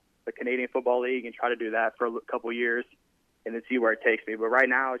CFL, the Canadian Football League, and try to do that for a couple of years and then see where it takes me. But right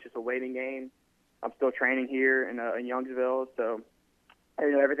now, it's just a waiting game. I'm still training here in Youngsville, so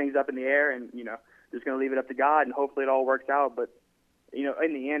everything's up in the air, and just going to leave it up to God, and hopefully it all works out. But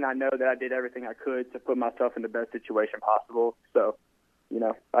in the end, I know that I did everything I could to put myself in the best situation possible. So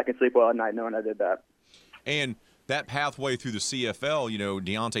I can sleep well at night knowing I did that. And that pathway through the CFL,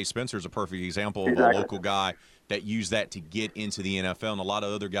 Deontay Spencer is a perfect example of Exactly. a local guy that used that to get into the NFL, and a lot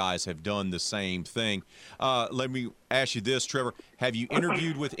of other guys have done the same thing. Let me ask you this, Trevor. Have you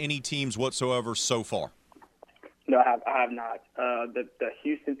interviewed with any teams whatsoever so far? No, I have not. The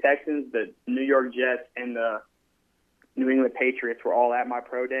Houston Texans, the New York Jets, and the New England Patriots were all at my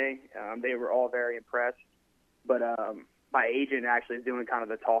pro day. They were all very impressed. But my agent actually is doing kind of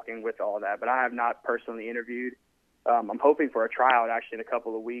the talking with all that. But I have not personally interviewed. I'm hoping for a tryout actually in a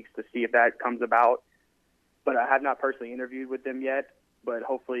couple of weeks to see if that comes about. But I have not personally interviewed with them yet. But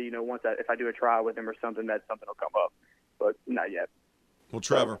hopefully, if I do a trial with them or something, that something will come up. But not yet. Well,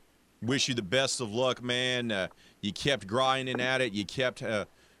 Trevor, wish you the best of luck, man. You kept grinding at it. You kept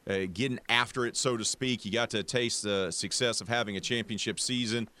getting after it, so to speak. You got to taste the success of having a championship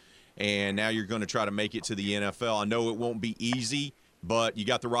season, and now you're going to try to make it to the NFL. I know it won't be easy, but you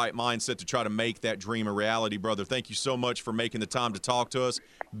got the right mindset to try to make that dream a reality, brother. Thank you so much for making the time to talk to us.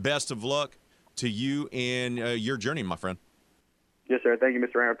 Best of luck to you in your journey, my friend. Yes, sir. Thank you,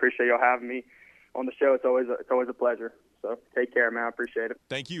 Mr. Ram. I appreciate y'all having me on the show. It's always a pleasure. So take care, man. I appreciate it.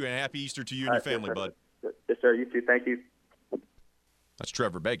 Thank you, and happy Easter to you and your family, yes, bud. Yes, sir. You too. Thank you. That's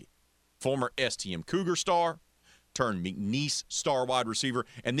Trevor Beggy, former STM Cougar star, turned McNeese star wide receiver,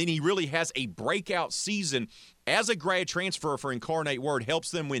 and then he really has a breakout season as a grad transfer for Incarnate Word,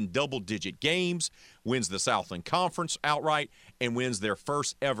 helps them win double-digit games, wins the Southland Conference outright, and wins their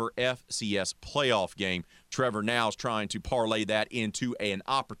first ever FCS playoff game. Trevor now is trying to parlay that into an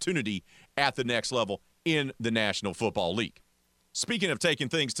opportunity at the next level in the National Football League. Speaking of taking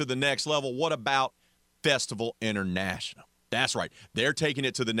things to the next level, what about Festival International? That's right. They're taking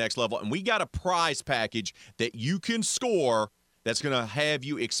it to the next level, and we got a prize package that you can score that's going to have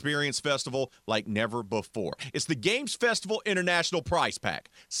you experience Festival like never before. It's the Games Festival International Prize Pack.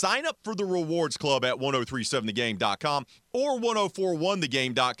 Sign up for the Rewards Club at 1037thegame.com or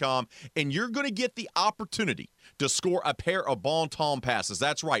 1041thegame.com, and you're going to get the opportunity to score a pair of Bon Ton passes.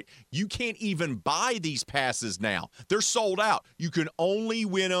 That's right. You can't even buy these passes now. They're sold out. You can only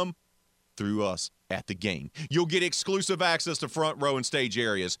win them through us at the game. You'll get exclusive access to front row and stage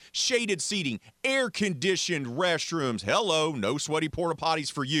areas, shaded seating, air-conditioned restrooms. Hello, no sweaty porta potties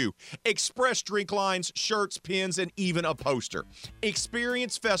for you. Express drink lines, shirts, pins, and even a poster.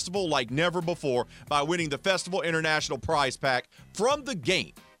 Experience Festival like never before by winning the Festival International Prize Pack from the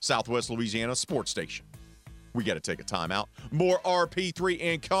Game, Southwest Louisiana Sports Station. We got to take a timeout. More RP3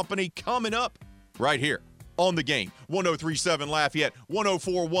 and Company coming up right here on the Game. 1037 Lafayette,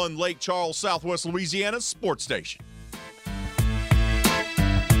 1041 Lake Charles, Southwest Louisiana Sports Station.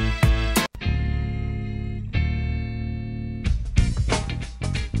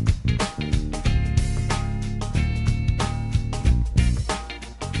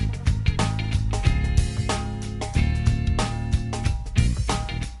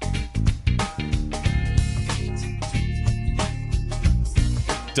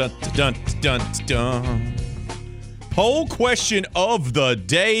 Dun, dun, dun, dun, dun. Poll question of the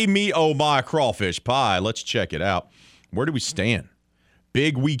day, me oh my crawfish pie. Let's check it out. Where do we stand?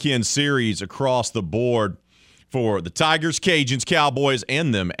 Big weekend series across the board for the Tigers, Cajuns, Cowboys,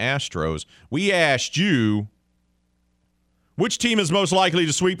 and them Astros. We asked you, which team is most likely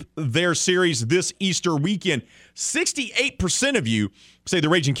to sweep their series this Easter weekend? 68% of you say the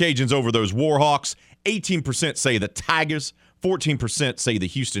Raging Cajuns over those Warhawks. 18% say the Tigers. 14% say the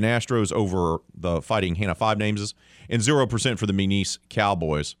Houston Astros over the Fighting Hannah Five Nameses, and 0% for the McNeese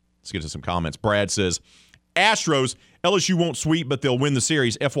Cowboys. Let's get to some comments. Brad says, Astros, LSU won't sweep, but they'll win the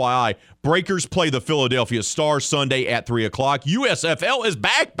series. FYI, Breakers play the Philadelphia Stars Sunday at 3 o'clock. USFL is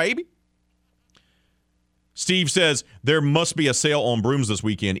back, baby. Steve says, there must be a sale on brooms this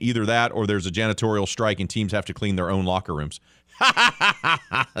weekend. Either that or there's a janitorial strike and teams have to clean their own locker rooms.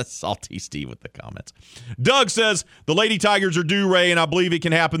 Salty Steve with the comments. Doug says, the Lady Tigers are due, Ray, and I believe it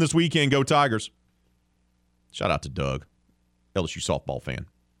can happen this weekend. Go Tigers. Shout out to Doug, LSU softball fan.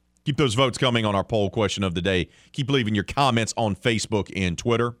 Keep those votes coming on our poll question of the day. Keep leaving your comments on Facebook and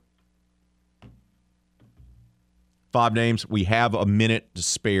Twitter. 5 names. We have a minute to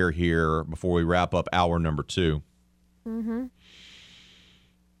spare here before we wrap up hour number 2. Mm-hmm.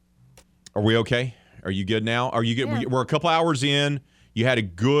 Are we okay? Are you good now? Are you good? Yeah. We're a couple hours in. You had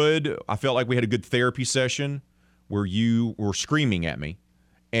I felt like we had a good therapy session where you were screaming at me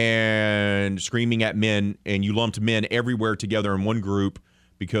and screaming at men, and you lumped men everywhere together in one group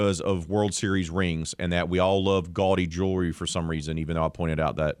because of World Series rings and that we all love gaudy jewelry for some reason, even though I pointed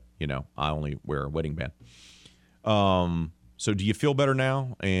out that, I only wear a wedding band. So do you feel better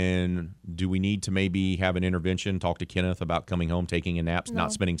now? And do we need to maybe have an intervention, talk to Kenneth about coming home, taking a nap,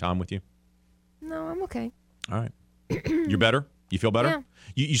 not spending time with you? No, I'm okay. All right. You're better? You feel better?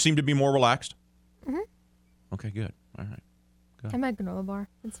 Yeah. You seem to be more relaxed? Mm-hmm. Okay, good. All right. Good. I'm at granola bar.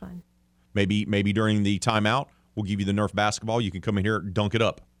 It's fine. Maybe during the timeout, we'll give you the Nerf basketball. You can come in here, dunk it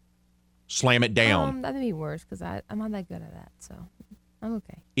up. Slam it down. That'd be worse because I'm not that good at that, so I'm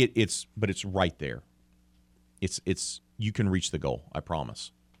okay. But it's right there. It's you can reach the goal, I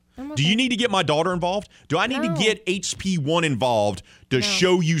promise. I'm okay. Do you need to get my daughter involved? Do I need to get HP1 involved to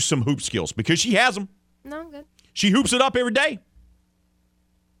show you some hoop skills? Because she has them. No, I'm good. She hoops it up every day.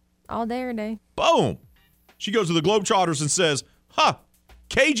 All day, every day. Boom. She goes to the Globetrotters and says,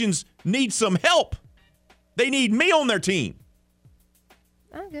 Cajuns need some help. They need me on their team.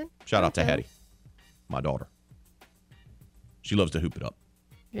 I'm good. Shout out to Hattie, my daughter. She loves to hoop it up.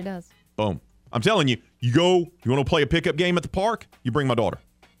 She does. Boom. I'm telling you, you want to play a pickup game at the park? You bring my daughter.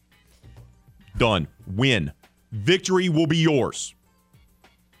 Done. Win. Victory will be yours.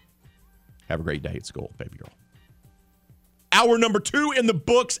 Have a great day at school, baby girl. Hour number 2 in the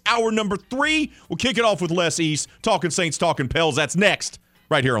books. Hour number 3, we'll kick it off with Les East, talking Saints, talking Pels. That's next,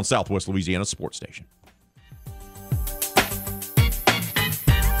 right here on Southwest Louisiana Sports Station.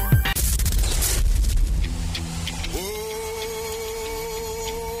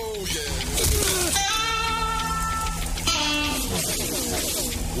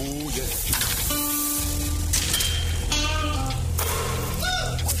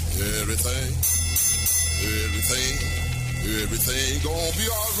 Everything gonna be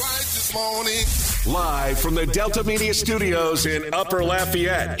all right this morning. Live from the Delta Media Studios in Upper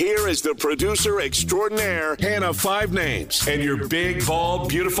Lafayette, here is the producer extraordinaire, Hannah Five Names, and your big, bald,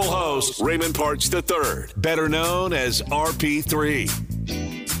 beautiful host, Raymond Parks III, better known as RP3.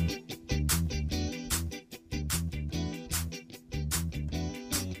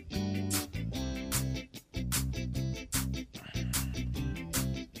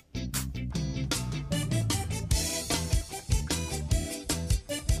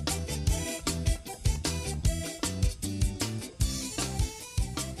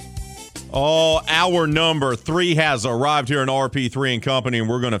 Hour number 3 has arrived here in RP3 and Company, and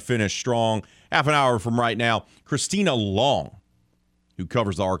we're going to finish strong. Half an hour from right now, Christina Long, who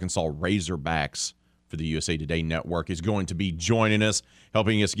covers the Arkansas Razorbacks for the USA Today Network, is going to be joining us,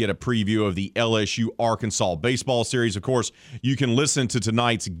 helping us get a preview of the LSU-Arkansas baseball series. Of course, you can listen to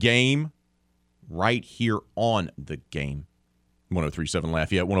tonight's game right here on The Game. 103.7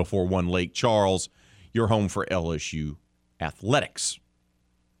 Lafayette, 104.1 Lake Charles, your home for LSU athletics.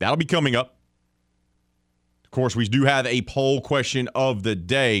 That'll be coming up. Of course, we do have a poll question of the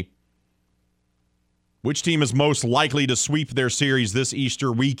day. Which team is most likely to sweep their series this Easter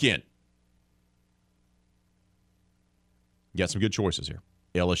weekend? You got some good choices here.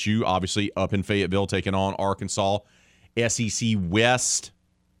 LSU, obviously, up in Fayetteville, taking on Arkansas. SEC West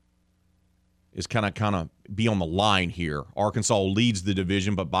is kind of be on the line here. Arkansas leads the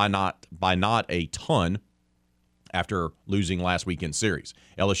division, but by not a ton, after losing last weekend's series.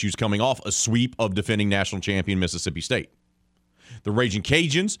 LSU's coming off a sweep of defending national champion Mississippi State. The Raging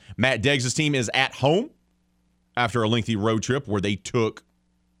Cajuns, Matt Deggs' team, is at home after a lengthy road trip where they took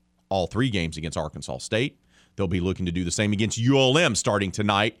all 3 games against Arkansas State. They'll be looking to do the same against ULM starting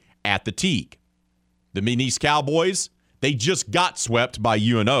tonight at the Teague. The McNeese Cowboys, they just got swept by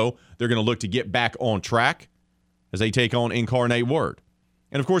UNO. They're going to look to get back on track as they take on Incarnate Word.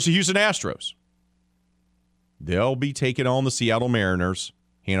 And, of course, the Houston Astros. They'll be taking on the Seattle Mariners,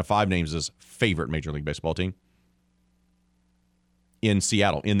 Hannah Five Names' favorite Major League Baseball team, in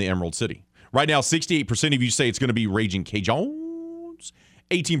Seattle, in the Emerald City. Right now, 68% of you say it's going to be Raging Cajuns.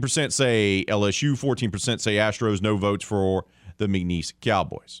 18% say LSU, 14% say Astros. No votes for the McNeese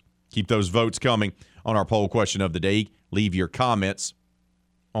Cowboys. Keep those votes coming on our poll question of the day. Leave your comments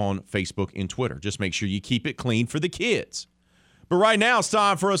on Facebook and Twitter. Just make sure you keep it clean for the kids. But right now, it's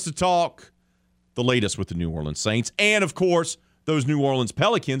time for us to talk the latest with the New Orleans Saints, and, of course, those New Orleans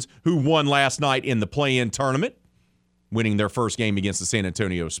Pelicans who won last night in the play-in tournament. winning their first game against the San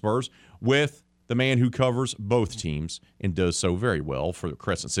Antonio Spurs with the man who covers both teams and does so very well for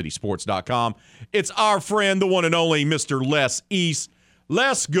CrescentCitySports.com. It's our friend, the one and only Mr. Les East.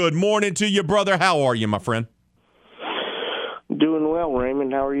 Les, good morning to you, brother. How are you, my friend? Doing well,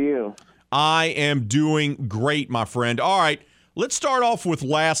 Raymond. How are you? I am doing great, my friend. All right, let's start off with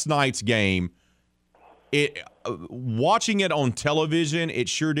last night's game. Watching it on television, it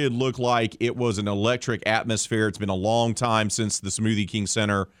sure did look like it was an electric atmosphere. It's been a long time since the Smoothie King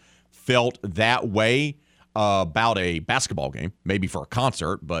Center felt that way about a basketball game, maybe for a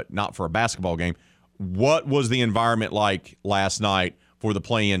concert, but not for a basketball game. What was the environment like last night for the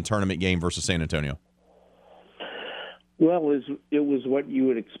play-in tournament game versus San Antonio? Well, it was what you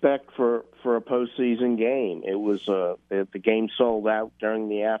would expect for a postseason game. It was the game sold out during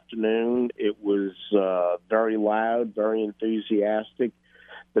the afternoon. It was very loud, very enthusiastic,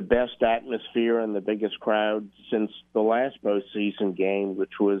 the best atmosphere and the biggest crowd since the last postseason game,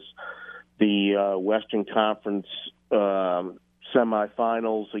 which was the Western Conference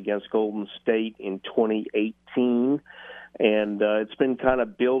semifinals against Golden State in 2018. And it's been kind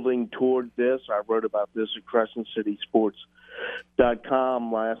of building toward this. I wrote about this at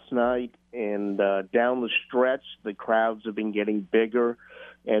CrescentCitySports.com last night. And down the stretch, the crowds have been getting bigger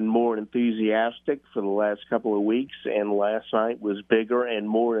and more enthusiastic for the last couple of weeks. And last night was bigger and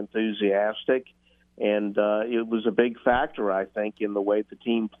more enthusiastic. And it was a big factor, I think, in the way the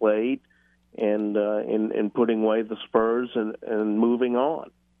team played and in putting away the Spurs and moving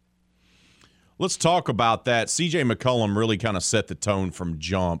on. Let's talk about that. C.J. McCollum really kind of set the tone from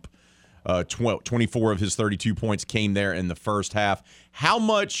jump. 24 of his 32 points came there in the first half. How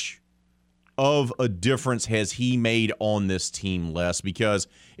much of a difference has he made on this team, Les? Because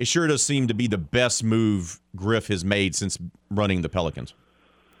it sure does seem to be the best move Griff has made since running the Pelicans.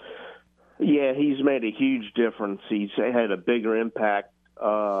 Yeah, he's made a huge difference. He's had a bigger impact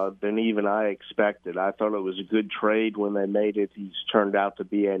than even I expected. I thought it was a good trade when they made it. He's turned out to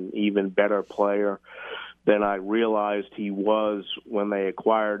be an even better player than I realized he was when they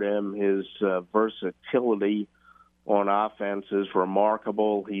acquired him. His versatility on offense is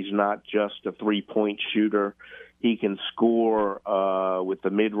remarkable. He's not just a three-point shooter. He can score with the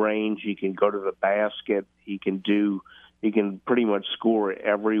mid-range. He can go to the basket. He can pretty much score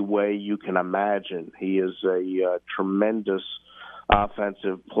every way you can imagine. He is a tremendous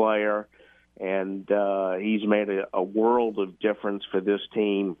offensive player, and he's made a world of difference for this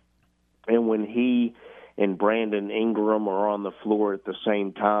team. And when he and Brandon Ingram are on the floor at the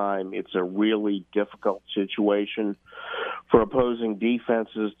same time, it's a really difficult situation for opposing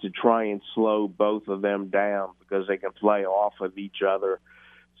defenses to try and slow both of them down because they can play off of each other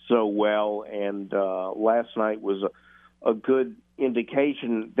so well. And last night was a good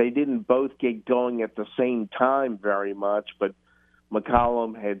indication. They didn't both get going at the same time very much, but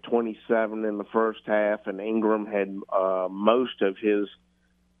McCollum had 27 in the first half, and Ingram had most of his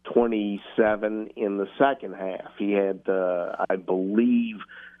 27 in the second half. He had, I believe,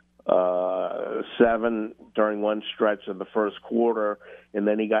 7 during one stretch of the first quarter, and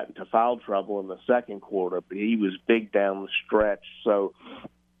then he got into foul trouble in the second quarter, but he was big down the stretch. So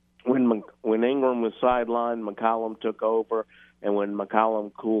when Ingram was sidelined, McCollum took over, and when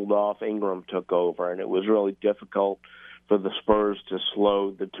McCollum cooled off, Ingram took over, and it was really difficult for the Spurs to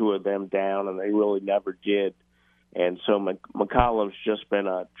slow the two of them down, and they really never did. And so McCollum's just been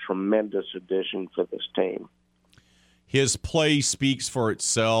a tremendous addition for this team. His play speaks for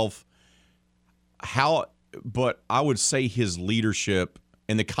itself. But I would say his leadership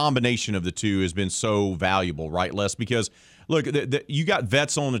and the combination of the two has been so valuable, right, Les? Because, look, you got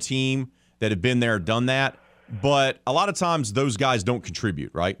vets on the team that have been there, done that, but a lot of times those guys don't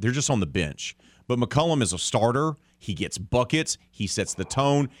contribute, right? They're just on the bench. But McCollum is a starter. He gets buckets. He sets the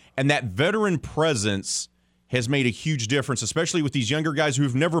tone. And that veteran presence has made a huge difference, especially with these younger guys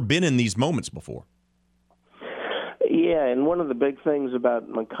who've never been in these moments before. Yeah, and one of the big things about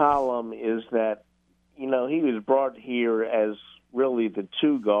McCollum is that, he was brought here as really the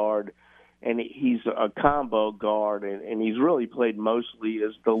two guard, and he's a combo guard, and he's really played mostly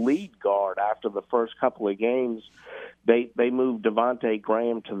as the lead guard. After the first couple of games, they moved Devontae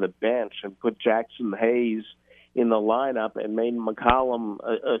Graham to the bench and put Jackson Hayes in the lineup and made McCollum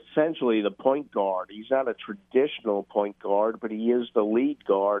essentially the point guard. He's not a traditional point guard, but he is the lead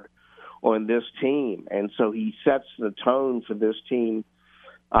guard on this team. And so he sets the tone for this team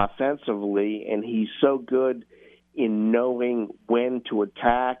offensively, and he's so good in knowing when to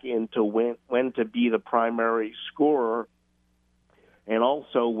attack and to when to be the primary scorer, and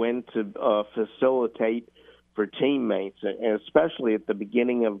also when to facilitate for teammates, and especially at the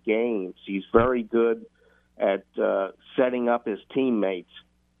beginning of games. He's very good at setting up his teammates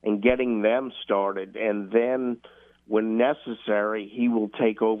and getting them started, and then when necessary, he will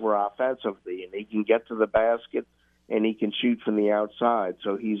take over offensively, and he can get to the basket and he can shoot from the outside.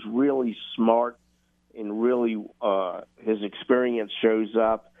 So he's really smart, and really his experience shows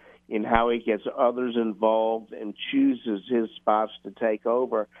up in how he gets others involved and chooses his spots to take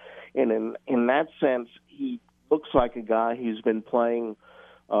over. And in that sense, he looks like a guy who's been playing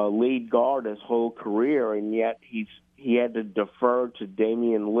lead guard his whole career, and yet he had to defer to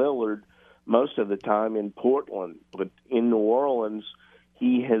Damian Lillard most of the time in Portland. But in New Orleans,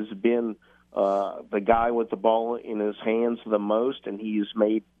 he has been the guy with the ball in his hands the most, and he's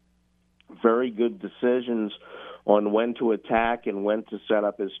made very good decisions on when to attack and when to set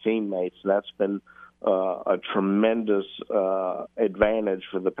up his teammates. That's been a tremendous advantage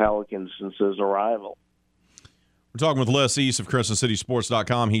for the Pelicans since his arrival. We're talking with Les East of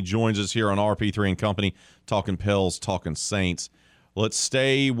CrescentCitySports.com. He joins us here on RP3 and Company, talking Pels, talking Saints. Let's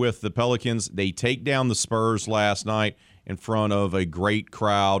stay with the Pelicans. They take down the Spurs last night in front of a great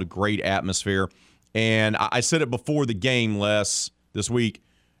crowd, great atmosphere. And I said it before the game, Les, this week,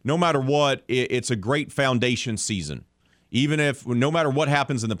 no matter what, it's a great foundation season. Even if, no matter what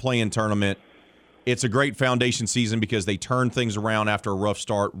happens in the play-in tournament, it's a great foundation season because they turn things around after a rough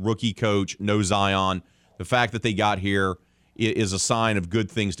start. Rookie coach, no Zion. The fact that they got here is a sign of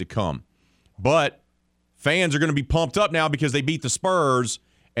good things to come. But fans are going to be pumped up now because they beat the Spurs,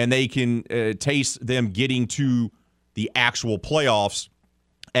 and they can taste them getting to the actual playoffs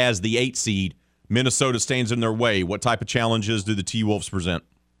as the 8 seed. Minnesota stands in their way. What type of challenges do the T-Wolves present?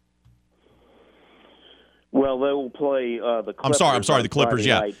 Well, they will play the Clippers. I'm sorry, the Clippers,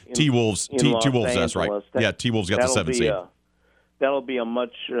 yeah. T-Wolves, that's right. Yeah, T-Wolves got the 7th seed. That'll be a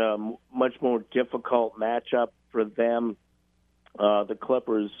much more difficult matchup for them. The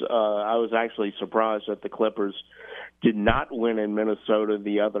Clippers, I was actually surprised that the Clippers did not win in Minnesota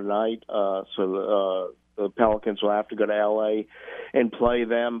the other night. So the Pelicans will have to go to L.A. and play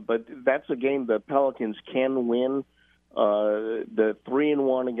them. But that's a game the Pelicans can win. The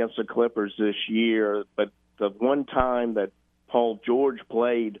 3-1 against the Clippers this year, but the one time that Paul George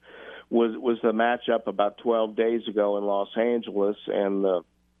played was the matchup about 12 days ago in Los Angeles, and the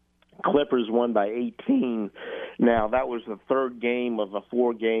Clippers won by 18. Now, that was the third game of a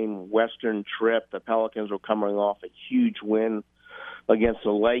 4-game Western trip. The Pelicans were coming off a huge win against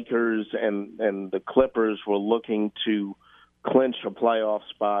the Lakers, and the Clippers were looking to clinch a playoff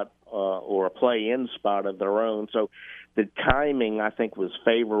spot or a play-in spot of their own. So the timing, I think, was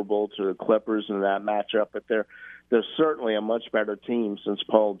favorable to the Clippers in that matchup, but they're certainly a much better team since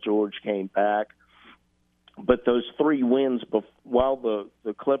Paul George came back. But those 3 wins, while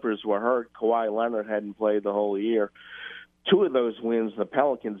the Clippers were hurt, Kawhi Leonard hadn't played the whole year. 2 of those wins, the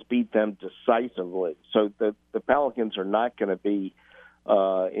Pelicans beat them decisively. So the Pelicans are not going to be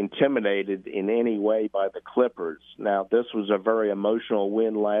intimidated in any way by the Clippers. Now, this was a very emotional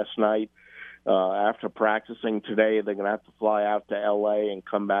win last night. After practicing today, they're going to have to fly out to L.A. and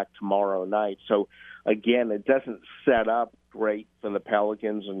come back tomorrow night. So, again, it doesn't set up great for the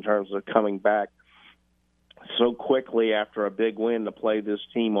Pelicans in terms of coming back so quickly after a big win to play this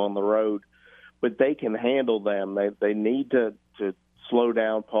team on the road. But they can handle them. They need to slow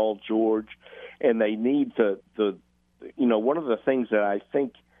down Paul George, and they need to one of the things that I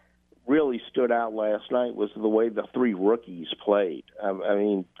think really stood out last night was the way the 3 rookies played. I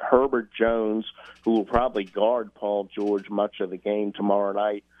mean, Herbert Jones, who will probably guard Paul George much of the game tomorrow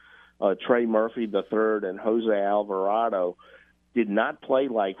night, Trey Murphy III, and Jose Alvarado did not play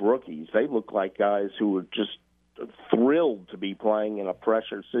like rookies. They looked like guys who were just thrilled to be playing in a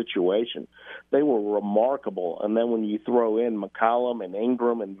pressure situation. They were remarkable. And then when you throw in McCollum and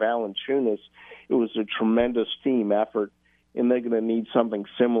Ingram and Valanciunas, it was a tremendous team effort, and they're going to need something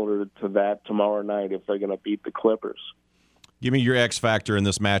similar to that tomorrow night if they're going to beat the Clippers. Give me your X factor in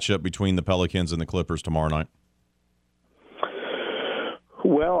this matchup between the Pelicans and the Clippers tomorrow night.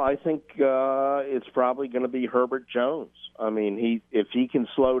 Well, I think it's probably going to be Herbert Jones. I mean, if he can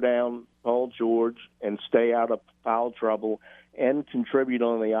slow down Paul George and stay out of foul trouble and contribute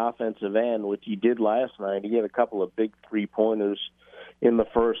on the offensive end, which he did last night. He had a couple of big 3-pointers in the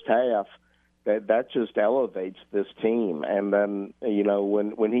first half. That just elevates this team. And then,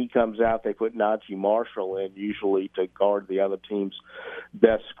 when he comes out, they put Najee Marshall in usually to guard the other team's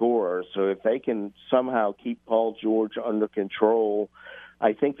best scorer. So if they can somehow keep Paul George under control,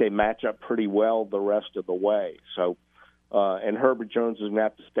 I think they match up pretty well the rest of the way. So, and Herbert Jones is going to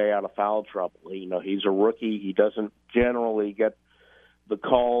have to stay out of foul trouble. He's a rookie. He doesn't generally get the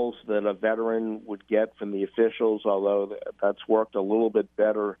calls that a veteran would get from the officials, although that's worked a little bit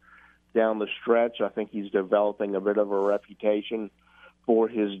better down the stretch. I think he's developing a bit of a reputation for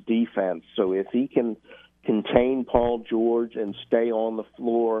his defense. So if he can contain Paul George and stay on the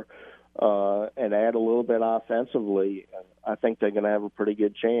floor and add a little bit offensively, I think they're going to have a pretty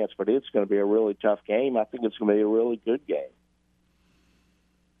good chance. But it's going to be a really tough game. I think it's going to be a really good game.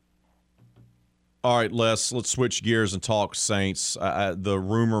 All right, let's switch gears and talk Saints. The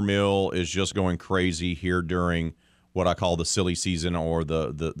rumor mill is just going crazy here during what I call the silly season, or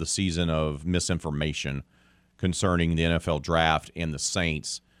the season of misinformation concerning the NFL draft and the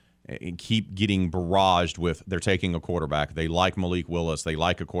Saints. And keep getting barraged with they're taking a quarterback. They like Malik Willis. They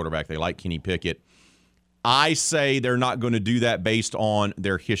like a quarterback. They like Kenny Pickett. I say they're not going to do that based on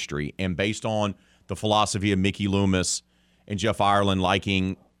their history and based on the philosophy of Mickey Loomis and Jeff Ireland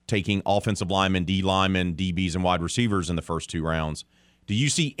taking offensive linemen, D linemen, DBs, and wide receivers in the first 2 rounds. Do you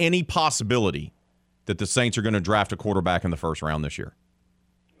see any possibility that the Saints are going to draft a quarterback in the first round this year?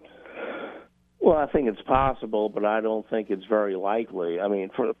 Well, I think it's possible, but I don't think it's very likely. I mean,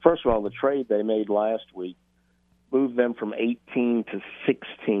 first of all, the trade they made last week moved them from 18 to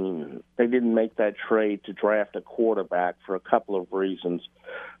 16. They didn't make that trade to draft a quarterback for a couple of reasons.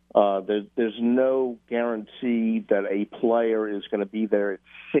 There's no guarantee that a player is going to be there at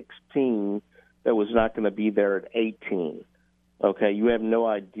 16 that was not going to be there at 18. Okay, you have no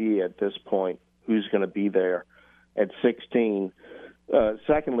idea at this point who's going to be there at 16.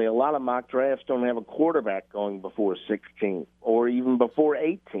 Secondly, a lot of mock drafts don't have a quarterback going before 16 or even before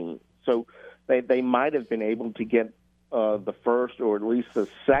 18. So they might have been able to get the first or at least the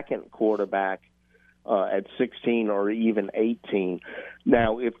second quarterback at 16 or even 18.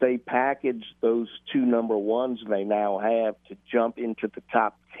 Now, if they package those 2 number ones they now have to jump into the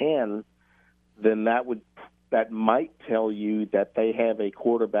top 10, then that might tell you that they have a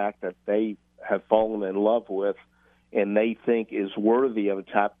quarterback that they have fallen in love with and they think is worthy of a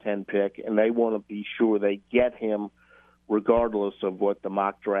top 10 pick, and they want to be sure they get him regardless of what the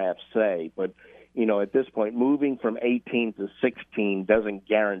mock drafts say. But, you know, at this point, moving from 18 to 16 doesn't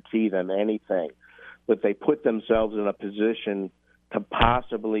guarantee them anything. But they put themselves in a position to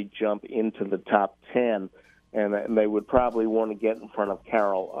possibly jump into the top 10, and they would probably want to get in front of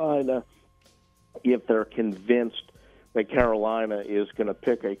Carolina if they're convinced that Carolina is going to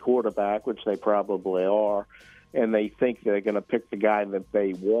pick a quarterback, which they probably are, and they think they're going to pick the guy that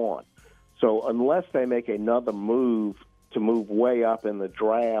they want. So unless they make another move to move way up in the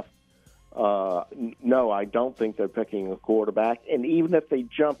draft, no, I don't think they're picking a quarterback. And even if they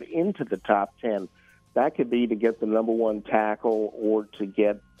jump into the top 10, that could be to get the number 1 tackle or to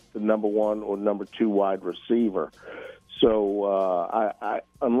get the number 1 or number 2 wide receiver. So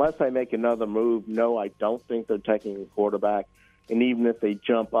unless they make another move, no, I don't think they're taking a quarterback. And even if they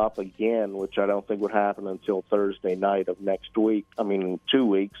jump up again, which I don't think would happen until Thursday night of next week, 2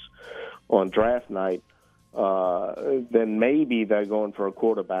 weeks on draft night, then maybe they're going for a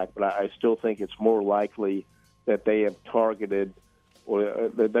quarterback. But I still think it's more likely that they have targeted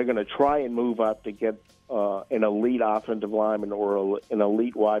or they're going to try and move up to get an elite offensive lineman or an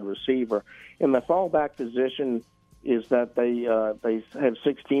elite wide receiver. And the fallback position is that they have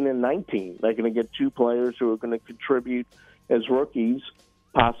 16 and 19. They're going to get 2 players who are going to contribute as rookies,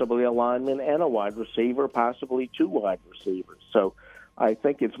 possibly a lineman and a wide receiver, possibly 2 wide receivers. So I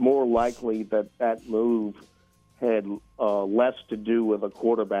think it's more likely that move had less to do with a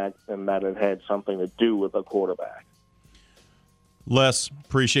quarterback than that it had something to do with a quarterback. Les,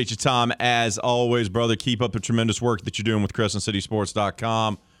 appreciate your time as always, brother. Keep up the tremendous work that you're doing with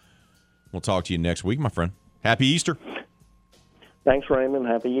CrescentCitySports.com. We'll talk to you next week, my friend. Happy Easter. Thanks, Raymond.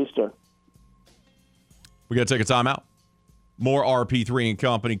 Happy Easter. We got to take a timeout. More RP3 and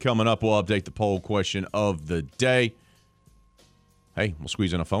Company coming up. We'll update the poll question of the day. Hey, we'll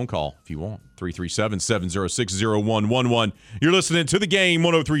squeeze in a phone call if you want. 337-706-0111. You're listening to The Game,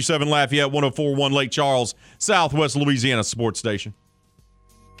 103.7 Lafayette, 104.1 Lake Charles, Southwest Louisiana Sports Station.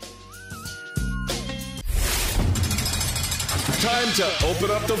 Time to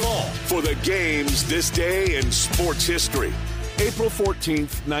open up the vault for the games this day in sports history. April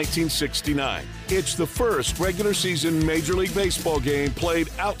 14th, 1969. It's the first regular season Major League Baseball game played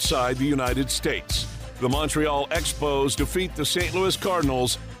outside the United States. The Montreal Expos defeat the St. Louis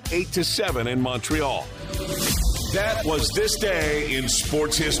Cardinals 8-7 in Montreal. That was this day in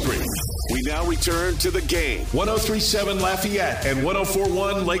sports history. We now return to The Game. 103.7 Lafayette and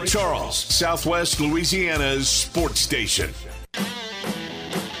 104.1 Lake Charles, Southwest Louisiana's sports station.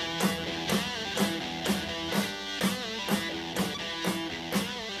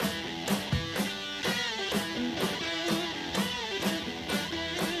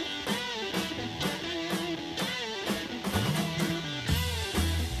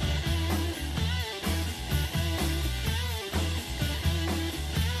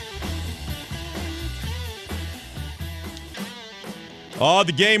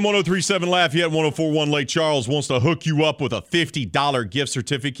 The game 103.7 Lafayette, 104.1 Lake Charles wants to hook you up with a $50 gift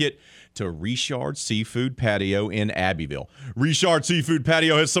certificate to Richard Seafood Patio in Abbeville. Richard Seafood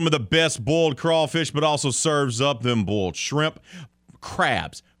Patio has some of the best boiled crawfish, but also serves up them boiled shrimp,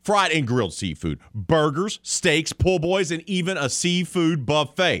 crabs, fried and grilled seafood, burgers, steaks, po' boys, and even a seafood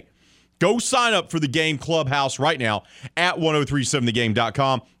buffet. Go sign up for the Game Clubhouse right now at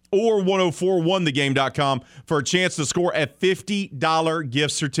 1037thegame.com or 1041thegame.com for a chance to score a $50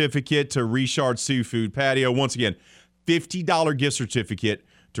 gift certificate to Richard Seafood Patio. Once again, $50 gift certificate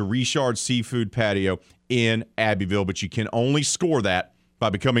to Richard Seafood Patio in Abbeville, but you can only score that by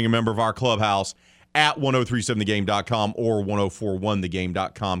becoming a member of our clubhouse at 1037thegame.com or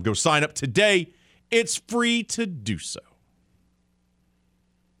 1041thegame.com. Go sign up today. It's free to do so.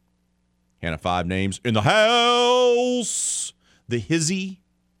 Hannah, 5 names in the house. The hizzy,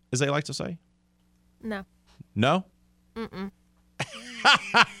 as they like to say? No. No? Mm-mm.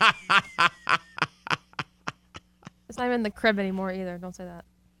 It's not even in the crib anymore either. Don't say that.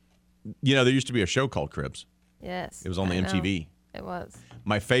 You know, there used to be a show called Cribs. Yes. It was on the MTV. It was.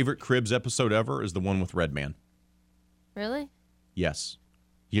 My favorite Cribs episode ever is the one with Redman. Really? Yes.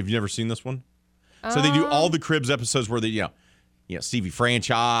 Have you never seen this one? So they do all the Cribs episodes where they, you know, Stevie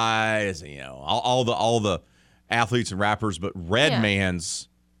Franchise, all the athletes and rappers, but Redman's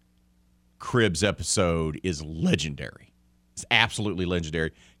Cribs episode is legendary. It's absolutely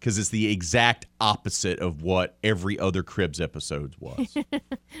legendary because it's the exact opposite of what every other Cribs episode was.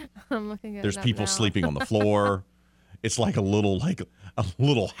 I'm looking at There's it people now. sleeping on the floor. It's like a little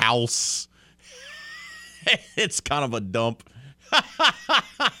house. It's kind of a dump.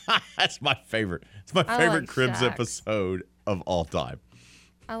 That's my favorite. It's my favorite like Cribs Shaq's. episode of all time.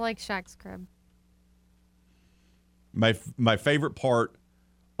 I like Shaq's crib. My favorite part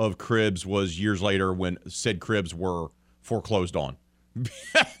of Cribs was years later when said Cribs were foreclosed on.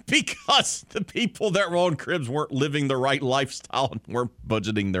 Because the people that were on Cribs weren't living the right lifestyle and weren't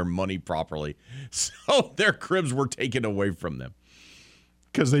budgeting their money properly. So their Cribs were taken away from them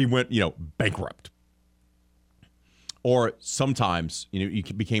because they went, bankrupt. Or sometimes,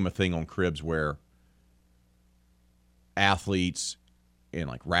 it became a thing on Cribs where athletes and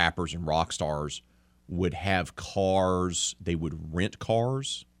like rappers and rock stars would have cars. They would rent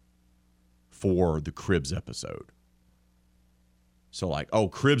cars for the Cribs episode. So like, oh,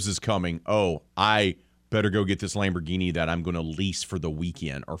 Cribs is coming. Oh, I better go get this Lamborghini that I'm going to lease for the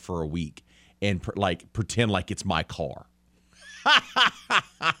weekend or for a week and pretend like it's my car.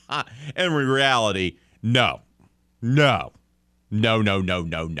 And in reality, no. Ah,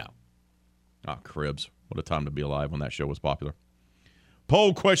 Cribs. What a time to be alive when that show was popular.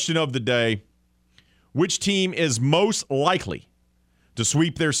 Poll question of the day. Which team is most likely to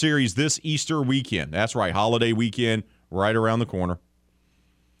sweep their series this Easter weekend? That's right, holiday weekend right around the corner.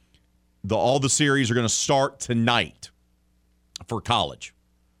 All the series are going to start tonight for college.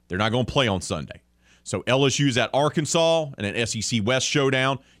 They're not going to play on Sunday. So LSU's at Arkansas in an SEC West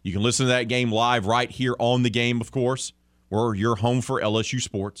showdown. You can listen to that game live right here on The Game, of course, where you're home for LSU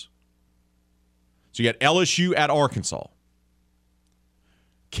sports. So you got LSU at Arkansas.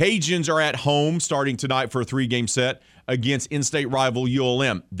 Cajuns are at home starting tonight for a 3-game set against in-state rival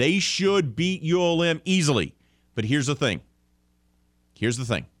ULM. They should beat ULM easily. But here's the thing.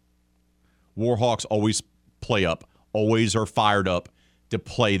 Warhawks always play up, always are fired up to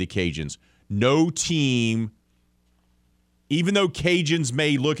play the Cajuns. No team, even though Cajuns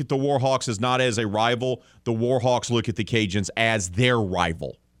may look at the Warhawks as not as a rival, the Warhawks look at the Cajuns as their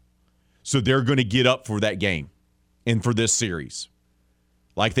rival. So they're going to get up for that game and for this series.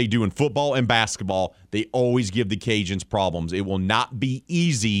 Like they do in football and basketball, they always give the Cajuns problems. It will not be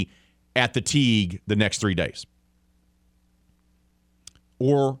easy at the Teague the next 3 days.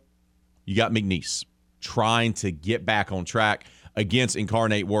 Or you got McNeese trying to get back on track against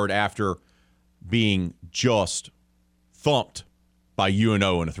Incarnate Word after being just thumped by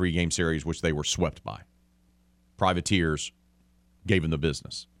UNO in a 3-game series, which they were swept by. Privateers gave them the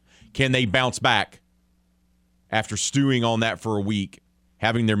business. Can they bounce back after stewing on that for a week,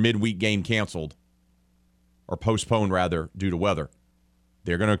 having their midweek game canceled, or postponed rather, due to weather?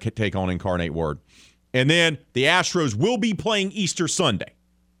 They're going to take on Incarnate Word. And then the Astros will be playing Easter Sunday.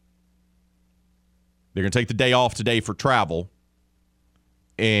 They're going to take the day off today for travel,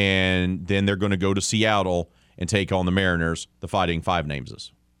 and then they're going to go to Seattle and take on the Mariners, the Fighting Five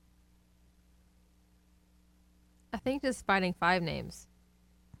Nameses. I think just Fighting Five Names.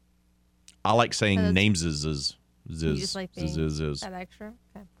 I like saying nameses. You just like being that extra?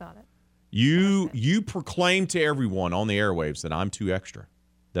 Okay, got it. You proclaim to everyone on the airwaves that I'm too extra,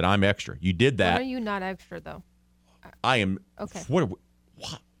 that I'm extra. You did that. When are you not extra, though? I am. Okay.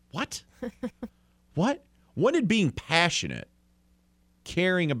 What? What? When did being passionate,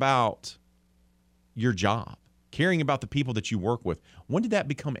 caring about your job, caring about the people that you work with, when did that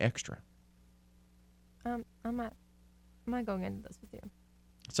become extra? I'm not going into this with you.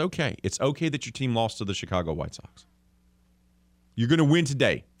 It's okay. It's okay that your team lost to the Chicago White Sox. You're going to win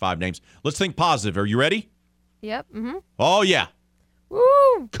today. 5 names. Let's think positive. Are you ready? Yep. Mm-hmm. Oh, yeah.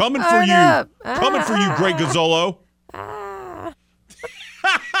 Woo! Coming for you. Coming for you, Greg Gazzolo.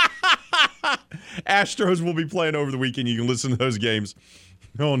 Astros will be playing over the weekend. You can listen to those games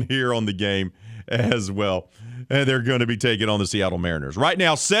on here on the game as well. And they're going to be taking on the Seattle Mariners. Right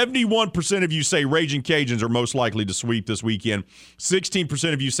now, 71% of you say Raging Cajuns are most likely to sweep this weekend.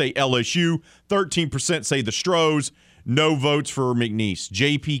 16% of you say LSU. 13% say the Stros. No votes for McNeese.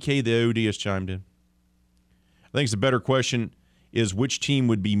 JPK, the OD, has chimed in. I think the better question is which team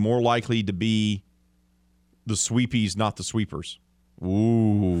would be more likely to be the sweepies, not the sweepers.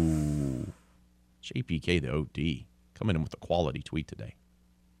 Ooh. JPK, the OD, coming in with a quality tweet today.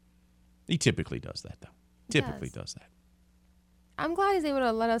 He typically does that, though. Typically does that. I'm glad he's able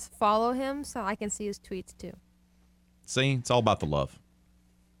to let us follow him so I can see his tweets, too. See, it's all about the love.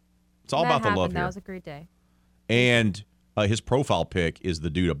 It's all about the love here. That was a great day. And his profile pic is the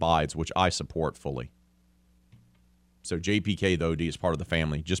dude abides, which I support fully. So JPK, the OD, is part of the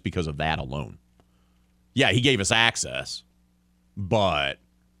family just because of that alone. Yeah, he gave us access, but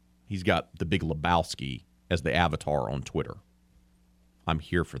he's got the big Lebowski as the avatar on Twitter. I'm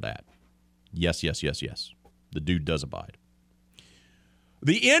here for that. Yes, yes, yes, yes. The dude does abide.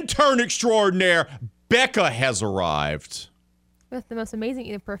 The intern extraordinaire, Becca, has arrived. With the most amazing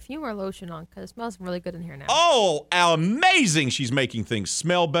either perfume or lotion on, because it smells really good in here now. Oh, amazing. She's making things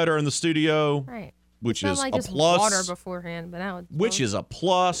smell better in the studio. Right. Which is like a just plus. Water beforehand, but now it's which is a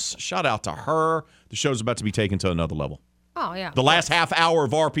plus. Shout out to her. The show's about to be taken to another level. Oh, yeah. The last half hour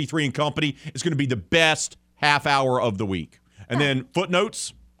of RP3 and Company is going to be the best half hour of the week. And then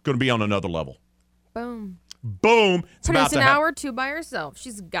Footnotes, going to be on another level. Boom. Boom. It's about Produce to an hour 2 by herself.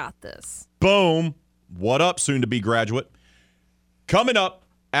 She's got this. Boom. What up, soon-to-be graduate? Coming up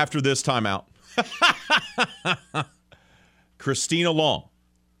after this timeout, Christina Long,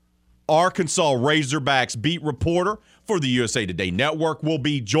 Arkansas Razorbacks beat reporter for the USA Today Network, will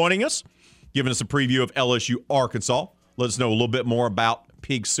be joining us, giving us a preview of LSU Arkansas. Let us know a little bit more about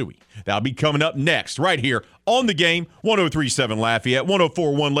Pig Suey. That'll be coming up next, right here on the game, 103.7 Lafayette,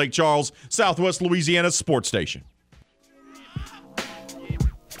 104.1 Lake Charles, Southwest Louisiana's sports station.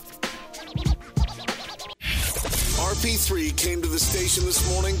 RP3 came to the station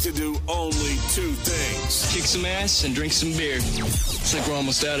this morning to do only 2 things. Kick some ass and drink some beer. It's like we're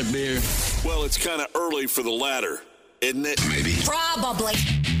almost out of beer. Well, it's kind of early for the latter, isn't it? Maybe. Probably.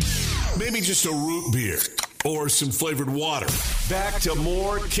 Maybe just a root beer or some flavored water. Back to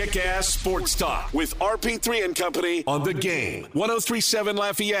more kick-ass sports talk with RP3 and Company on the game. 103.7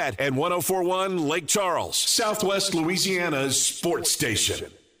 Lafayette and 104.1 Lake Charles, Southwest Louisiana's sports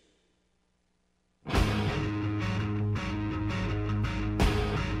station.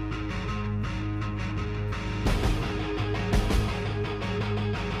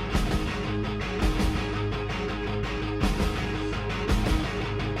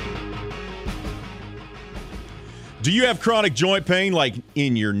 Do you have chronic joint pain like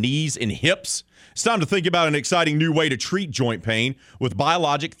in your knees and hips? It's time to think about an exciting new way to treat joint pain with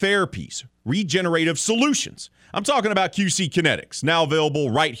biologic therapies, regenerative solutions. I'm talking about QC Kinetics, now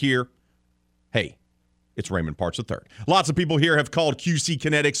available right here. Hey, it's Raymond Parks III. Lots of people here have called QC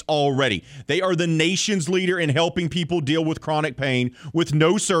Kinetics already. They are the nation's leader in helping people deal with chronic pain with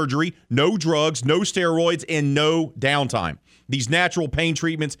no surgery, no drugs, no steroids, and no downtime. These natural pain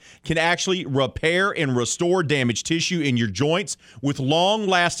treatments can actually repair and restore damaged tissue in your joints with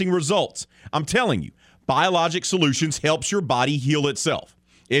long-lasting results. I'm telling you, Biologic Solutions helps your body heal itself.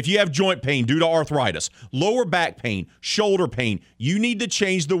 If you have joint pain due to arthritis, lower back pain, shoulder pain, you need to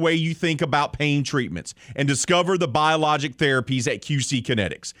change the way you think about pain treatments and discover the biologic therapies at QC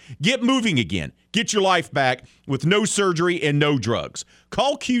Kinetics. Get moving again. Get your life back with no surgery and no drugs.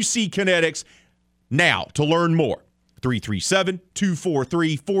 Call QC Kinetics now to learn more.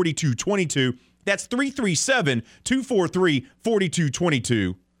 337-243-4222. That's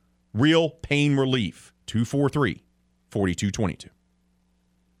 337-243-4222. Real pain relief. 243-4222.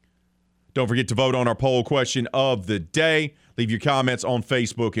 Don't forget to vote on our poll question of the day. Leave your comments on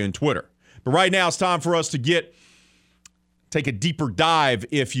Facebook and Twitter. But right now it's time for us to take a deeper dive,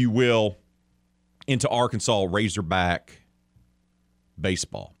 if you will, into Arkansas Razorback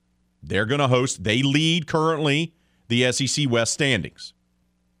baseball. They're going to host, they lead currently the SEC West standings.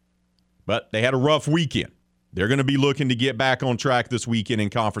 But they had a rough weekend. they're going to be looking to get back on track this weekend in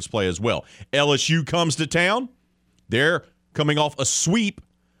conference play as well. LSU comes to town. They're coming off a sweep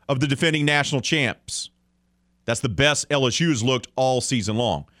of the defending national champs. That's the best LSU has looked all season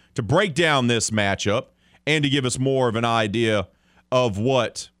long. To break down this matchup and to give us more of an idea of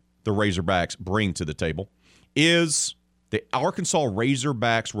what the Razorbacks bring to the table is the Arkansas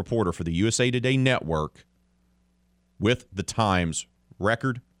Razorbacks reporter for the USA Today Network with the Times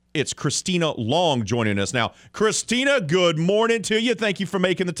record. It's Christina Long joining us now. Christina, good morning to you. Thank you for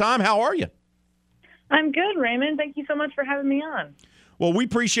making the time. How are you? I'm good, Raymond. Thank you so much for having me on. Well, we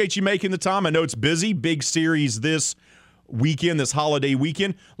appreciate you making the time. I know it's busy, big series this weekend, this holiday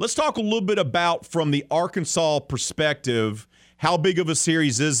weekend. Let's talk a little bit about, from the Arkansas perspective, how big of a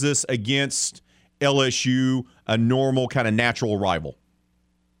series is this against LSU, a normal kind of natural rival?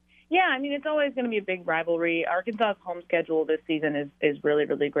 Yeah, I mean, it's always going to be a big rivalry. Arkansas's home schedule this season is really,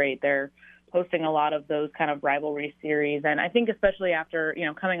 really great. They're hosting a lot of those kind of rivalry series. And I think especially after,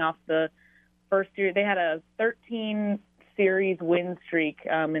 coming off the first year, they had a 13-series win streak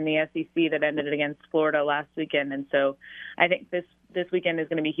in the SEC that ended against Florida last weekend. And so I think this weekend is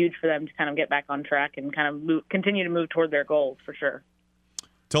going to be huge for them to kind of get back on track and kind of continue to move toward their goals for sure.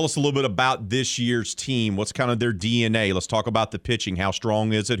 Tell us a little bit about this year's team. What's kind of their DNA? Let's talk about the pitching. How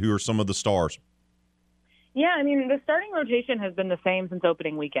strong is it? Who are some of the stars? Yeah, I mean, the starting rotation has been the same since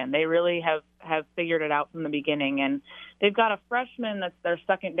opening weekend. They really have figured it out from the beginning. And they've got a freshman that's their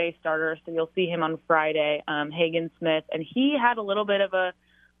second-day starter, so you'll see him on Friday, Hagen Smith. And he's had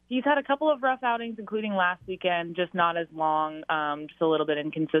a couple of rough outings, including last weekend, just not as long, just a little bit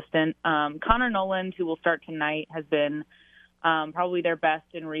inconsistent. Connor Noland, who will start tonight, has been probably their best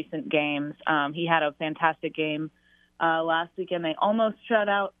in recent games. He had a fantastic game last weekend. They almost shut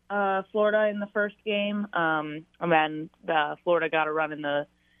out Florida in the first game, and then Florida got a run in the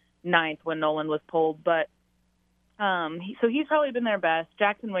ninth when Nolan was pulled. But so he's probably been their best.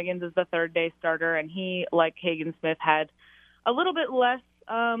 Jackson Wiggins is the third-day starter, and he, like Hagen Smith, had a little bit less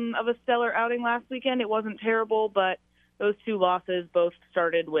of a stellar outing last weekend. It wasn't terrible, but those two losses both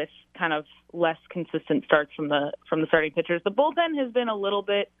started with kind of less consistent starts from the starting pitchers. The bullpen has been a little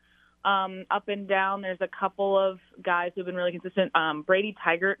bit up and down. There's a couple of guys who've been really consistent. Brady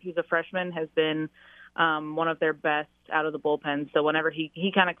Tigert, who's a freshman, has been one of their best out of the bullpen. So whenever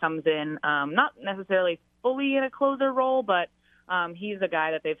he kind of comes in, not necessarily fully in a closer role, but he's a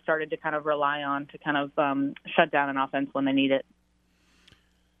guy that they've started to kind of rely on to kind of shut down an offense when they need it.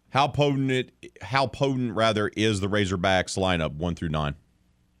 How potent is the Razorbacks lineup 1 through 9?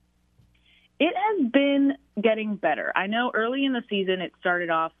 It has been getting better. I know early in the season it started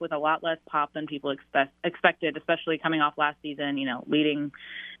off with a lot less pop than people expected, especially coming off last season, leading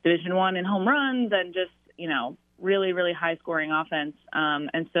Division I in home runs and just, really, really high-scoring offense.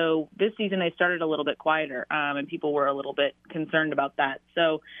 And so this season they started a little bit quieter, and people were a little bit concerned about that.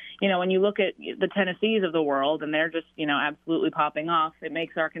 So, when you look at the Tennessees of the world and they're just, absolutely popping off, it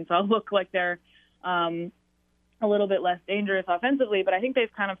makes Arkansas look like they're a little bit less dangerous offensively. But I think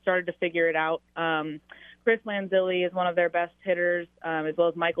they've kind of started to figure it out. Chris Lanzilli is one of their best hitters, as well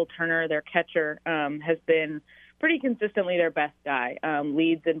as Michael Turner, their catcher, has been pretty consistently their best guy,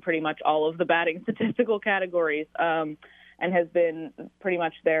 leads in pretty much all of the batting statistical categories, and has been pretty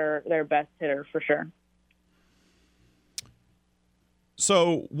much their best hitter for sure.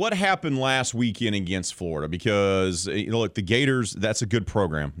 So what happened last weekend against Florida? Because, look, the Gators, that's a good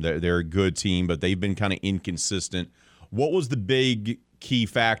program. They're a good team, but they've been kind of inconsistent. What was the big key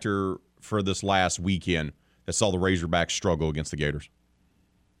factor for this last weekend that saw the Razorbacks struggle against the Gators?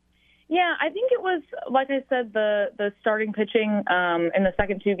 Yeah, I think it was, like I said, the starting pitching in the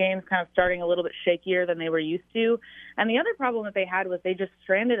second two games kind of starting a little bit shakier than they were used to. And the other problem that they had was they just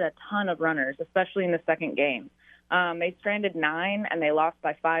stranded a ton of runners, especially in the second game. They stranded 9, and they lost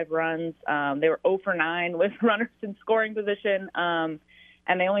by 5 runs. They were 0 for 9 with runners in scoring position, and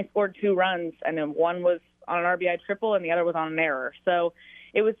they only scored 2 runs, and then one was on an RBI triple and the other was on an error. So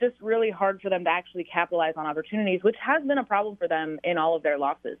it was just really hard for them to actually capitalize on opportunities, which has been a problem for them in all of their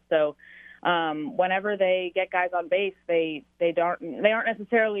losses. So whenever they get guys on base, they aren't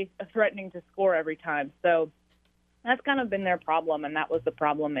necessarily threatening to score every time. So that's kind of been their problem, and that was the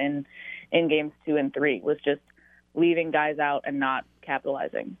problem in games 2 and 3, was just leaving guys out and not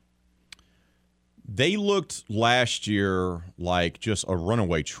capitalizing. They looked last year like just a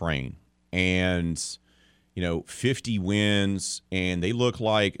runaway train, and 50 wins, and they look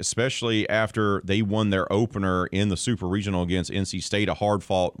like, especially after they won their opener in the Super Regional against NC State, a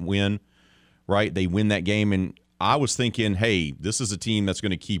hard-fought win, right? They win that game, and I was thinking, hey, this is a team that's going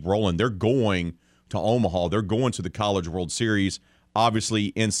to keep rolling. They're going to Omaha. They're going to the College World Series.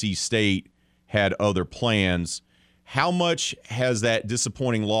 Obviously, NC State had other plans. How much has that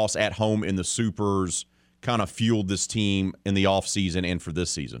disappointing loss at home in the Supers kind of fueled this team in the offseason and for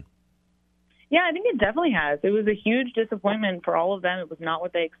this season? Yeah, I think it definitely has. It was a huge disappointment for all of them. It was not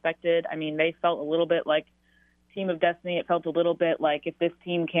what they expected. I mean, they felt a little bit like Team of Destiny. It felt a little bit like if this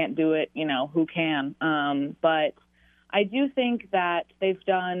team can't do it, who can? But I do think that they've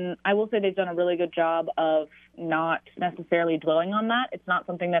done a really good job of not necessarily dwelling on that. It's not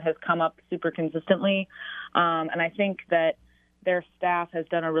something that has come up super consistently. And I think that their staff has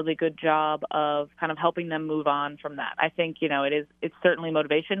done a really good job of kind of helping them move on from that. I think, it's certainly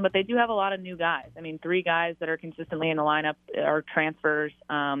motivation, but they do have a lot of new guys. I mean, 3 guys that are consistently in the lineup are transfers.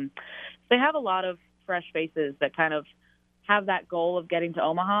 They have a lot of fresh faces that kind of have that goal of getting to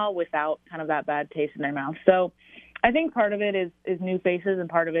Omaha without kind of that bad taste in their mouth. So I think part of it is new faces, and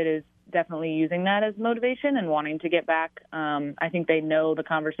part of it is definitely using that as motivation and wanting to get back. I think they know the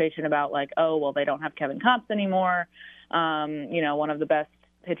conversation about they don't have Kevin Kopps anymore. One of the best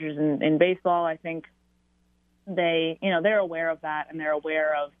pitchers in baseball. I think they're aware of that, and they're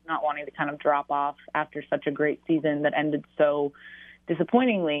aware of not wanting to kind of drop off after such a great season that ended so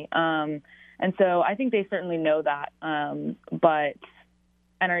disappointingly. And so I think they certainly know that. And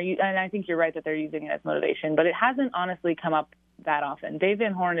I think you're right that they're using it as motivation, but it hasn't honestly come up that often. Dave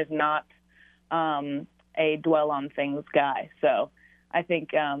Van Horn is not a dwell on things guy. So I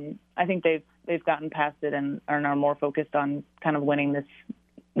think they've gotten past it and are more focused on kind of winning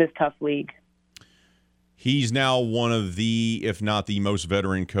this tough league. He's now one of the, if not the most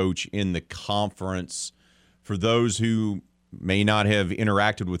veteran coach in the conference. For those who may not have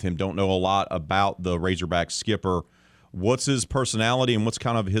interacted with him, don't know a lot about the Razorback skipper, what's his personality and what's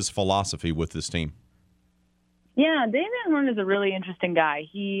kind of his philosophy with this team? Yeah, Dave Van Horn is a really interesting guy.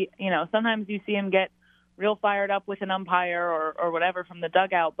 He, sometimes you see him get real fired up with an umpire or whatever from the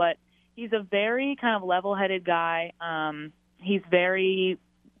dugout, but he's a very kind of level-headed guy. He's very,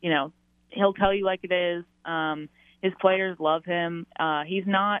 he'll tell you like it is. His players love him. He's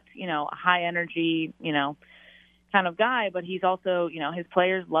not, a high-energy, kind of guy, but he's also, his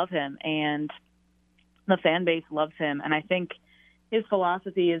players love him, and the fan base loves him. And I think his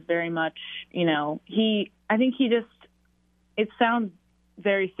philosophy is very much, it sounds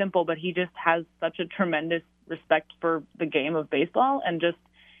very simple, but he just has such a tremendous respect for the game of baseball, and just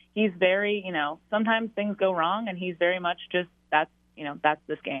he's very, sometimes things go wrong, and he's very much just that's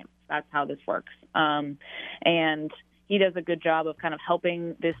this game. That's how this works. And he does a good job of kind of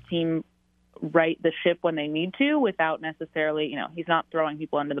helping this team right the ship when they need to without necessarily, he's not throwing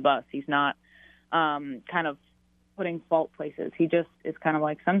people under the bus. He's not kind of putting fault places. He just is kind of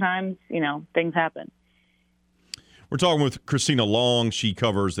like, sometimes, things happen. We're talking with Christina Long. She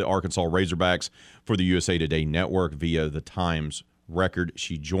covers the Arkansas Razorbacks for the USA Today Network via the Times Record.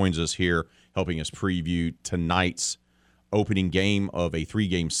 She joins us here helping us preview tonight's opening game of a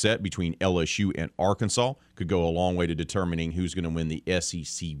 3-game set between LSU and Arkansas. Could go a long way to determining who's going to win the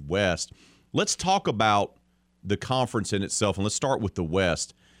SEC West. Let's talk about the conference in itself, and let's start with the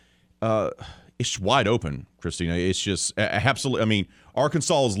West. It's wide open, Christina. It's just absolutely. I mean,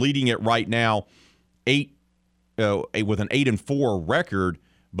 Arkansas is leading it right now, with an 8-4 record,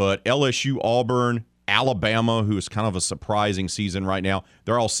 but LSU, Auburn, Alabama, who is kind of a surprising season right now,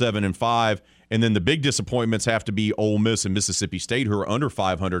 they're all 7-5. And then the big disappointments have to be Ole Miss and Mississippi State, who are under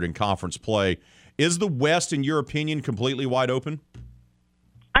 500 in conference play. Is the West, in your opinion, completely wide open?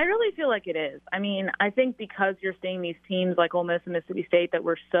 I really feel like it is. I mean, I think because you're seeing these teams like Ole Miss and Mississippi State that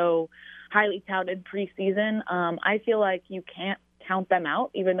were so highly touted preseason, I feel like you can't count them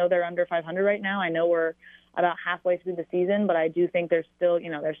out, even though they're under 500 right now. I know we're about halfway through the season, but I do think there's still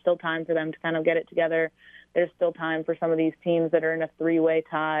time for them to kind of get it together. There's still time for some of these teams that are in a 3-way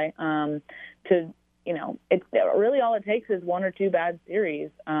tie it's really all it takes is 1 or 2 bad series,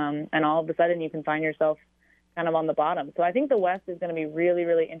 and all of a sudden you can find yourself kind of on the bottom. So I think the West is going to be really,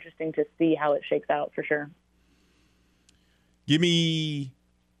 really interesting to see how it shakes out for sure.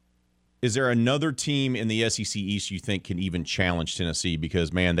 Is there another team in the SEC East you think can even challenge Tennessee?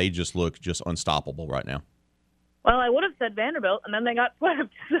 Because, man, they just look just unstoppable right now. Well, I would have said Vanderbilt, and then they got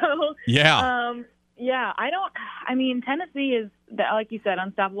swept. So yeah. Tennessee is, like you said,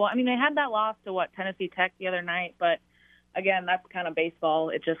 unstoppable. I mean, they had that loss to Tennessee Tech the other night, but again, that's kind of baseball.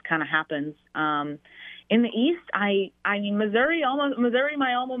 It just kind of happens. In the East, Missouri,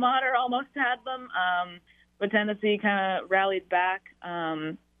 my alma mater, almost had them, but Tennessee kind of rallied back.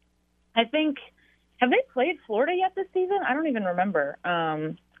 I think, have they played Florida yet this season? I don't even remember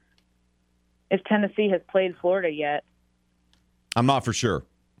if Tennessee has played Florida yet. I'm not for sure.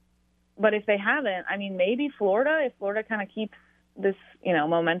 But if they haven't, maybe Florida, if Florida kind of keeps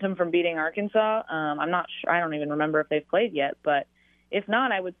momentum from beating Arkansas. I'm not sure. I don't even remember if they've played yet, but if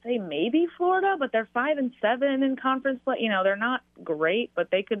not, I would say maybe Florida, but they're 5-7 in conference play. They're not great, but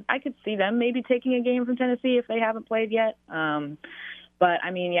I could see them maybe taking a game from Tennessee if they haven't played yet. But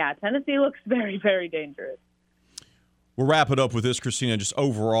Tennessee looks very, very dangerous. We'll wrap it up with this, Christina, just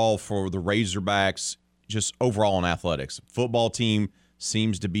overall for the Razorbacks, just overall in athletics. Football team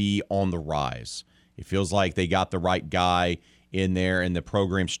seems to be on the rise. It feels like they got the right guy in there, and the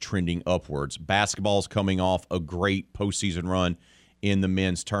program's trending upwards. Basketball's coming off a great postseason run in the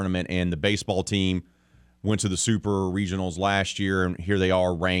men's tournament, and the baseball team went to the Super Regionals last year, and here they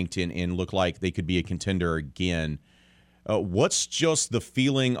are ranked and look like they could be a contender again. What's just the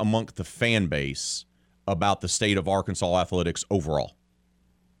feeling amongst the fan base about the state of Arkansas athletics overall?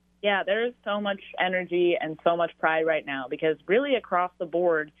 Yeah, there's so much energy and so much pride right now because really across the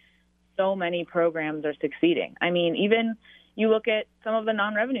board, so many programs are succeeding. I mean, even you look at some of the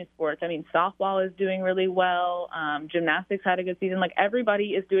non-revenue sports. I mean, softball is doing really well. Gymnastics had a good season. Like,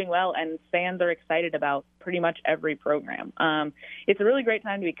 everybody is doing well, and fans are excited about pretty much every program. It's a really great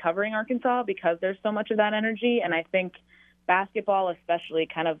time to be covering Arkansas because there's so much of that energy, and I think basketball especially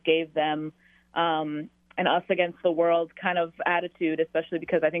kind of gave them an us against the world kind of attitude, especially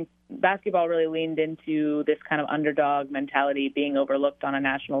because I think basketball really leaned into this kind of underdog mentality being overlooked on a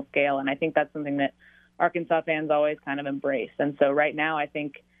national scale, and I think that's something that Arkansas fans always kind of embrace. And so right now I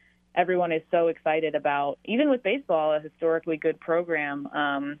think everyone is so excited about, even with baseball, a historically good program,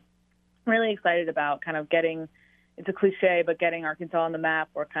 really excited about kind of getting, it's a cliche, but getting Arkansas on the map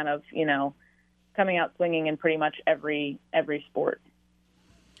or kind of, coming out swinging in pretty much every sport.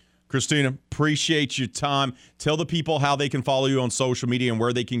 Christina, appreciate your time. Tell the people how they can follow you on social media and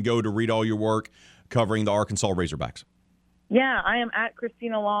where they can go to read all your work covering the Arkansas Razorbacks. Yeah, I am at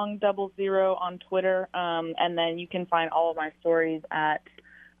Christina Long 00 on Twitter, and then you can find all of my stories at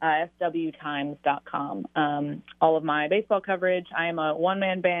swtimes.com. All of my baseball coverage. I am a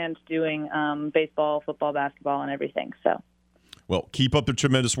one-man band doing baseball, football, basketball, and everything. So, well, keep up the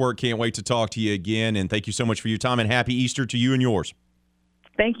tremendous work. Can't wait to talk to you again, and thank you so much for your time, and happy Easter to you and yours.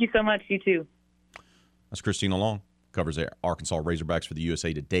 Thank you so much. You too. That's Christina Long. Covers the Arkansas Razorbacks for the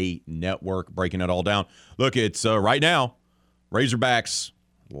USA Today Network, breaking it all down. Look, it's right now, Razorbacks,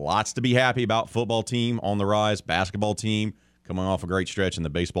 lots to be happy about. Football team on the rise, basketball team coming off a great stretch, and the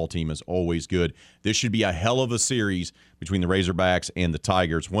baseball team is always good. This should be a hell of a series between the Razorbacks and the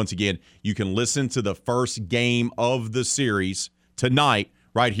Tigers. Once again, you can listen to the first game of the series tonight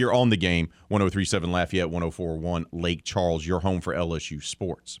right here on The Game, 103.7 Lafayette, 104.1 Lake Charles, your home for LSU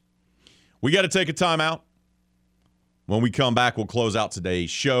sports. We got to take a timeout. When we come back, we'll close out today's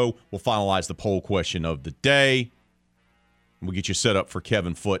show. We'll finalize the poll question of the day. We'll get you set up for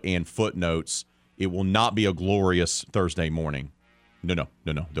Kevin Foote and Footnotes. It will not be a glorious Thursday morning. No.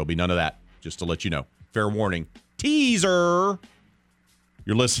 There'll be none of that, just to let you know. Fair warning. Teaser.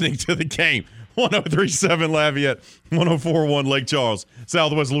 You're listening to The Game. 103.7 Lafayette, 104.1 Lake Charles,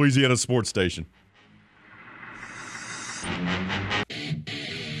 Southwest Louisiana Sports Station.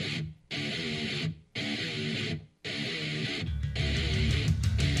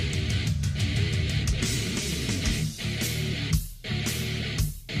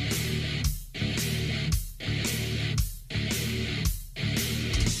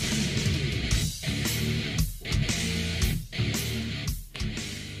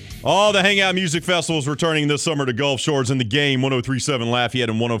 All the Hangout Music Festivals returning this summer to Gulf Shores, and The Game, 103.7 Lafayette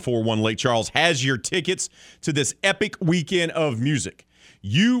and 104.1 Lake Charles, has your tickets to this epic weekend of music.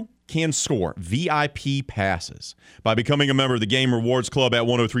 You can score VIP passes by becoming a member of the Game Rewards Club at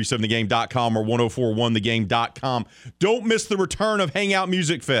 1037thegame.com or 1041thegame.com. Don't miss the return of Hangout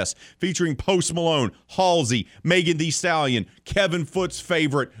Music Fest featuring Post Malone, Halsey, Megan Thee Stallion, Kevin Foote's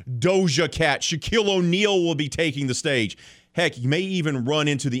favorite, Doja Cat. Shaquille O'Neal will be taking the stage. Heck, you may even run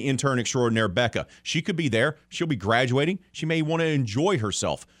into the intern extraordinaire, Becca. She could be there. She'll be graduating. She may want to enjoy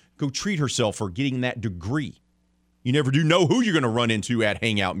herself, go treat herself for getting that degree. You never do know who you're going to run into at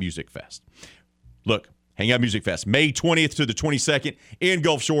Hangout Music Fest. Look, Hangout Music Fest, May 20th to the 22nd in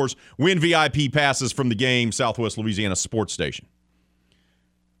Gulf Shores. Win VIP passes from The Game, Southwest Louisiana Sports Station.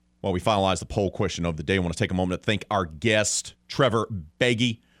 While we finalize the poll question of the day, I want to take a moment to thank our guest, Trevor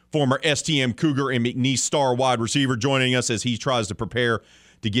Beggy, former STM Cougar and McNeese star wide receiver, joining us as he tries to prepare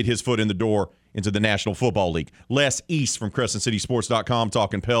to get his foot in the door into the National Football League. Les East from CrescentCitySports.com,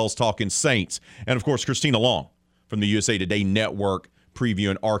 talking Pels, talking Saints. And, of course, Christina Long from the USA Today Network,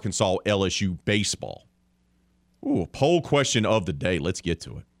 previewing Arkansas LSU baseball. Ooh, poll question of the day. Let's get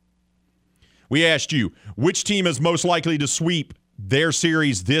to it. We asked you, which team is most likely to sweep their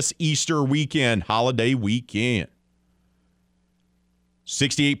series this Easter weekend, holiday weekend?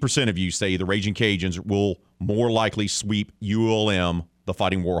 68% of you say the Raging Cajuns will more likely sweep ULM, the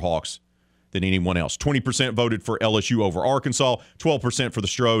Fighting Warhawks, than anyone else. 20% voted for LSU over Arkansas, 12% for the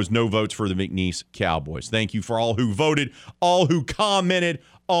Stros, no votes for the McNeese Cowboys. Thank you for all who voted, all who commented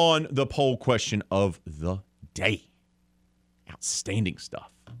on the poll question of the day. Outstanding stuff.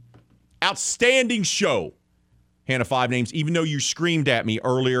 Outstanding show. Hannah, 5 names. Even though you screamed at me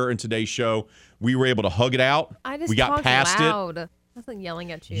earlier in today's show, we were able to hug it out. We got past loud. it. I wasn't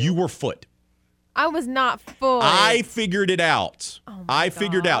yelling at you. You were foot. I was not foot. I figured it out. Oh I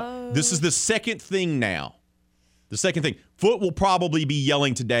figured out. This is the second thing now. The second thing. Foot will probably be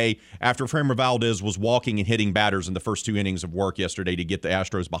yelling today after Framber Valdez was walking and hitting batters in the first 2 innings of work yesterday to get the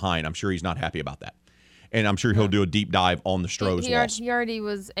Astros behind. I'm sure he's not happy about that. And I'm sure he'll do a deep dive on the Stros loss. He already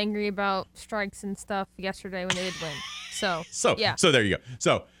was angry about strikes and stuff yesterday when they did win. So there you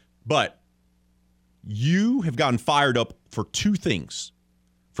go. But you have gotten fired up for 2 things.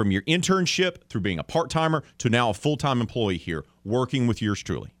 From your internship through being a part-timer to now a full-time employee here, working with yours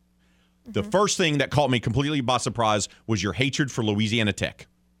truly. Mm-hmm. The first thing that caught me completely by surprise was your hatred for Louisiana Tech.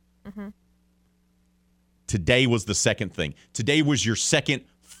 Mm-hmm. Today was the second thing. Today was your second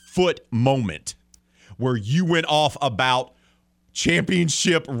foot moment where you went off about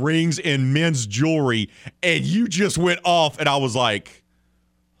championship rings and men's jewelry, and you just went off, and I was like,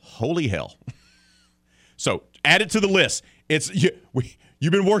 holy hell. So add it to the list.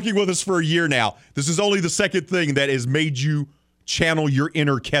 You've been working with us for a year now. This is only the second thing that has made you channel your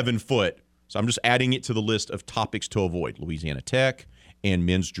inner Kevin Foote. So I'm just adding it to the list of topics to avoid. Louisiana Tech and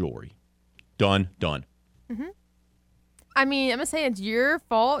men's jewelry. Done. Mm-hmm. I mean, I'm going to say it's your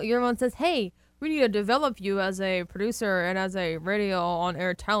fault. You're the one that says, hey, we need to develop you as a producer and as a radio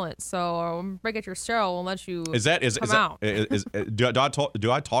on-air talent. So break at your show and let you come out.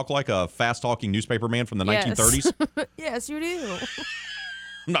 Do I talk like a fast-talking newspaper man from the 1930s? Yes, you do.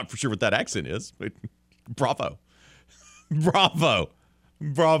 I'm not for sure what that accent is, but bravo.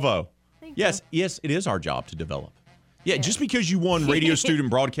 Yes, it is our job to develop. Yeah, just because you won Radio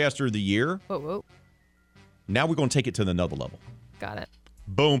Student Broadcaster of the Year, now we're going to take it to another level. Got it.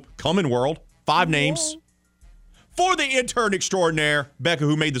 Boom. Coming world. 5 names. For the intern extraordinaire, Becca,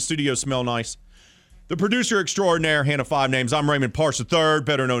 who made the studio smell nice. The producer extraordinaire, Hannah, 5 names. I'm Raymond Parks III,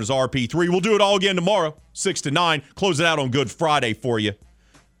 better known as RP3. We'll do it all again tomorrow, 6 to 9. Close it out on Good Friday for you.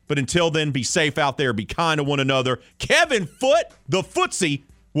 But until then, be safe out there. Be kind to one another. Kevin Foote, the footsie,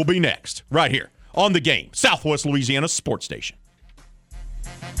 will be next right here on The Game, Southwest Louisiana Sports Station.